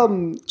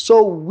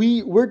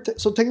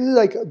so technically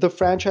like the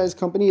franchise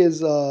company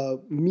is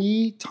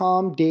me,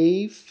 Tom,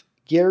 Dave,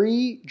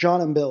 Gary, John,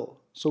 and Bill.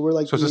 So we're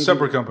like it's a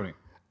separate company.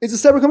 It's a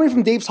separate company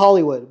from Dave's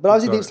Hollywood, but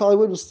obviously Dave's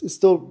Hollywood is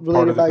still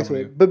related back to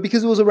it. But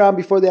because it was around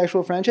before the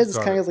actual franchise, it's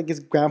kind of like his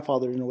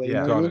grandfather in a way.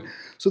 Yeah, you know what I mean?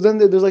 So then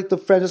there's like the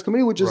franchise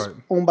company, which is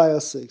owned by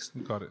us six.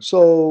 Got it.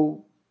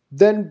 So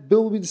then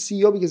Bill will be the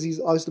CEO because he's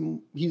obviously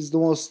the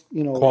most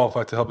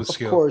qualified to help us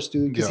scale. Of course,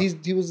 dude, because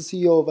he was the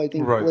CEO of I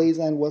think Blaze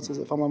and Wetzel's,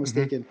 if I'm not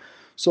mistaken.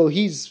 So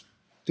he's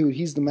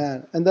the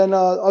man. And then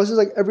obviously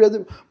like every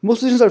other most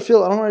positions are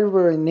filled. I don't know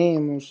everybody by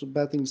name. It's a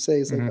bad thing to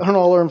say. It's like I don't know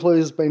all our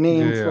employees by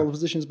name for all the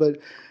positions, but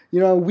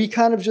we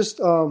kind of just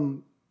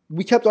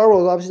we kept our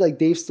roles. Obviously, like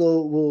Dave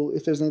still will.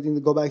 If there's anything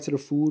to go back to the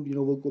food,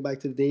 we'll go back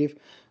to Dave.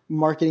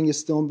 Marketing is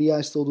still in BI.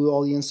 I still do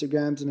all the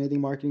Instagrams and anything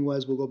marketing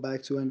wise we'll go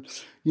back to. And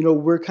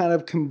we're kind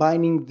of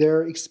combining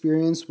their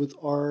experience with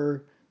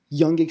our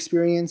young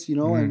experience.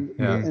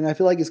 And I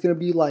feel like it's gonna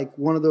be like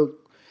one of the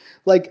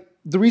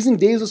the reason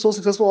Dave's was so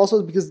successful also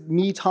is because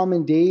me, Tom,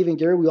 and Dave and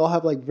Gary, we all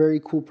have like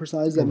very cool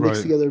personalities that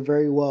mix together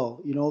very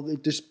well.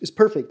 It's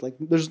perfect. Like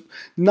there's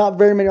not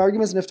very many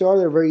arguments, and if there are,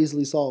 they're very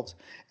easily solved.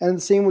 And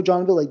the same with John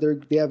and Bill. Like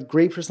they have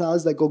great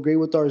personalities that go great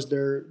with ours.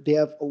 They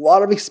have a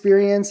lot of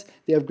experience.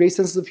 They have great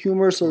senses of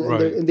humor. So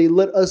and they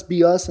let us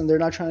be us, and they're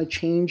not trying to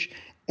change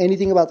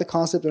anything about the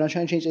concept. They're not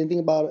trying to change anything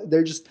about it.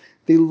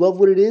 They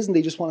love what it is, and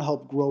they just want to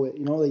help grow it.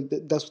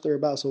 That's what they're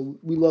about. So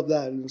we love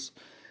that. And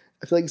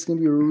I feel like it's going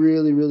to be a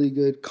really, really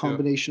good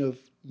combination of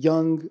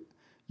young,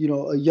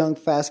 a young,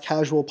 fast,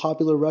 casual,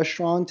 popular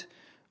restaurant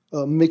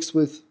mixed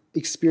with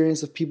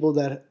experience of people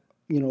that,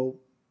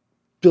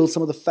 build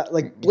some of the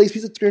like Blaze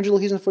Pizza 300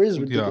 locations in 4 years is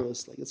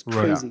ridiculous. Like it's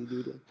crazy,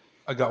 dude. Like,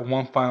 I got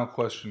one final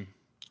question.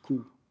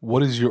 Cool.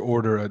 What is your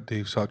order at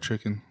Dave's Hot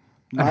Chicken?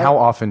 And how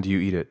often do you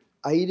eat it?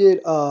 I eat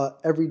it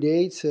every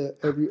day to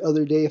every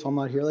other day if I'm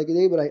not here like a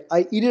day. But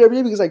I eat it every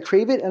day because I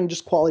crave it and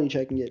just quality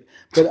checking it.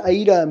 But I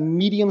eat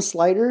medium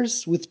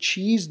sliders with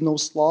cheese, no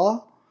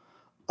slaw,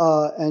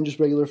 and just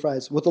regular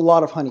fries with a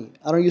lot of honey.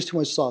 I don't use too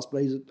much sauce, but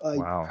I use it.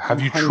 Wow.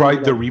 Have you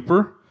tried the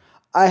Reaper?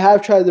 I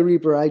have tried the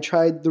Reaper. I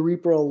tried the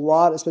Reaper a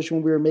lot, especially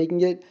when we were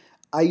making it.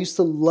 I used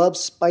to love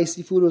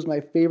spicy food. It was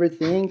my favorite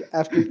thing.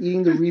 After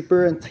eating the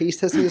Reaper and taste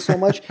testing it so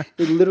much,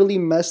 it literally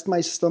messed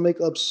my stomach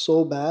up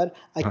so bad.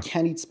 I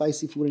can't eat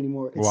spicy food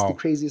anymore. It's the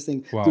craziest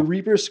thing. Wow. The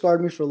Reaper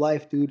scarred me for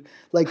life, dude.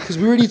 Like, because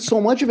we would eat so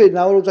much of it.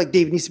 Now it was like,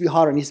 Dave, it needs to be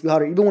hotter. It needs to be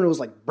hotter. Even when it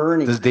was like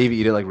burning. Does Dave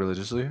eat it like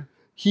religiously?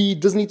 He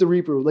doesn't eat the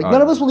Reaper. Like,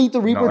 none of us will eat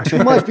the Reaper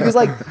too much because,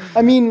 like,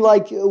 I mean,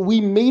 like,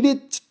 we made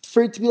it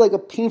for it to be like a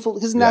painful,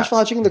 because in Nashville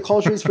hot chicken, the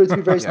culture is for it to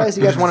be very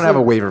spicy. You just want to have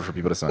a waiver for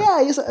people to sign. Yeah,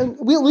 yes, and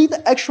we'll eat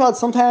the extra hot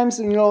sometimes,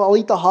 and I'll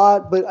eat the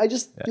hot, but I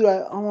just, dude,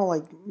 I don't know,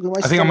 like.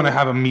 I think I'm gonna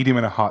have a medium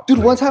and a hot. Dude,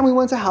 one time we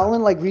went to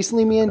Howland, like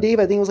recently, me and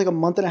Dave, I think it was like a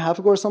month and a half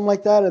ago or something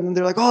like that, and then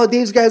they're like, "Oh,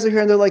 Dave's guys are here,"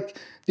 and they're like,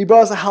 they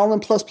brought us a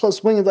Howland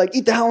plus wing, and they're like,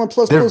 "Eat the Howland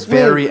plus wing." They're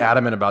very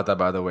adamant about that,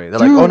 by the way. They're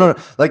like, "Oh no,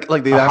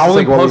 like they asked us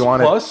like what we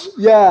wanted."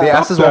 Yeah, they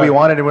asked us what we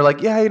wanted, and we're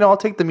like, "Yeah, I'll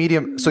take the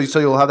medium." So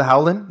you'll have the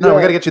Howland? No,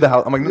 we gotta get you the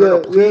Howland. I'm like,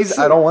 no, please,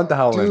 I don't want the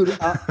Howland. Dude,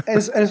 and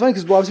it's funny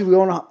because obviously we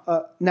own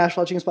a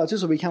Nashville chicken spot too,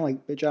 so we can't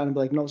like bitch out and be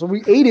like, no. So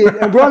we ate it,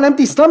 and we're on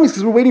empty stomachs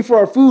because we're waiting for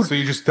our food. So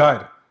you just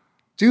died.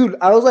 Dude,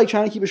 I was like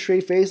trying to keep a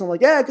straight face. I'm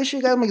like, yeah, good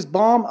shit, guys. I'm like, it's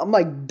bomb. I'm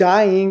like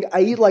dying.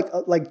 I eat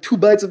like 2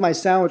 bites of my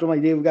sandwich. I'm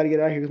like, Dave, we got to get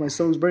out of here because my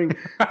stomach's burning.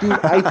 Dude,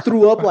 I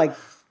threw up like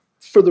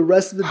for the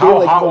rest of the day. How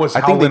like, hot was?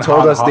 I think they Howlin' told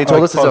hot, us. They hot,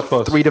 told like, us it's a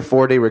plus. 3 to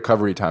 4 day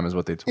recovery time is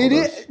what they told it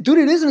us. is, dude.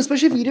 It is, and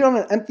especially if you eat it on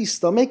an empty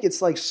stomach,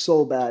 it's like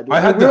so bad. Dude. I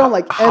had we were the on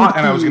like hot empty,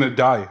 and I was gonna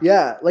die.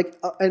 Yeah, like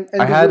and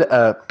I had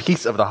a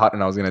piece of the hot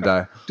and I was gonna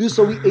die. dude.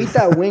 So we ate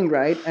that wing,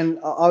 right? And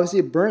obviously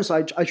it burned. So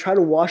I try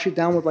to wash it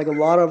down with like a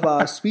lot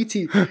of sweet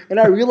tea, and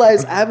I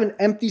realized I have an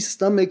empty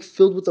stomach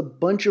filled with a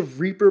bunch of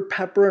Reaper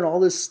pepper and all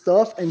this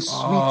stuff and sweet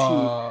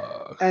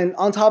tea. And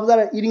on top of that,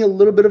 I'm eating a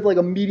little bit of like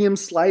a medium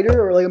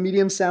slider or like a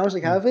medium sandwich,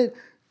 like half it.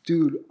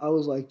 Dude, I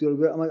was like,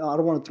 dude, I'm like, oh, I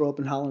don't want to throw up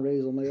in Howlin'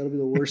 Rays. I'm like, that'll be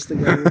the worst thing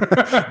ever.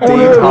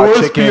 Dave's hot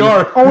worst chicken.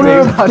 PR. Owner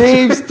of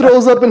Dave's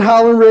throws up in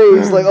Howlin'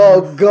 Rays. Like,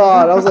 oh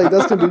god. I was like,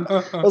 that's gonna be.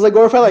 I was like,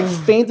 or if I like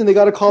faint and they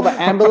gotta call the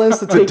ambulance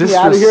to take me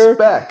out of here.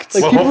 Disrespect.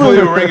 Like, Well, people hopefully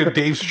are- they were wearing a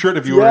Dave's shirt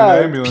if you were in the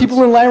Yeah, ambulance.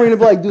 people in line were gonna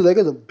be like, dude, that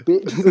guy's a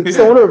bitch. It's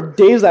the owner of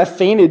Dave's that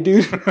fainted,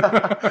 dude. You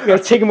gotta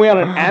take him away on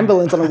an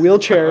ambulance on a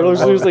wheelchair. It was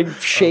just like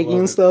shaking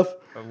and stuff.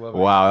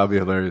 Wow, that'd be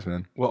hilarious,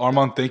 man. Well,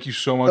 Arman, thank you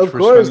so much Of for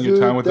course, spending your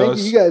dude. time with Thank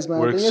us. you guys, man.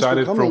 We're Thank you guys for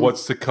excited for coming.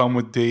 what's to come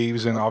with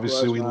Dave's, and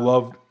obviously course, we man.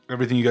 love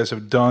everything you guys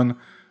have done.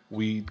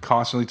 We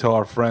constantly tell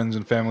our friends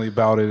and family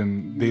about it,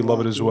 and they love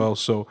it as well.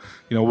 So,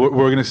 we're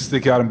going to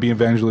stick out and be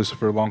evangelists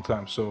for a long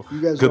time. So,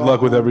 You guys good rock,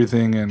 luck with man.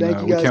 everything, and Thank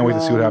you we guys, can't wait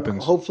to see what man.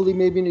 happens. Hopefully,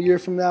 maybe in a year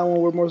from now,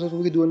 when we're more successful,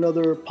 we could do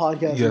another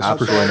podcast. Yes, and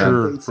for talk about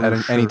sure. updates. For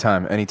At sure.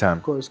 anytime.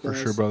 Of course, guys.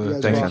 sure, brother. You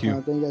guys Thank rock, you.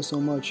 man. Thank you guys so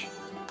much.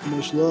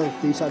 Much love.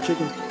 Peace out,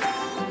 chicken.